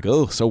watch, and you're like,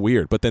 oh, so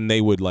weird, but then they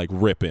would like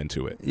rip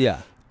into it.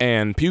 Yeah.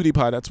 And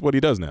PewDiePie, that's what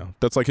he does now.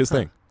 That's like his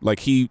thing.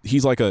 Like he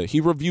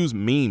reviews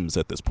memes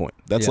at this point.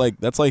 That's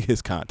like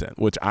his content,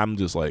 which I'm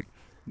just like,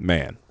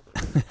 man.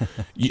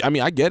 I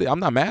mean, I get it. I'm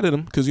not mad at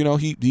him, because you know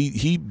he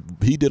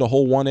did a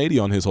whole 180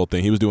 on his whole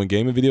thing. He was doing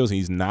gaming videos, and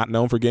he's not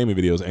known for gaming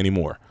videos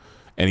anymore.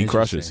 And he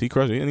crushes.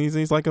 And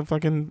he's like a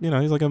fucking, you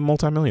know, he's like a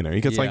multimillionaire.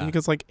 He gets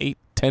like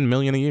 8-10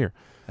 million a year.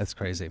 That's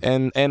crazy.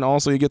 And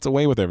also he gets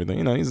away with everything.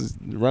 You know, he's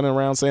running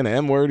around saying the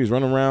M word. He's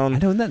running around. I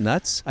know, isn't that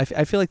nuts?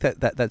 I feel like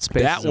that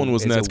space. That one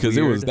was nuts because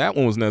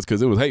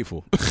it was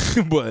hateful.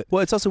 But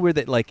well, it's also weird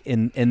that like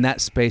in that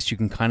space you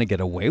can kind of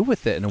get away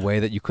with it in a way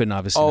that you couldn't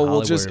obviously. Oh,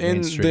 well, just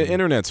in the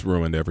internet's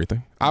ruined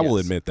everything. I will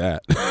admit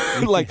that.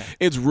 Like,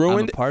 it's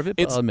ruined. I'm a part of it,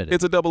 but I'll admit it.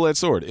 It's a double-edged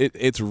sword.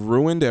 It's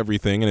ruined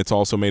everything, and it's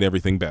also made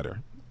everything better.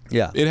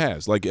 Yeah, it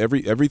has. Like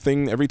every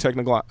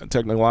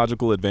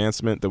technological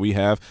advancement that we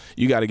have,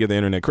 you got to give the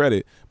internet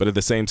credit. But at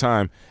the same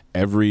time,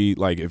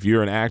 if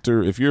you're an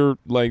actor, if you're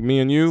like me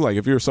and you, like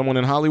if you're someone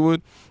in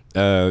Hollywood,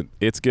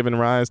 it's giving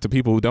rise to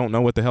people who don't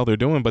know what the hell they're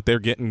doing, but they're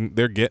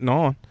getting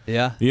on.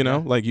 Yeah, you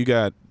know, like you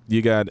got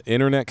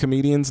internet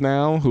comedians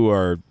now who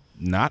are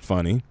not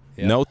funny.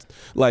 Yeah. No,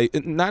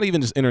 like not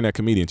even just internet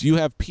comedians. You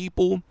have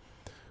people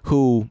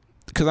who,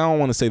 because I don't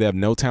want to say they have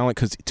no talent,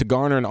 because to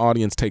garner an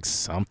audience takes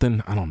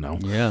something. I don't know.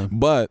 Yeah.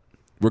 But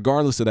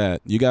regardless of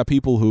that, you got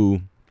people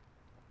who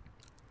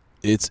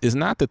it's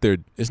not that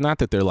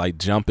they're like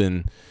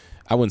jumping.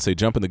 I wouldn't say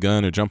jumping the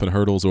gun or jumping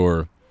hurdles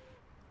or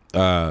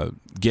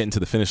getting to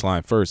the finish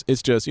line first.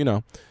 It's just, you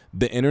know,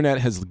 the internet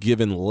has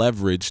given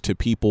leverage to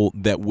people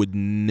that would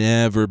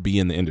never be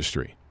in the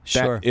industry.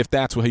 Sure. If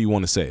that's how you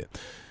want to say it.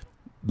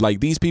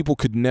 Like, these people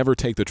could never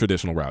take the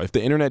traditional route. If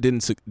the internet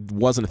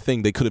wasn't a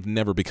thing, they could have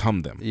never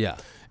become them. Yeah.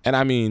 And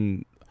I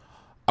mean,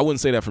 I wouldn't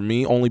say that for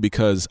me, only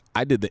because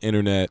I did the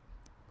internet.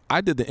 I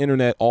did the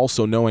internet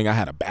also knowing I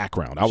had a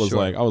background. I was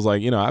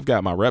like, you know, I've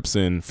got my reps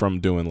in from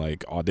doing like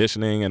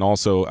auditioning, and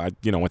also I,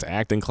 you know, went to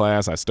acting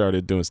class. I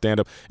started doing stand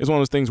up. It's one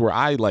of those things where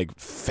I like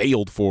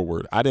failed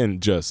forward. I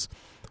didn't just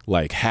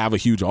like have a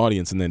huge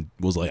audience and then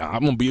was like,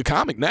 I'm gonna be a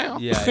comic now.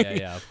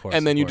 Yeah, of course.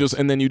 and then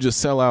you just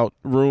sell out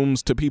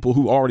rooms to people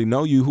who already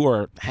know you, who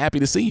are happy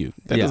to see you.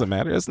 That doesn't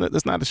matter.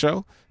 That's not the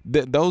show.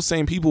 Those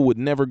same people would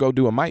never go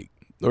do a mic,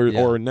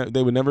 or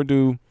they would never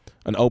do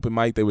an open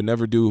mic. They would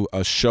never do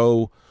a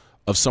show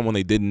of someone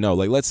they didn't know.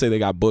 Like let's say they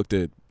got booked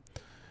to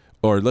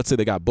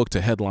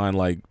headline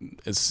like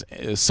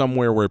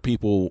somewhere where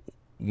people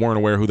weren't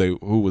aware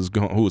who was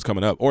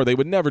coming up, or they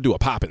would never do a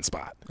popping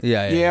spot.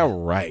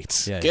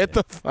 Right. Get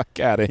the fuck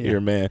out of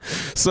here, man.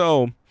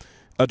 So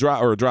a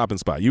dropping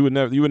spot, you would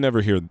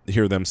never hear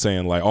them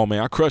saying like, oh man,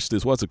 I crushed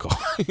this, what's it called?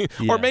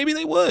 Or maybe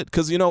they would,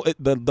 because you know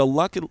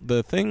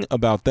the thing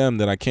about them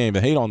that I can't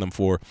even hate on them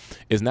for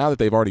is now that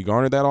they've already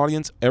garnered that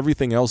audience,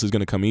 everything else is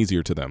going to come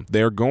easier to them.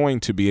 They're going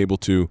to be able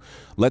to,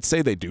 let's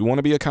say they do want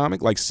to be a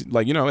comic, like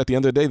you know, at the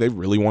end of the day they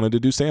really wanted to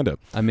do stand up.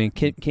 I mean,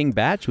 King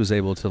Batch was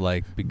able to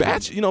like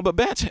Batch, you know, but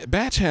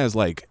Batch has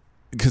like,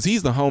 because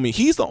he's the homie,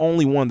 he's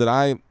one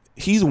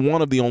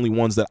of the only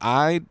ones that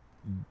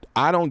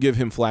I don't give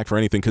him flack for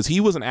anything, because he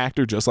was an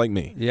actor just like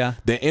me. Yeah.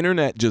 The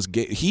internet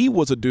he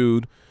was a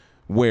dude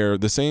where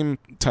the same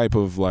type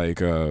of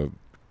like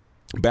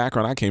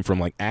background I came from,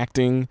 like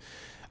acting.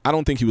 I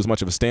don't think he was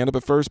much of a stand-up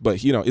at first,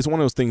 but you know, it's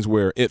one of those things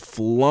where it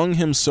flung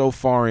him so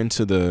far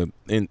into the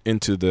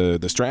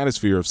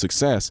stratosphere of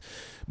success.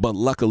 But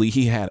luckily,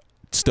 he had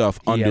stuff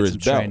under his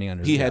belt.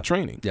 He had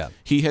training. Yeah.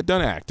 He had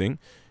done acting.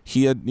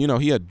 He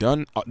had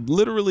done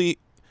literally,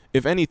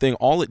 if anything,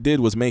 all it did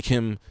was make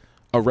him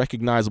a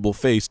recognizable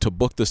face to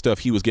book the stuff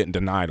he was getting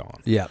denied on.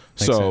 Yeah.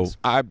 So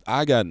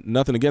I got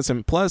nothing against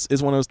him. Plus,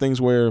 it's one of those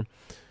things where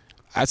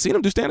I've seen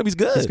him do stand up. He's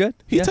good. He's good.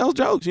 He tells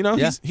jokes. You know.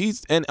 Yeah.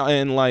 He's and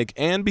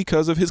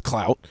because of his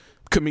clout,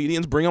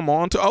 comedians bring him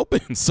on to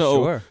open.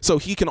 So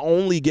he can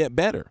only get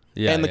better.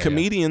 Yeah. And the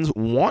comedians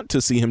want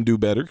to see him do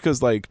better,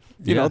 because like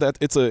you know that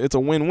it's a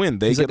win-win.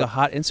 He's like a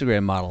hot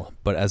Instagram model,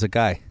 but as a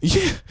guy.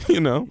 Yeah. You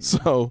know.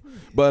 So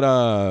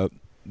but.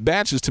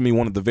 Batch is to me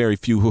one of the very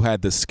few who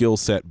had the skill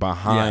set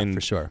behind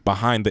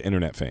the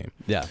internet fame.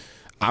 Yeah.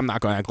 I'm not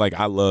going to act like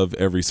I love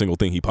every single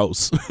thing he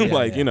posts.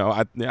 You know,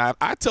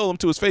 I tell him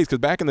to his face, because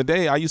back in the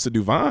day I used to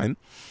do Vine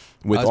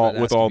with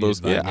all those.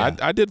 Vine,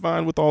 I did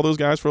Vine with all those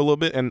guys for a little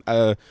bit, and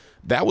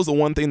that was the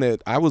one thing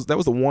that was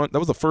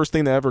the first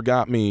thing that ever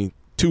got me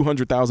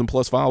 200,000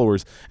 plus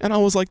followers, and I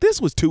was like,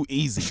 this was too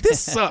easy. This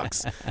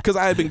sucks, because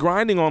I had been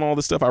grinding on all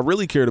the stuff I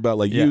really cared about,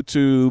 like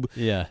YouTube.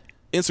 Yeah.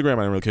 Instagram I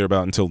didn't really care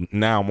about until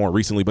now, more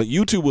recently, but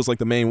YouTube was like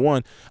the main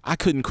one. I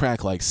couldn't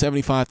crack like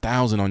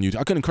 75,000 on YouTube.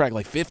 I couldn't crack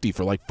like 50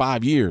 for like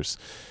 5 years.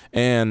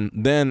 And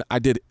then I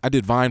did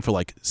Vine for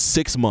like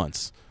 6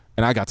 months,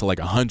 and I got to like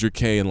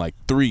 100K in like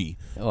 3,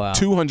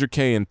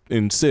 200K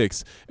in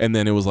 6, and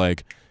then it was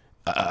like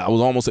I was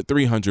almost at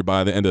 300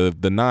 by the end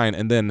of the 9,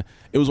 and then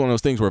it was one of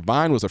those things where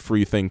Vine was a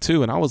free thing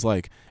too, and I was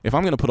like, if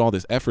I'm going to put all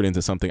this effort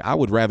into something, I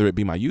would rather it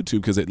be my YouTube,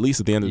 because at least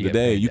at the end of the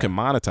day, you can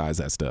monetize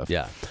that stuff.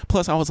 Yeah.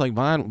 Plus, I was like,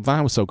 Vine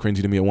was so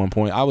cringy to me at one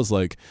point. I was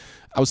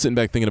sitting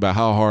back thinking about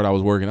how hard I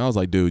was working. I was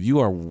like, dude, you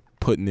are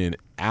putting in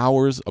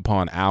hours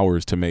upon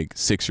hours to make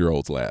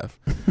 6-year-olds laugh.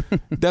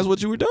 That's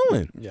what you were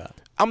doing. Yeah.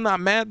 I'm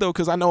not mad though,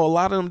 because I know a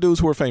lot of them dudes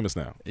who are famous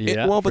now.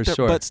 Yeah,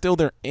 but still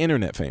they're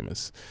internet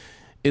famous.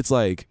 It's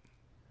like,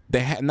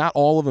 not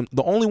all of them.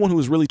 The only one who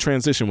was really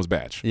transitioned was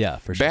Batch. Yeah,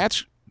 for sure.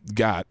 Batch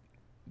got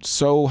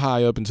so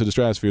high up into the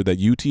stratosphere that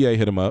UTA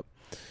hit him up,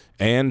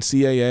 and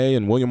CAA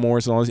and William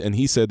Morris and all this, and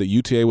he said that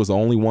UTA was the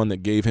only one that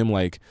gave him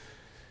like.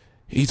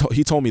 He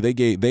told me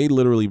they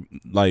literally,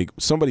 like,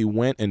 somebody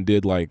went and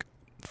did like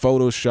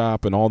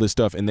Photoshop and all this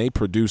stuff, and they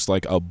produced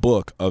like a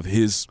book of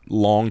his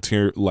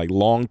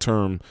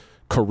long-term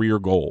career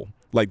goal.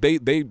 Like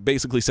they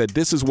basically said,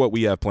 this is what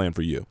we have planned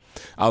for you.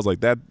 I was like,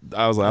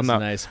 I'm not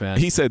nice, man.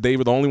 He said they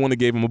were the only one that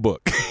gave him a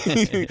book,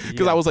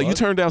 because I was like, you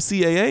turned down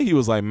CAA? He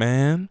was like,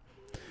 man,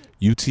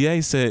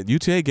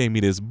 UTA gave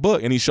me this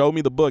book, and he showed me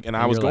the book, and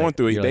I was going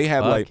through it. They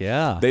had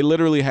they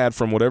literally had,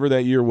 from whatever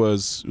that year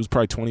was, it was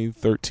probably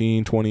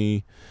 2013,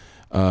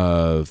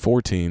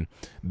 2014.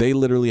 They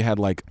literally had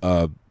like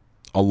a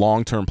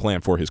long-term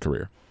plan for his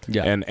career.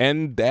 Yeah,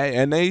 and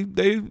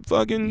they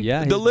fucking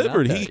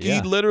delivered.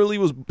 He literally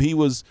was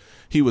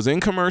in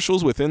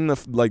commercials within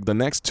the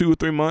next 2 or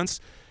 3 months.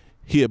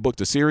 He had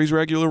booked a series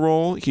regular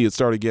role. He had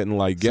started getting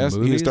like guests.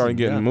 He had started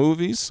getting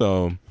movies.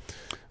 So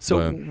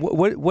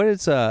what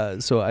is so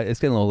it's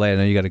getting a little late. I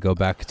know you got to go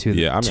back to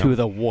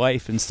the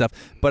wife and stuff.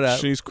 But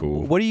she's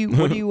cool. What is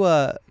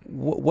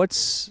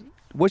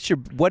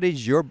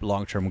your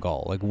long-term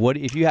goal? Like, what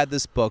if you had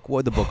this book? What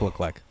would the book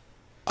look like?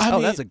 I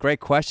mean, that's a great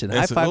question.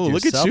 High five to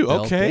look yourself, at you.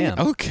 Bill. Okay,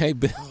 Damn. okay,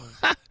 Bill.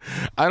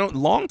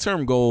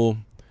 Long-term goal.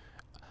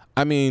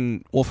 I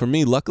mean, well, for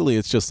me, luckily,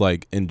 it's just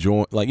like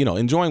enjoying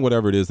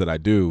whatever it is that I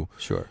do.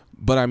 Sure.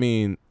 But I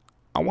mean,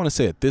 I want to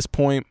say at this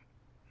point,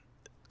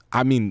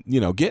 I mean,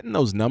 getting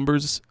those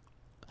numbers.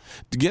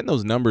 getting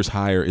those numbers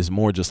higher is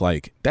more just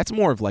like, that's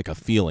more of like a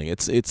feeling.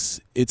 It's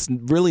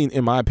really,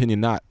 in my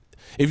opinion, not.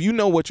 If you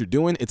know what you're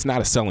doing, it's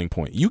not a selling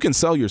point. You can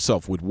sell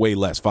yourself with way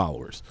less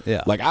followers.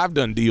 Yeah. Like I've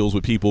done deals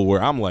with people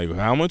where I'm like,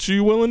 how much are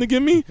you willing to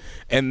give me?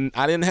 And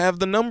I didn't have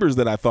the numbers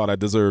that I thought I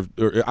deserved,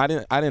 or I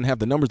didn't have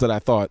the numbers that I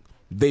thought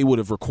they would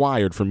have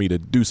required for me to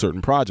do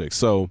certain projects.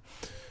 So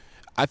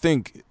I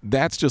think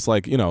that's just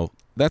like,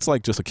 that's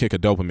like just a kick of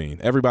dopamine.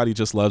 Everybody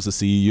just loves to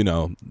see,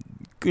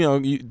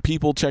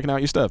 people checking out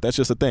your stuff. That's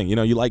just a thing. You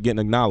like getting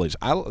acknowledged.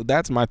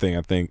 That's my thing.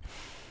 I think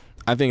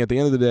at the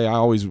end of the day, I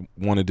always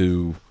want to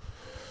do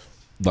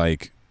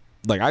like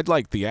I'd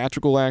like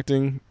theatrical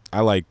acting. I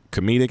like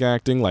comedic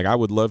acting. Like I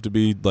would love to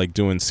be like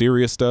doing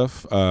serious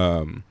stuff.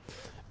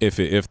 If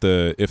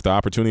the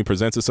opportunity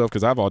presents itself,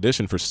 because I've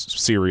auditioned for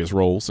serious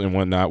roles and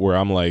whatnot, where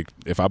I'm like,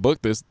 if I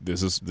book this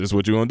is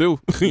what you're gonna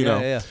do. you know.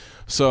 Yeah.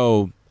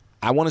 So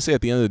I want to say at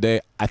the end of the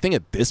day, I think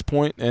at this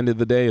point, end of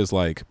the day, is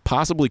like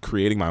possibly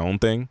creating my own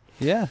thing.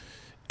 Yeah.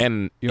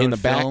 And in the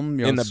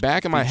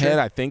back of my head,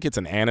 I think it's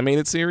an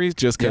animated series,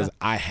 just because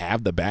I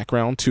have the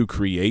background to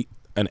create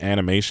an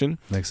animation.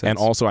 Makes sense. And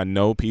also I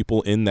know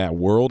people in that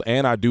world,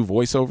 and I do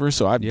voiceover,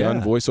 so I've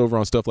done voiceover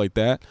on stuff like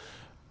that.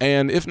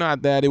 And if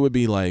not that, it would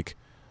be like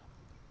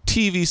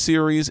TV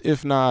series,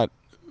 if not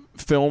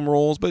film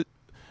roles, but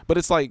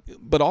it's like,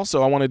 but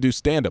also I want to do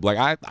stand up. Like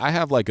I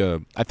have like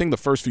I think the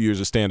first few years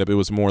of stand up, it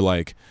was more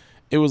like,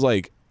 it was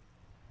like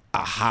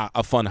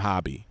a fun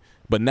hobby.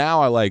 But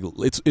now I like,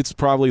 it's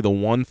probably the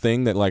one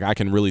thing that like I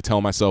can really tell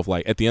myself,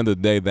 like at the end of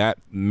the day, that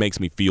makes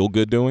me feel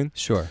good doing.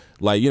 Sure.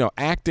 Like,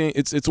 acting,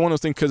 it's one of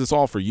those things, because it's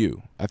all for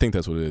you. I think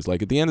that's what it is.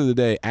 Like at the end of the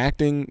day,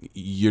 acting,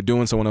 you're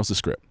doing someone else's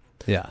script.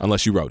 Yeah.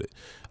 Unless you wrote it.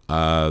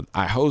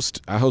 I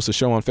host a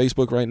show on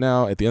Facebook right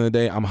now. At the end of the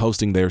day, I'm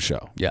hosting their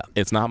show. Yeah.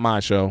 It's not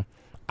my show.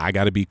 I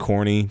got to be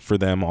corny for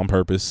them on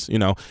purpose,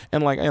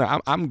 And like,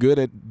 I'm good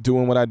at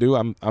doing what I do.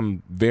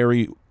 I'm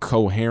very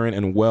coherent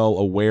and well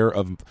aware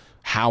of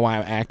how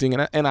I'm acting,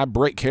 and I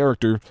break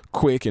character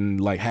quick and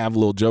like have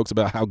little jokes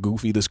about how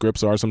goofy the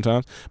scripts are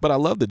sometimes. But I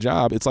love the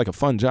job. It's like a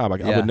fun job.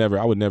 I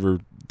would never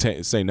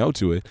say no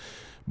to it.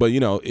 But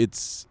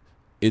it's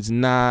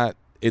not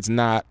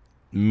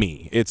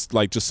me. It's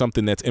like just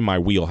something that's in my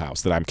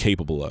wheelhouse that I'm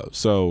capable of.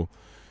 So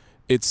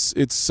it's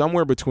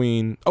somewhere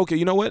between. Okay,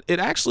 you know what? It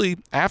actually,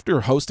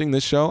 after hosting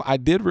this show, I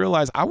did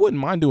realize I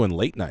wouldn't mind doing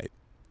late night.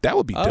 That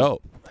would be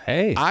dope.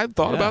 Hey, I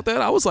thought about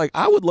that. I was like,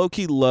 I would low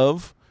key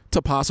love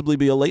to possibly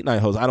be a late night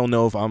host. I don't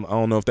know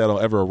if that'll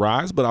ever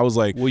arise, but I was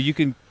like, well, you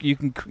can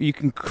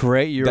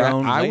create your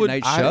own late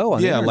night show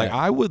on the internet. Like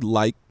I would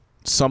like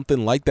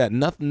something like that.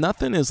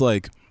 Nothing is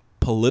like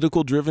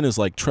political driven as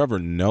like Trevor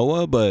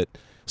Noah, but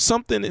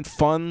something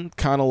fun,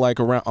 kind of like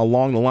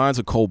along the lines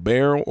of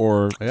Colbert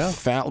or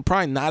Fallon.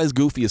 Probably not as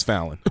goofy as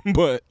Fallon,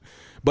 but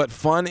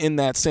fun in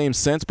that same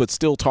sense, but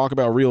still talk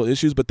about real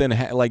issues, but then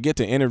like get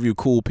to interview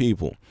cool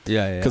people.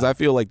 Yeah. Because I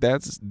feel like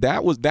that's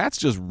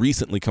just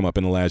recently come up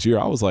in the last year.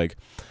 I was like,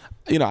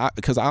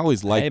 because I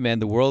always like, hey man,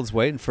 the world's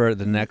waiting for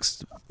the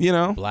next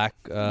black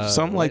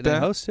something like that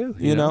host too.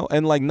 You know,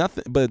 and like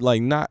nothing, but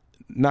like not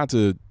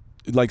to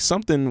like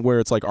something where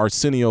it's like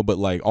Arsenio, but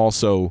like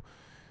also.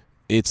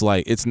 It's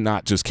like it's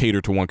not just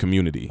catered to one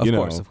community,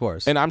 Of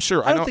course. And I'm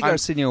sure I don't think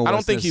Arsenio was. I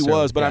don't think he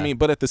was, but I mean,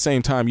 but at the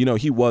same time,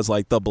 he was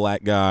like the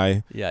black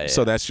guy. Yeah.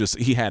 So that's just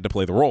he had to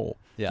play the role.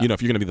 Yeah.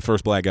 If you're gonna be the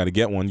first black guy to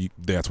get one,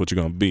 that's what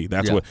you're gonna be.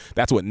 That's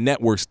what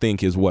networks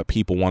think is what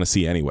people want to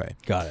see anyway.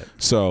 Got it.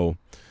 So,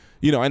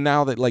 and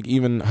now that like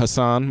even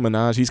Hassan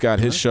Minhaj, he's got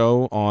his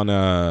show on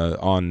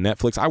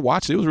Netflix. I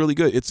watched it. It was really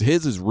good.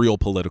 His is real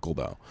political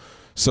though.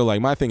 So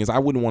like my thing is I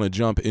wouldn't want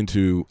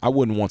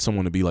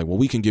someone to be like, well,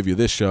 we can give you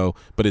this show,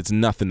 but it's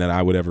nothing that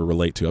I would ever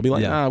relate to. I'll be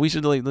like, we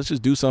should let's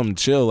just do something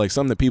chill, like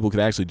something that people could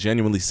actually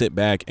genuinely sit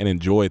back and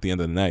enjoy at the end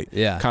of the night.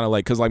 Yeah. Kind of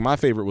like, because like my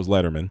favorite was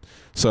Letterman.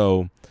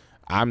 So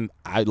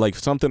I like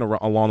something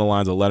along the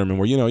lines of Letterman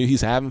where,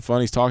 he's having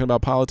fun, he's talking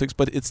about politics,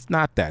 but it's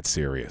not that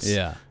serious.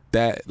 Yeah.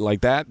 That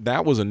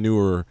was a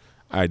newer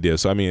idea.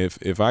 So I mean,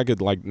 if I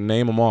could like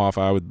name them off,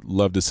 I would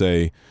love to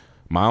say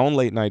my own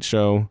late night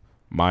show,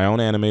 my own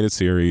animated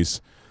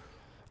series.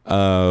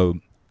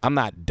 I'm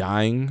not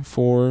dying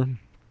for.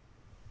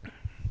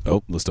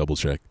 Oh, let's double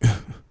check.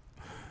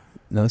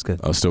 No, it's good.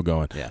 Oh, still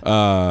going.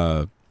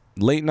 Yeah.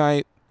 Late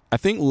night. I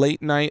think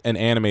late night and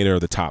animated are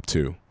the top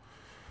two.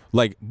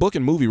 Like book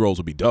and movie roles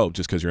would be dope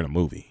just because you're in a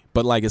movie,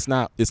 but like it's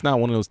not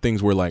one of those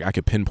things where like I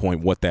could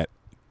pinpoint what that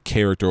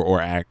character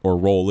or act or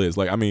role is.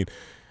 Like I mean,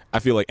 I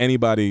feel like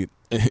anybody.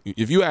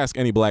 If you ask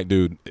any black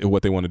dude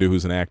what they want to do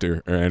who's an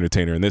actor or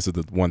entertainer, and this is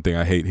the one thing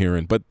I hate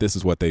hearing, but this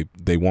is what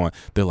they want.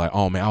 They're like,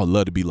 oh man, I would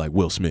love to be like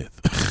Will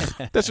Smith.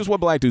 That's just what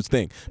black dudes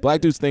think.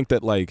 Black dudes think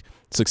that like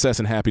success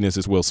and happiness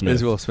is Will Smith.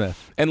 Is Will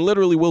Smith. And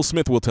literally Will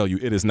Smith will tell you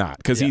it is not,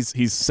 because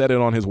he's said it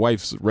on his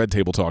wife's Red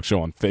Table Talk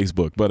show on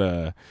Facebook.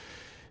 But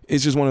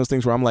it's just one of those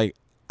things where I'm like,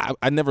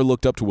 I never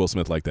looked up to Will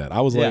Smith like that. I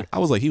was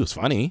like he was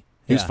funny.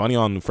 He was funny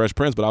on Fresh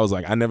Prince, but I was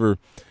like,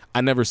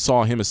 I never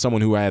saw him as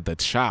someone who had the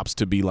chops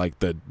to be like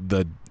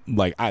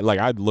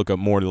I'd look up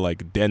more to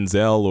like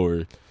Denzel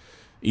or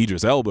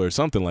Idris Elba or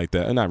something like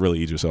that. And not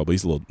really Idris Elba.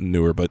 He's a little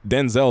newer. But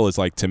Denzel is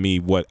like, to me,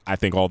 what I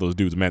think all those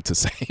dudes meant to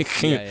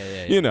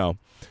say. You know,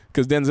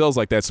 because Denzel's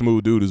like that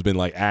smooth dude who's been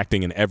like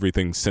acting in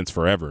everything since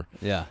forever.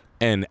 Yeah.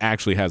 And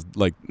actually has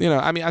like, you know,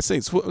 I mean, I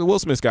say Will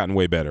Smith's gotten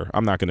way better.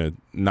 I'm not going to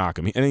knock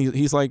him. And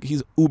he's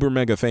uber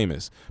mega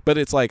famous. But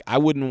it's like, I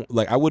wouldn't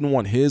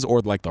want his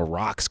or like The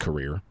Rock's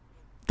career.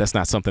 That's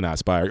not something I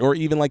aspire. Or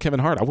even like Kevin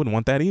Hart. I wouldn't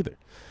want that either.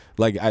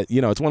 Like,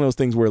 it's one of those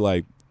things where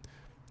like,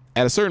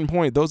 at a certain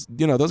point, those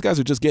guys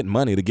are just getting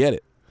money to get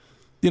it.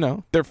 You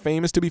know, they're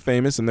famous to be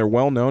famous, and they're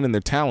well known, and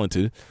they're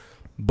talented,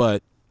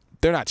 but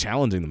they're not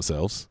challenging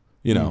themselves.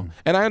 You know,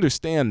 and I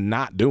understand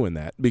not doing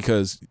that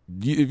because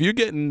if you're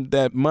getting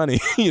that money,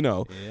 you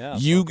know,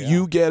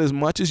 you get as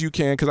much as you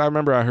can. Because I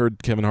remember I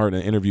heard Kevin Hart in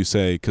an interview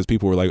say, because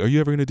people were like, "Are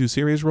you ever going to do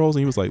serious roles?"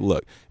 And he was like,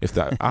 "Look, if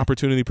the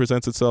opportunity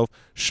presents itself,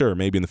 sure,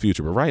 maybe in the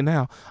future, but right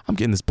now, I'm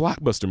getting this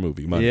blockbuster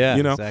movie money." Yeah,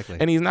 you know, exactly.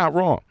 And he's not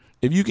wrong.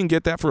 If you can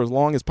get that for as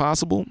long as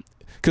possible.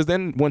 Because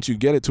then once you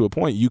get it to a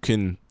point, you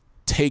can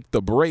take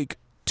the break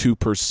to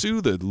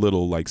pursue the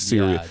little like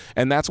serious.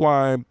 And that's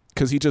why,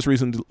 because he just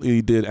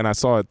recently did, and I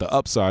saw it, The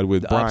Upside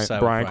with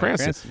Bryan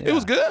Cranston. Yeah. It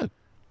was good.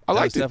 I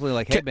liked it. Definitely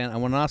like, hey man, I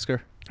won an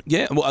Oscar.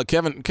 Yeah, well,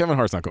 Kevin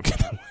Hart's not going to get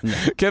that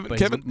one. No,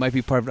 Kevin might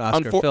be part of an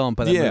Oscar film,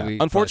 but that movie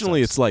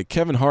unfortunately, it's like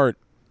Kevin Hart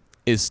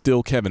is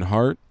still Kevin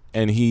Hart,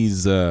 and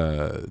he's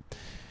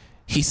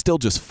still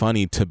just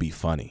funny to be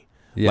funny.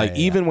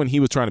 Even when he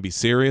was trying to be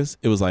serious,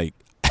 it was like,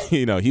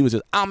 you know, he was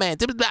just, oh man,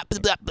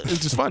 it's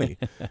just funny,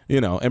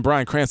 you know. And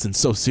Bryan Cranston's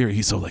so serious,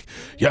 he's so like,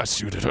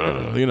 yes, you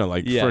know,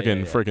 like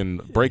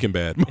freaking Breaking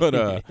Bad.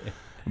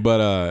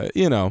 But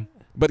you know,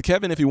 but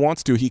Kevin, if he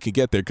wants to, he could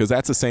get there because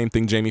that's the same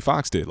thing Jamie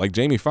Foxx did. Like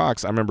Jamie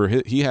Foxx, I remember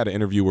he had an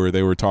interview where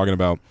they were talking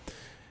about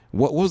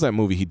what was that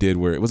movie he did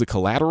where it was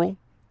Collateral,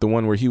 the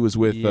one where he was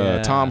with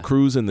Tom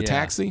Cruise in the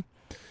taxi.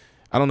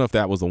 I don't know if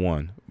that was the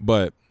one,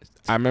 but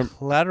I remember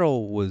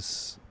Collateral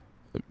was.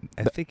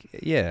 I think,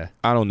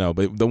 I don't know,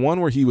 but the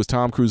one where he was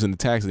Tom Cruise in the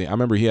taxi, I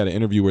remember he had an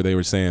interview where they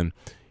were saying,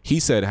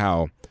 he said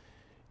how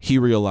he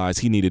realized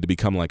he needed to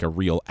become like a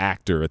real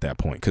actor at that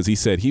point because he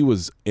said he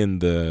was in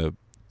the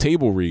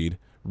table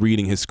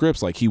reading his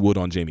scripts like he would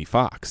on Jamie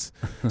Foxx.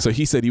 So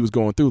he said he was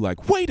going through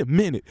like, wait a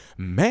minute,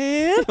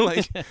 man,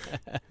 like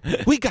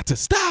we got to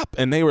stop,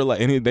 and they were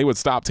like, and they would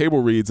stop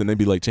table reads and they'd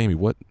be like, Jamie,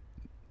 what,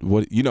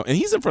 you know, and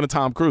he's in front of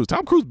Tom Cruise.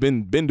 Tom Cruise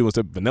been doing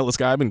stuff. Vanilla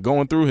Sky been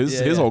going through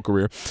his whole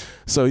career.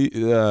 So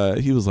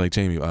he was like,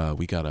 Jamie,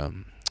 we're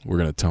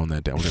gonna tone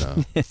that down.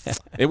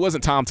 It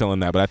wasn't Tom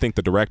telling that, but I think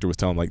the director was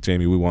telling like,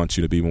 Jamie, we want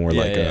you to be more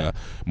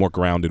more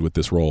grounded with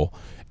this role.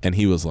 And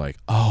he was like,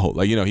 oh,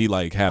 like, you know, he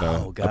like had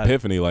a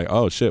epiphany, like,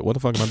 oh shit, what the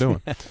fuck am I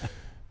doing?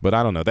 But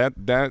I don't know.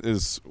 That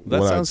is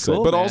what I'd say.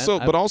 Cool, but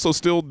man. also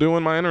still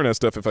doing my internet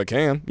stuff if I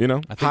can. You know,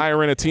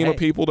 hiring a team of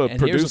people to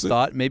produce here's a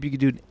thought: maybe you could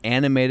do an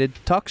animated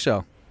talk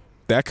show.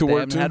 That could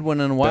work too. too. Had one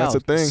in a while. That's a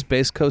thing.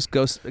 Space Coast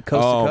Coast to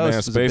Coast. Oh man,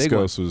 Space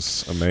Coast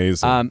was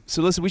amazing.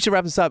 So listen, we should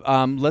wrap this up.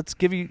 Let's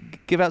give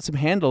out some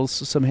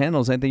handles.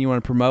 Anything you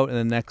want to promote in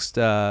the next?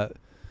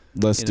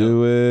 Let's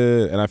do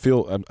it. And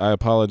I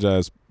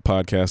apologize,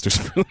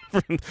 podcasters.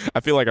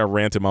 I feel like I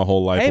ranted my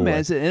whole life. Hey away. man,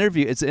 it's an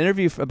interview. It's an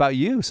interview about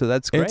you, so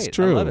that's great. It's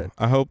true. I love it.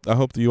 I hope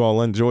that you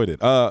all enjoyed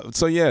it.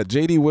 So yeah,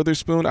 JD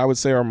Witherspoon, I would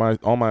say are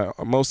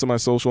most of my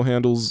social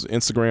handles: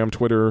 Instagram,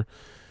 Twitter,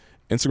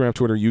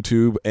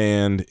 YouTube,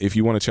 and if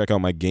you want to check out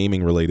my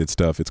gaming related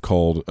stuff, it's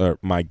called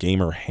my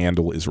gamer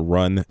handle is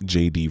Run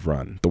JD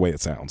Run. The way it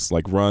sounds,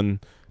 like Run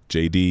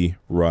JD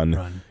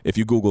Run. If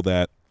you Google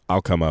that,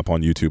 I'll come up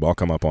on YouTube. I'll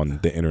come up on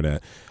the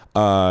internet.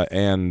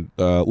 And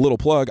little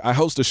plug, I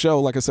host a show,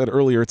 like I said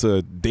earlier, it's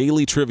a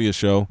daily trivia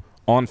show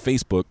on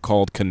Facebook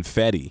called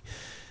Confetti.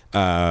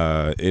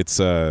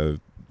 It's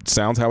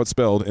sounds how it's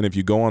spelled, and if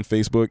you go on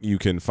Facebook, you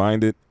can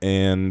find it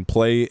and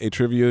play a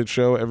trivia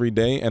show every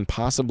day and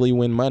possibly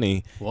win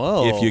money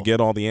if you get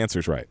all the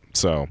answers right.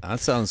 So that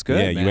sounds good.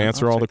 Yeah, man. You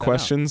answer all the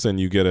questions and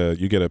you get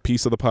a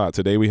piece of the pot.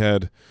 Today we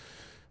had,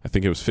 I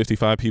think it was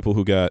 55 people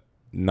who got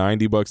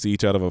 $90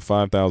 each out of a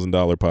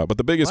 $5,000 pot. But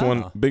the biggest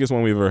one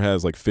we've ever had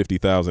is like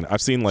 50,000.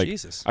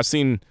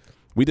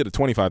 We did a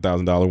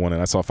 $25,000 one,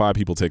 and I saw 5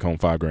 people take home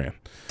 $5,000.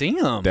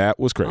 Damn, that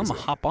was crazy. I'm gonna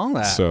hop on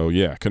that. So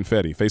yeah,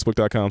 Confetti.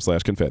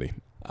 Facebook.com/confetti.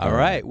 All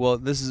right. Well,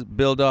 this is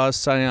Bill Dawes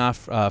signing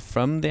off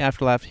from the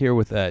Afterlaugh here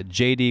with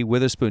JD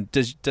Witherspoon.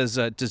 Does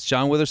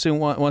John Witherspoon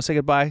want to say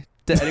goodbye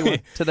to anyone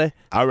today?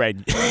 All right.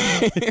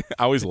 I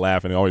always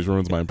laugh, and it always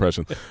ruins my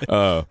impression.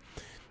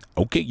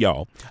 Okay,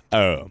 y'all.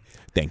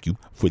 Thank you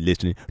for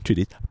listening to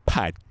this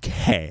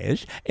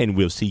podcast, and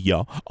we'll see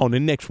y'all on the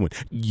next one.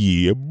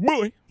 Yeah,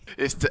 boy.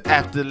 It's the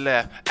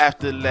Afterlaugh.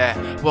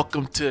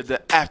 Welcome to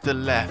the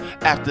Afterlaugh,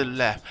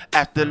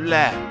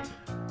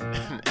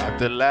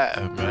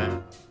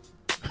 man.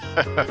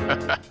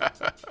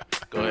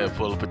 Go ahead,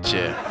 pull up a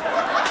chair.